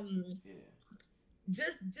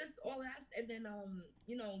 Just all that, and then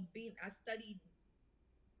you know, I studied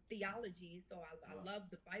theology, so I love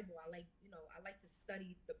the Bible. I like to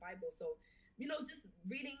study the Bible. So, you know, just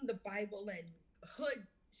reading the Bible and hood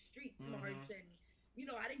street smarts, and you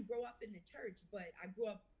know, I didn't grow up in the church, but I grew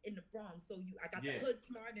up in the Bronx. So I got the hood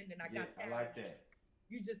smart, and then I got that. I like that.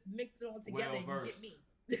 You just mix it all together and you get me.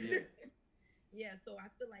 Yeah. So I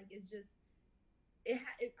feel like it's just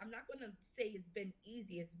I'm not gonna say it's been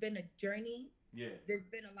easy. It's been a journey. Yeah. There's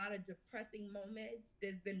been a lot of depressing moments.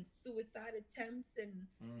 There's been suicide attempts, and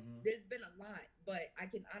Mm-hmm. there's been a lot. But I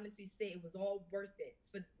can honestly say it was all worth it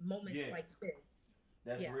for moments like this.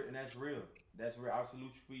 That's real, and that's real. That's real. I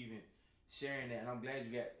salute you for even sharing that, and I'm glad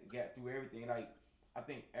you got through everything. Like, I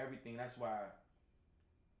think everything. That's why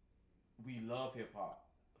we love hip hop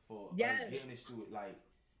for getting us through it. Like,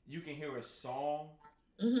 you can hear a song.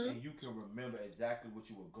 And you can remember exactly what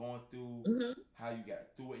you were going through, how you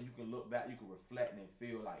got through it, and you can look back, you can reflect and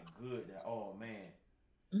feel like good that, oh man,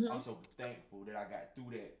 I'm so thankful that I got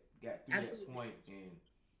through that point and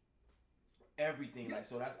everything. Like,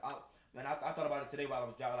 so that's I thought about it today while I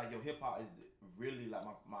was driving. Like, yo, hip hop is really like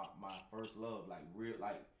my first love. Like, real,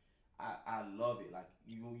 like I love it. Like,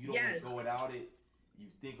 you don't really go without it. You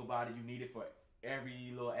think about it, you need it for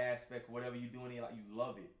every little aspect, whatever you're doing it, like you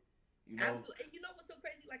love it. You know? Absolutely. And you know what's so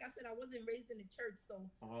crazy? Like I said, I wasn't raised in the church. So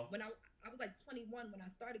when I was like 21 when I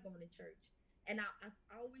started going to church. And I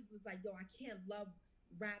always was like, yo, I can't love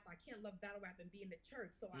rap. I can't love battle rap and be in the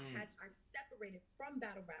church. So I separated from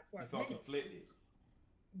battle rap for a minute. Conflicted.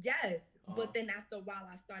 Yes. But then after a while,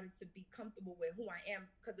 I started to be comfortable with who I am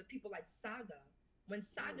because of people like Saga. When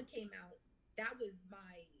Saga came out, that was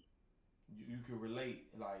my... You could relate.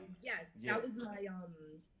 Like... Yes. That was my...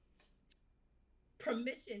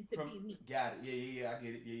 permission to be me. Got it. Yeah. I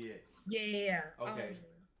get it. Yeah. Yeah. Okay.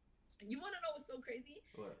 You want to know what's so crazy?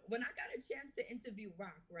 What? When I got a chance to interview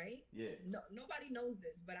Rock, right? Yeah. No, nobody knows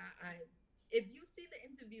this, but I if you see the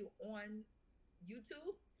interview on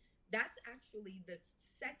YouTube, that's actually the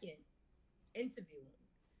second interview.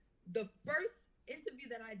 The first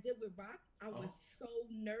interview that I did with Rock, I was so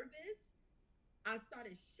nervous. I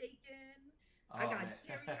started shaking. I got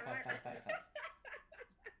teary-eyed.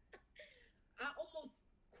 I almost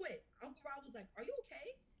quit. Uncle Rob was like, "Are you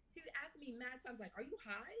okay?" He asked me mad times, like, "Are you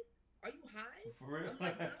high? Are you high?" For real? I'm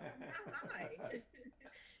like, "No, I'm not high,"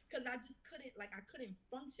 because I just couldn't, like, I couldn't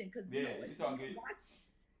function. Because you know, when you watch,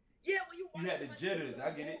 when you watch, you had the jitters.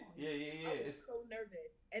 I get it. Yeah. I was so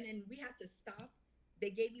nervous, and then we had to stop.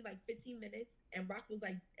 They gave me like 15 minutes, and Rock was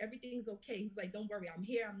like, "Everything's okay." He was like, "Don't worry, I'm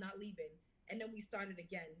here. I'm not leaving." And then we started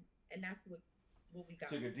again, and that's what we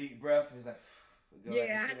got. Took a deep breath. He's like. I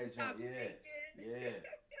had to stop shaking. Yeah,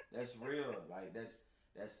 that's real. Like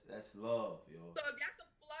that's love, yo. So if y'all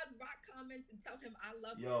can flood Rock comments and tell him I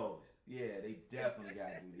love him. Yo, yeah, they definitely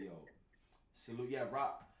gotta do. Yo, salute. Yeah,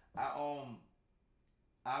 Rock.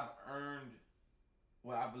 I've earned.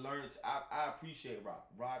 Well, I've learned. I appreciate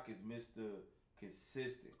Rock. Rock is Mr.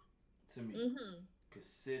 Consistent to me.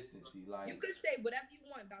 Consistency, like you could say whatever you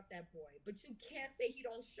want about that boy, but you can't say he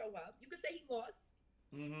don't show up. You could say he lost.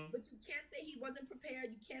 But you can't say he wasn't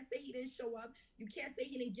prepared. You can't say he didn't show up. You can't say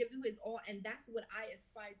he didn't give you his all. And that's what I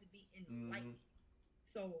aspire to be in life.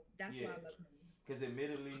 So that's why I love him. Because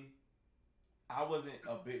admittedly, I wasn't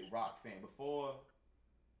a big Rock fan. Before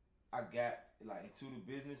I got like into the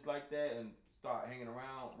business like that and start hanging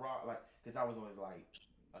around Rock, like, because I was always like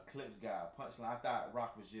a clips guy, a punchline. I thought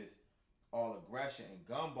Rock was just all aggression and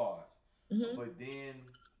gun bars. But then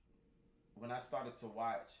when I started to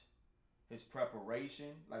watch his preparation,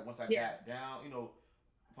 like once I got down, you know,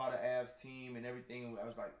 part of Av's team and everything, I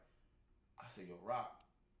was like, I said, yo, Rock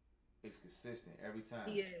is consistent every time.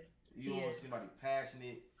 He is. You don't see somebody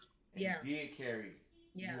passionate and he did carry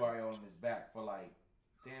URL on his back for like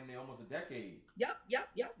damn near almost a decade. Yep.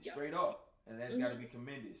 Straight up. And that's got to be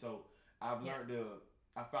commended. So I've learned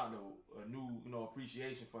I found a new, you know,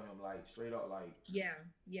 appreciation for him, like straight up, like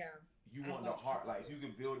you want the heart, like if you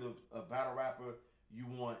can build a battle rapper, you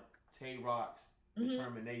want Tay Rock's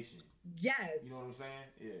determination. Yes. You know what I'm saying?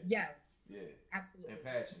 Yeah. Yes. Yeah. Absolutely. And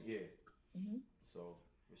passion. Yeah. So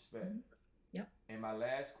respect. Yep. And my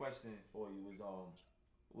last question for you is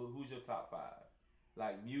who's your top 5?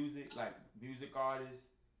 Like music artists.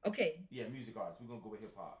 Okay. Yeah, music artists. We're gonna go with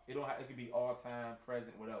hip hop. It could be all time,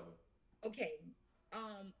 present, whatever. Okay.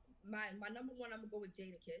 My number one, I'm gonna go with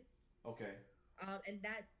Jadakiss. Okay. And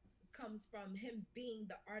that comes from him being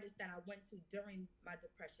the artist that I went to during my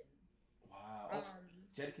depression. Wow.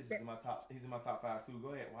 Jadakiss is in my top. He's in my top 5 too.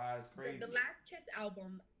 Go ahead. Wow, it's crazy. The Last Kiss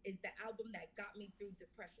album is the album that got me through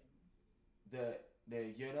depression. The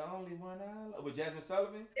You're the Only One I Love with Jasmine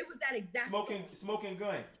Sullivan. It was that exact Smoking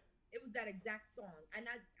Gun. It was that exact song, and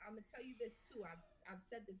I'm gonna tell you this too. I've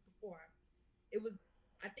said this before. It was.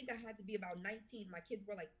 I think I had to be about 19. My kids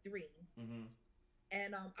were like 3.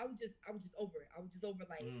 And I was just over it. I was just over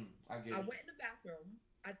like I went in the bathroom.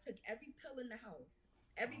 I took every pill in the house.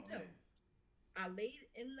 Every pill. Man. I laid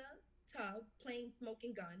in the tub playing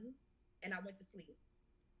Smoking Gun, and I went to sleep.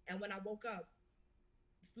 And when I woke up,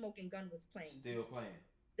 Smoking Gun was playing. Still playing.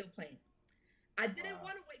 Still playing. I didn't Wow.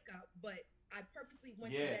 want to wake up, but I purposely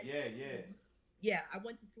went Yeah, to bed. yeah. Yeah, I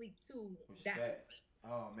went to sleep too. Respect.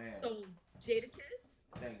 Oh man. So Jadakiss.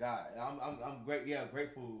 Thank God. I'm great. Yeah,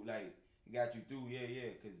 grateful. Like it got you through.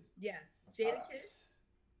 Yeah. Cause yes, Jadakiss.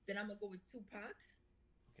 Then I'm gonna go with Tupac.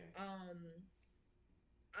 Okay. I'm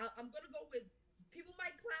gonna go with. People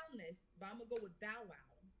might clown this, but I'm gonna go with Bow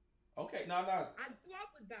Wow. Okay. No. I grew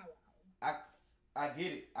up with Bow Wow. I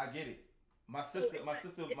get it. My sister's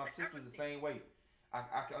the same way.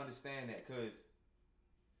 I can understand that because,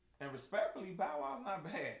 and respectfully, Bow Wow's not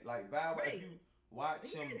bad. Like Bow Wow, if you watch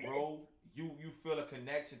him grow, you feel a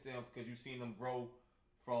connection to him because you've seen him grow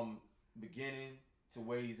from beginning to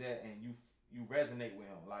where he's at, and you resonate with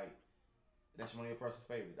him. Like that's one of your personal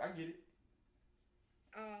favorites. I get it.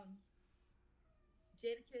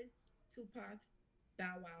 Jadakiss, Tupac,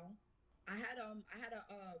 Bow Wow. I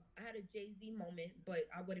had a Jay-Z moment, but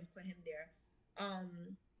I wouldn't put him there.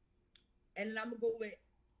 And then I'm gonna go with.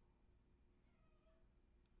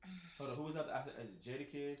 Hold on, who was that? Is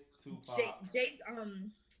Jadakiss, Tupac,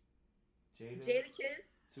 Jadakiss,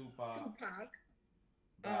 Tupac,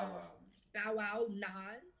 Bow Wow,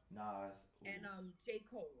 Nas, and J.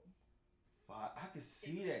 Cole. I can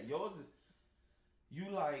see that. Yours is you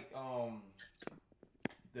like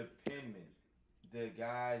the penman, the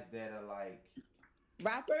guys that are like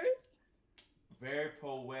rappers, very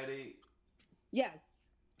poetic. Yes.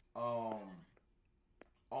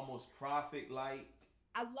 Almost prophet like.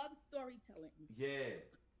 I love storytelling. Yeah.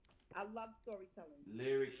 I love storytelling.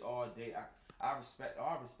 Lyrics all day. I respect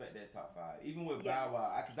that top 5. Even with Bow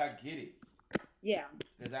Wow, because I get it. Yeah.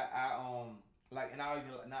 Because I like, and I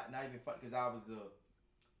even not even fun because I was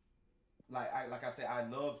like I said, I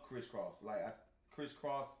loved Crisscross. Like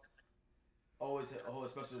Crisscross always had a whole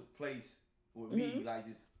special place with me. Like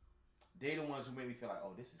just they the ones who made me feel like,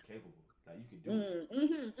 oh, this is capable. Like you could do it.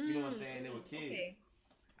 You know what I'm saying? They were kids. Okay.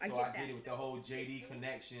 So I get it with the whole JD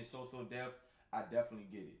connection, So Def. I definitely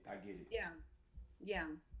get it. I get it. Yeah.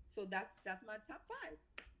 So that's my top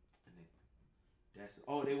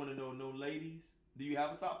 5. They want to know no ladies. Do you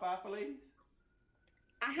have a top 5 for ladies?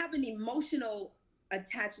 I have an emotional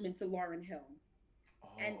attachment to Lauryn Hill,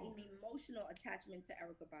 and an emotional attachment to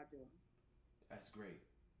Erykah Badu. That's great.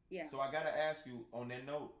 Yeah. So I gotta ask you on that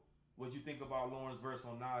note, what'd you think about Lauren's verse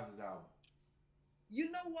on Nas's album?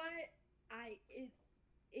 You know what?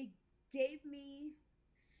 It gave me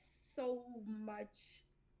so much.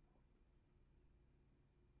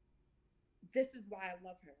 This is why I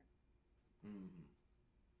love her. Mm-hmm.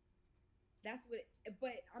 That's what.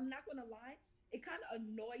 But I'm not gonna lie. It kind of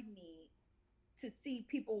annoyed me to see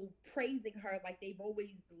people praising her like they've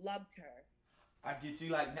always loved her. I get you.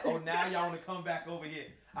 Like, now y'all want to come back over here.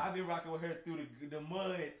 I've been rocking with her through the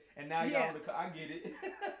mud, and now y'all want to come. I get it.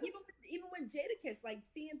 Even when Jadakiss, like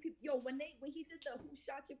seeing people, when he did the "Who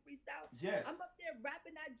Shot Your" freestyle, yes, I'm up there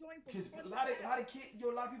rapping that joint for because a lot of kids, a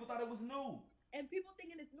lot of people thought it was new, and people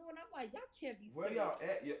thinking it's new, and I'm like, y'all can't be. Where y'all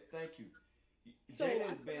at? Yeah, thank you. So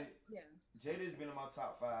Jada's been in my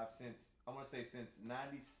top 5 since since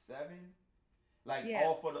 '97. Like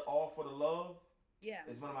all for the love. Yeah,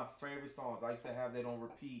 it's one of my favorite songs. I used to have that on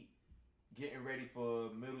repeat, getting ready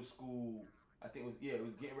for middle school. I think it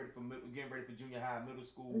was getting ready for junior high, middle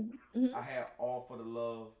school. Mm-hmm. I had All for the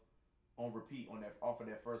Love on repeat off of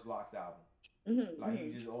that first Locks album. Mm-hmm. Like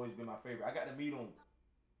he's just always been my favorite. I got to meet him.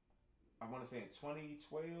 I want to say in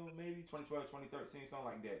 2012, maybe 2012, 2013, something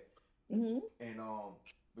like that. Mm-hmm. And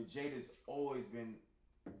but Jada's always been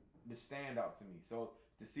the standout to me. So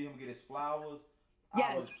to see him get his flowers,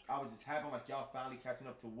 I was just happy. I'm like, y'all finally catching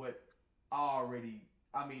up to what I already.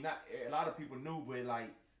 I mean, not a lot of people knew, but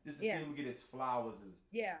like just to see him get his flowers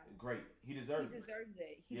is great. He deserves it. He deserves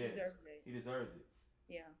it. He deserves it.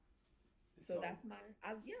 Yeah. So that's my.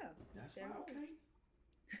 That's fine. Okay.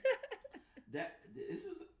 This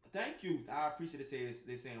was. Thank you. I appreciate it.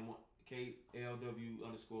 They're saying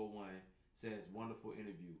KLW_1 says wonderful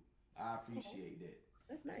interview. I appreciate that.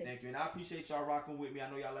 That's nice. Thank you, and I appreciate y'all rocking with me. I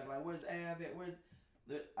know y'all like where's Av at?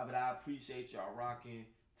 But I appreciate y'all rocking,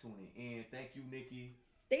 tuning in. Thank you, Nikki.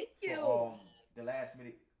 Thank you. For, the last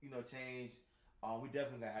minute, change. We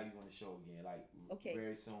definitely gonna have you on the show again,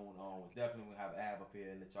 very soon. We're definitely gonna have Av up here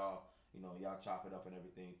and let y'all, y'all chop it up and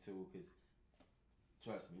everything too. Cause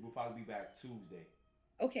trust me, we'll probably be back Tuesday.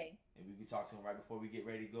 Okay. And we can talk to him right before we get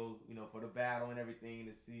ready to go, for the battle and everything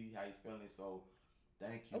to see how he's feeling. So,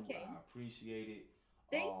 thank you. Okay. I appreciate it.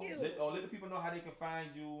 Thank you. Let the people know how they can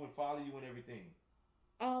find you and follow you and everything.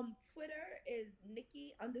 Twitter is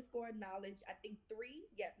Nikki_Knowledge. I think 3.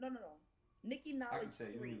 Yeah, no. Nikki Knowledge. I can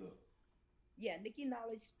say, 3. let me look. Yeah, Nikki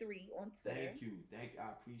Knowledge 3 on Twitter. Thank you. I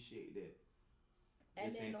appreciate that.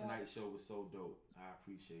 And this then Tonight show was so dope. I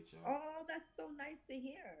appreciate y'all. Oh, that's so nice to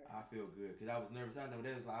hear. I feel good because I was nervous. I know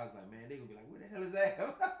I was like, man, they gonna be like, what the hell is that?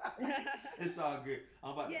 It's all good.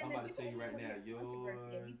 I'm about to tell you right now, yo.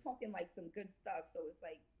 We talking like some good stuff, so it's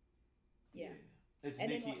like, yeah. It's and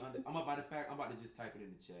Nikki. I'm about to just type it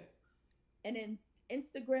in the chat. And then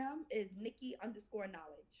Instagram is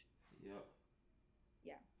Nikki_knowledge. Yep.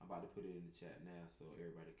 Yeah. I'm about to put it in the chat now so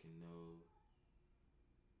everybody can know.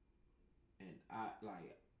 And I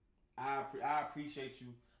appreciate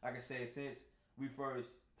you. Like I said, since we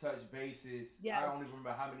first touched bases, I don't even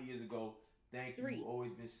remember how many years ago. Thank you. You've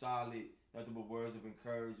always been solid. Nothing but words of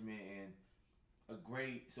encouragement and a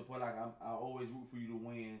great support. Like I always root for you to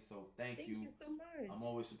win. So thank you. Thank you so much. I'm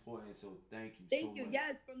always supporting. So thank you. Thank you.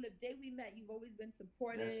 Yes, from the day we met, you've always been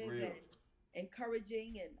supportive and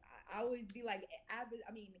encouracing, and I always be like,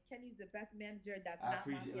 Kenny's the best manager. That's not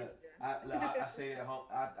my manager. I say that.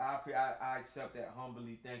 I accept that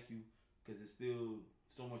humbly. Thank you, because it's still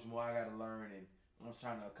so much more I gotta learn and I'm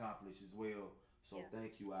trying to accomplish as well. So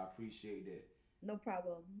thank you. I appreciate that. No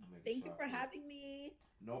problem. Thank you for having me.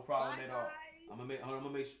 No problem at all. I'm gonna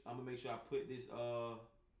make sure I put this your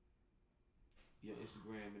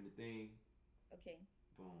Instagram in the thing. Okay.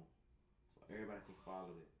 Boom. So everybody can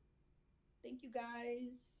follow it. Thank you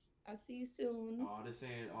guys. I'll see you soon. All the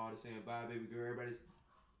saying, bye, baby girl. Everybody's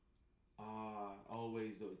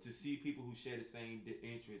always dope. To see people who share the same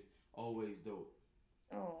interests, always dope.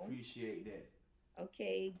 Oh, appreciate that.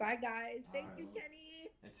 Okay, bye guys. Thank you,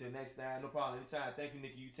 Kenny. Until next time, no problem. Anytime. Thank you,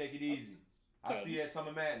 Nikki. You take it easy. Okay. I'll see you at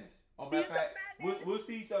Summer Madness. Oh, matter of fact, we'll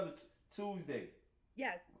see each other Tuesday.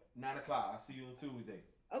 Yes. 9 o'clock. I'll see you on Tuesday.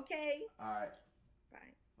 Okay. All right. Bye.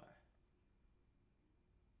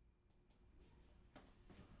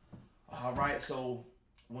 All right. So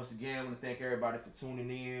once again, I want to thank everybody for tuning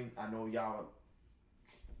in. I know y'all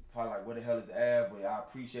probably like, what the hell is Av? But I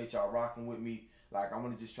appreciate y'all rocking with me. Like, I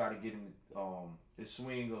want to just try to get in the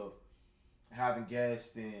swing of having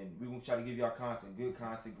guests, and we're going to try to give y'all content, good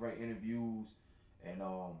content, great interviews, and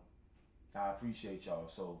I appreciate y'all.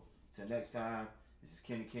 So, till next time, this is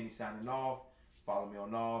Kenny signing off. Follow me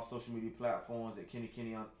on all social media platforms at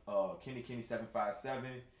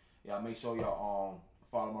Kenny757. Y'all make sure y'all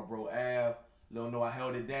follow my bro Av. Let him know I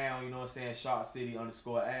held it down, you know what I'm saying, Shot City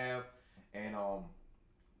 _Av. And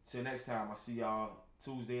till next time, I'll see y'all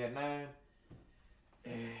Tuesday at 9.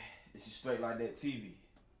 And this is Straight Like That TV.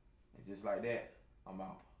 And just like that, I'm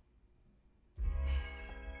out.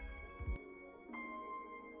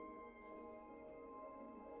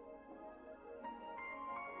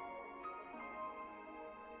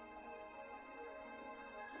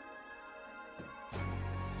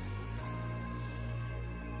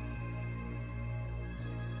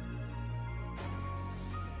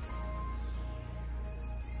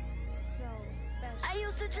 I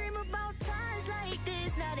used to dream about times like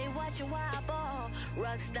this. Now they watching while I ball.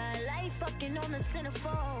 Rockstar life, fucking on the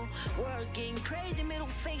centerfold. Working crazy, middle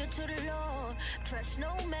finger to the Lord. Trust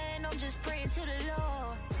no man, I'm just praying to the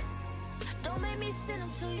Lord. Don't make me send them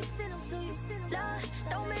to you, Lord.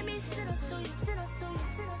 Don't make me send them to you,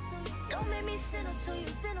 Don't make me send them to you,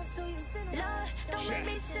 Lord. Don't make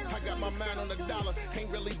me send them to you. I got my mind on the dollar, ain't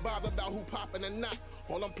really bothered about who popping or not.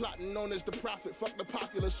 All I'm plotting on is the profit, fuck the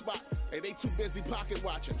popular spot. Hey, they too busy pocket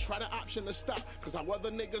watching, try the option to stop. Cause how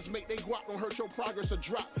other niggas make they guap don't hurt your progress or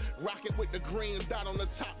drop. Rocket with the green dot on the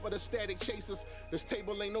top for the static chasers. This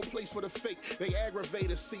table ain't no place for the fake, they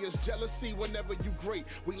aggravate us. See us jealousy whenever you great.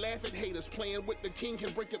 We laugh at haters, playing with the king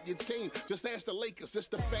can break up your team. Just ask the Lakers, it's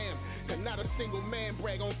the fam. And not a single man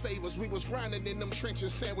brag on favors. We was grinding in them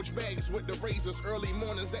trenches, sandwich bags with the razors. Early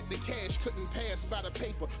mornings at the cash, couldn't pass by the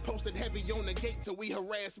paper. Posted heavy on the gate till we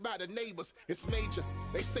harassed by the neighbors. It's major,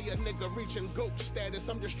 they say a nigga reaching GOAT status.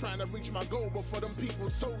 I'm just trying to reach my goal before them people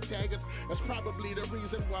toe taggers. That's probably the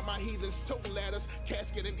reason why my heathens toe ladders.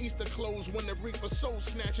 Casket and Easter clothes when the reaper soul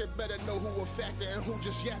snatcher. Better know who a factor and who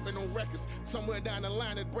just yapping on records. Somewhere down the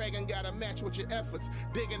line that bragging gotta match with your efforts.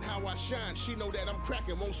 Digging how I shine, she know that I'm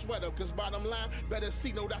cracking, won't sweat up. Cause bottom line, better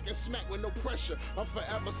see note I can smack with no pressure. I'm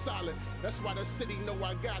forever solid, that's why the city know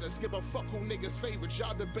I got us. Give a fuck who niggas favorites,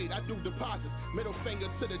 y'all debate, I do deposits. Middle finger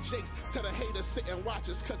to the jakes, to the haters sit and watch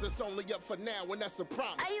us. Cause it's only up for now and that's a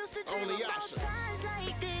promise. I used to dream only about option. Times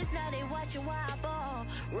like this, now they watching while I ball.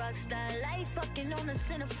 Rockstar life, fucking on the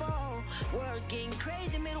centerfold. Working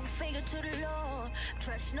crazy, middle finger to the Lord.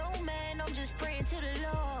 Trust no man, I'm just praying to the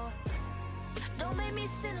Lord. Don't make me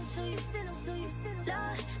send them to you.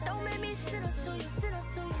 Lord, don't make me send them to you.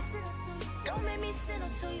 Don't make me send them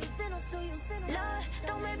to you. Lord,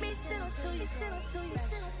 don't make me send them to you.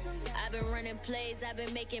 I've been running plays, I've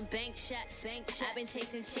been making bank shots. I've been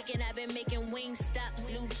chasing chicken, I've been making wing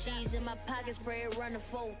stops. Blue cheese in my pocket, spray it run the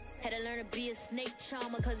fold. Had to learn to be a snake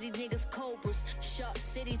charmer, cause these niggas cobras. Shark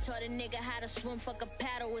City taught a nigga how to swim, fuck a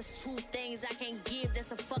paddle. It's two things I can't give,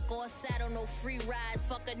 that's a fuck or a saddle. No free rides,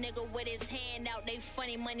 fuck a nigga with his hand out. They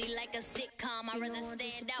funny money like a sitcom, I'd rather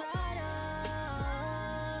stand out.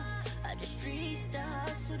 Of the streets, the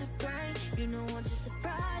hustle, the grind. You know I'm just a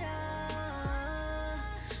product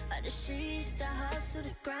of the streets, the hustle,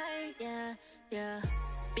 the grind. Yeah, yeah.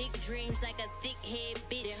 Big dreams like a thick head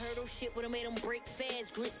bitch. They hurdle shit would've made them break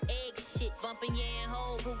fast. Grits, eggs, shit. Bumping yeah and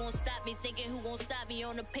hoes. Who gon' stop me? Thinking who gon' stop me?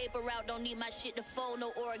 On the paper route, don't need my shit to fold.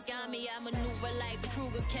 No origami. I maneuver like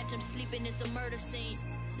Kruger. Catch him sleeping, it's a murder scene.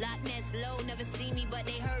 Loch Ness low, never see me, but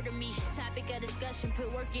they heard of me. Topic of discussion, put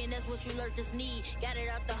work in, that's what you lurkers need. Got it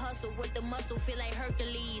out the hustle with the muscle, feel like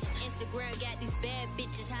Hercules. Instagram got these bad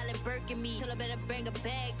bitches hollering Birkin me. Tell her better bring a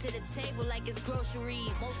bag to the table like it's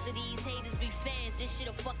groceries. Most of these haters be fans, this shit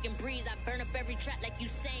a fucking breeze. I burn up every track like you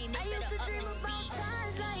saying. I used to dream about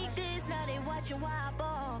times like this, now they watching why I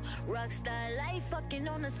ball. Rockstar life, fucking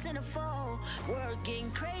on the centerfold. World getting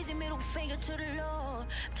crazy, middle finger to the Lord.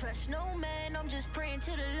 Trust no man, I'm just praying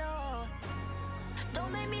to the Lord.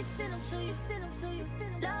 Don't make me send them to you.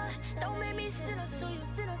 Lord, don't make me send them to you.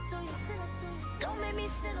 Don't make me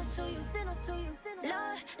send them to you.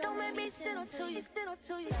 Lord, don't make me send them to you.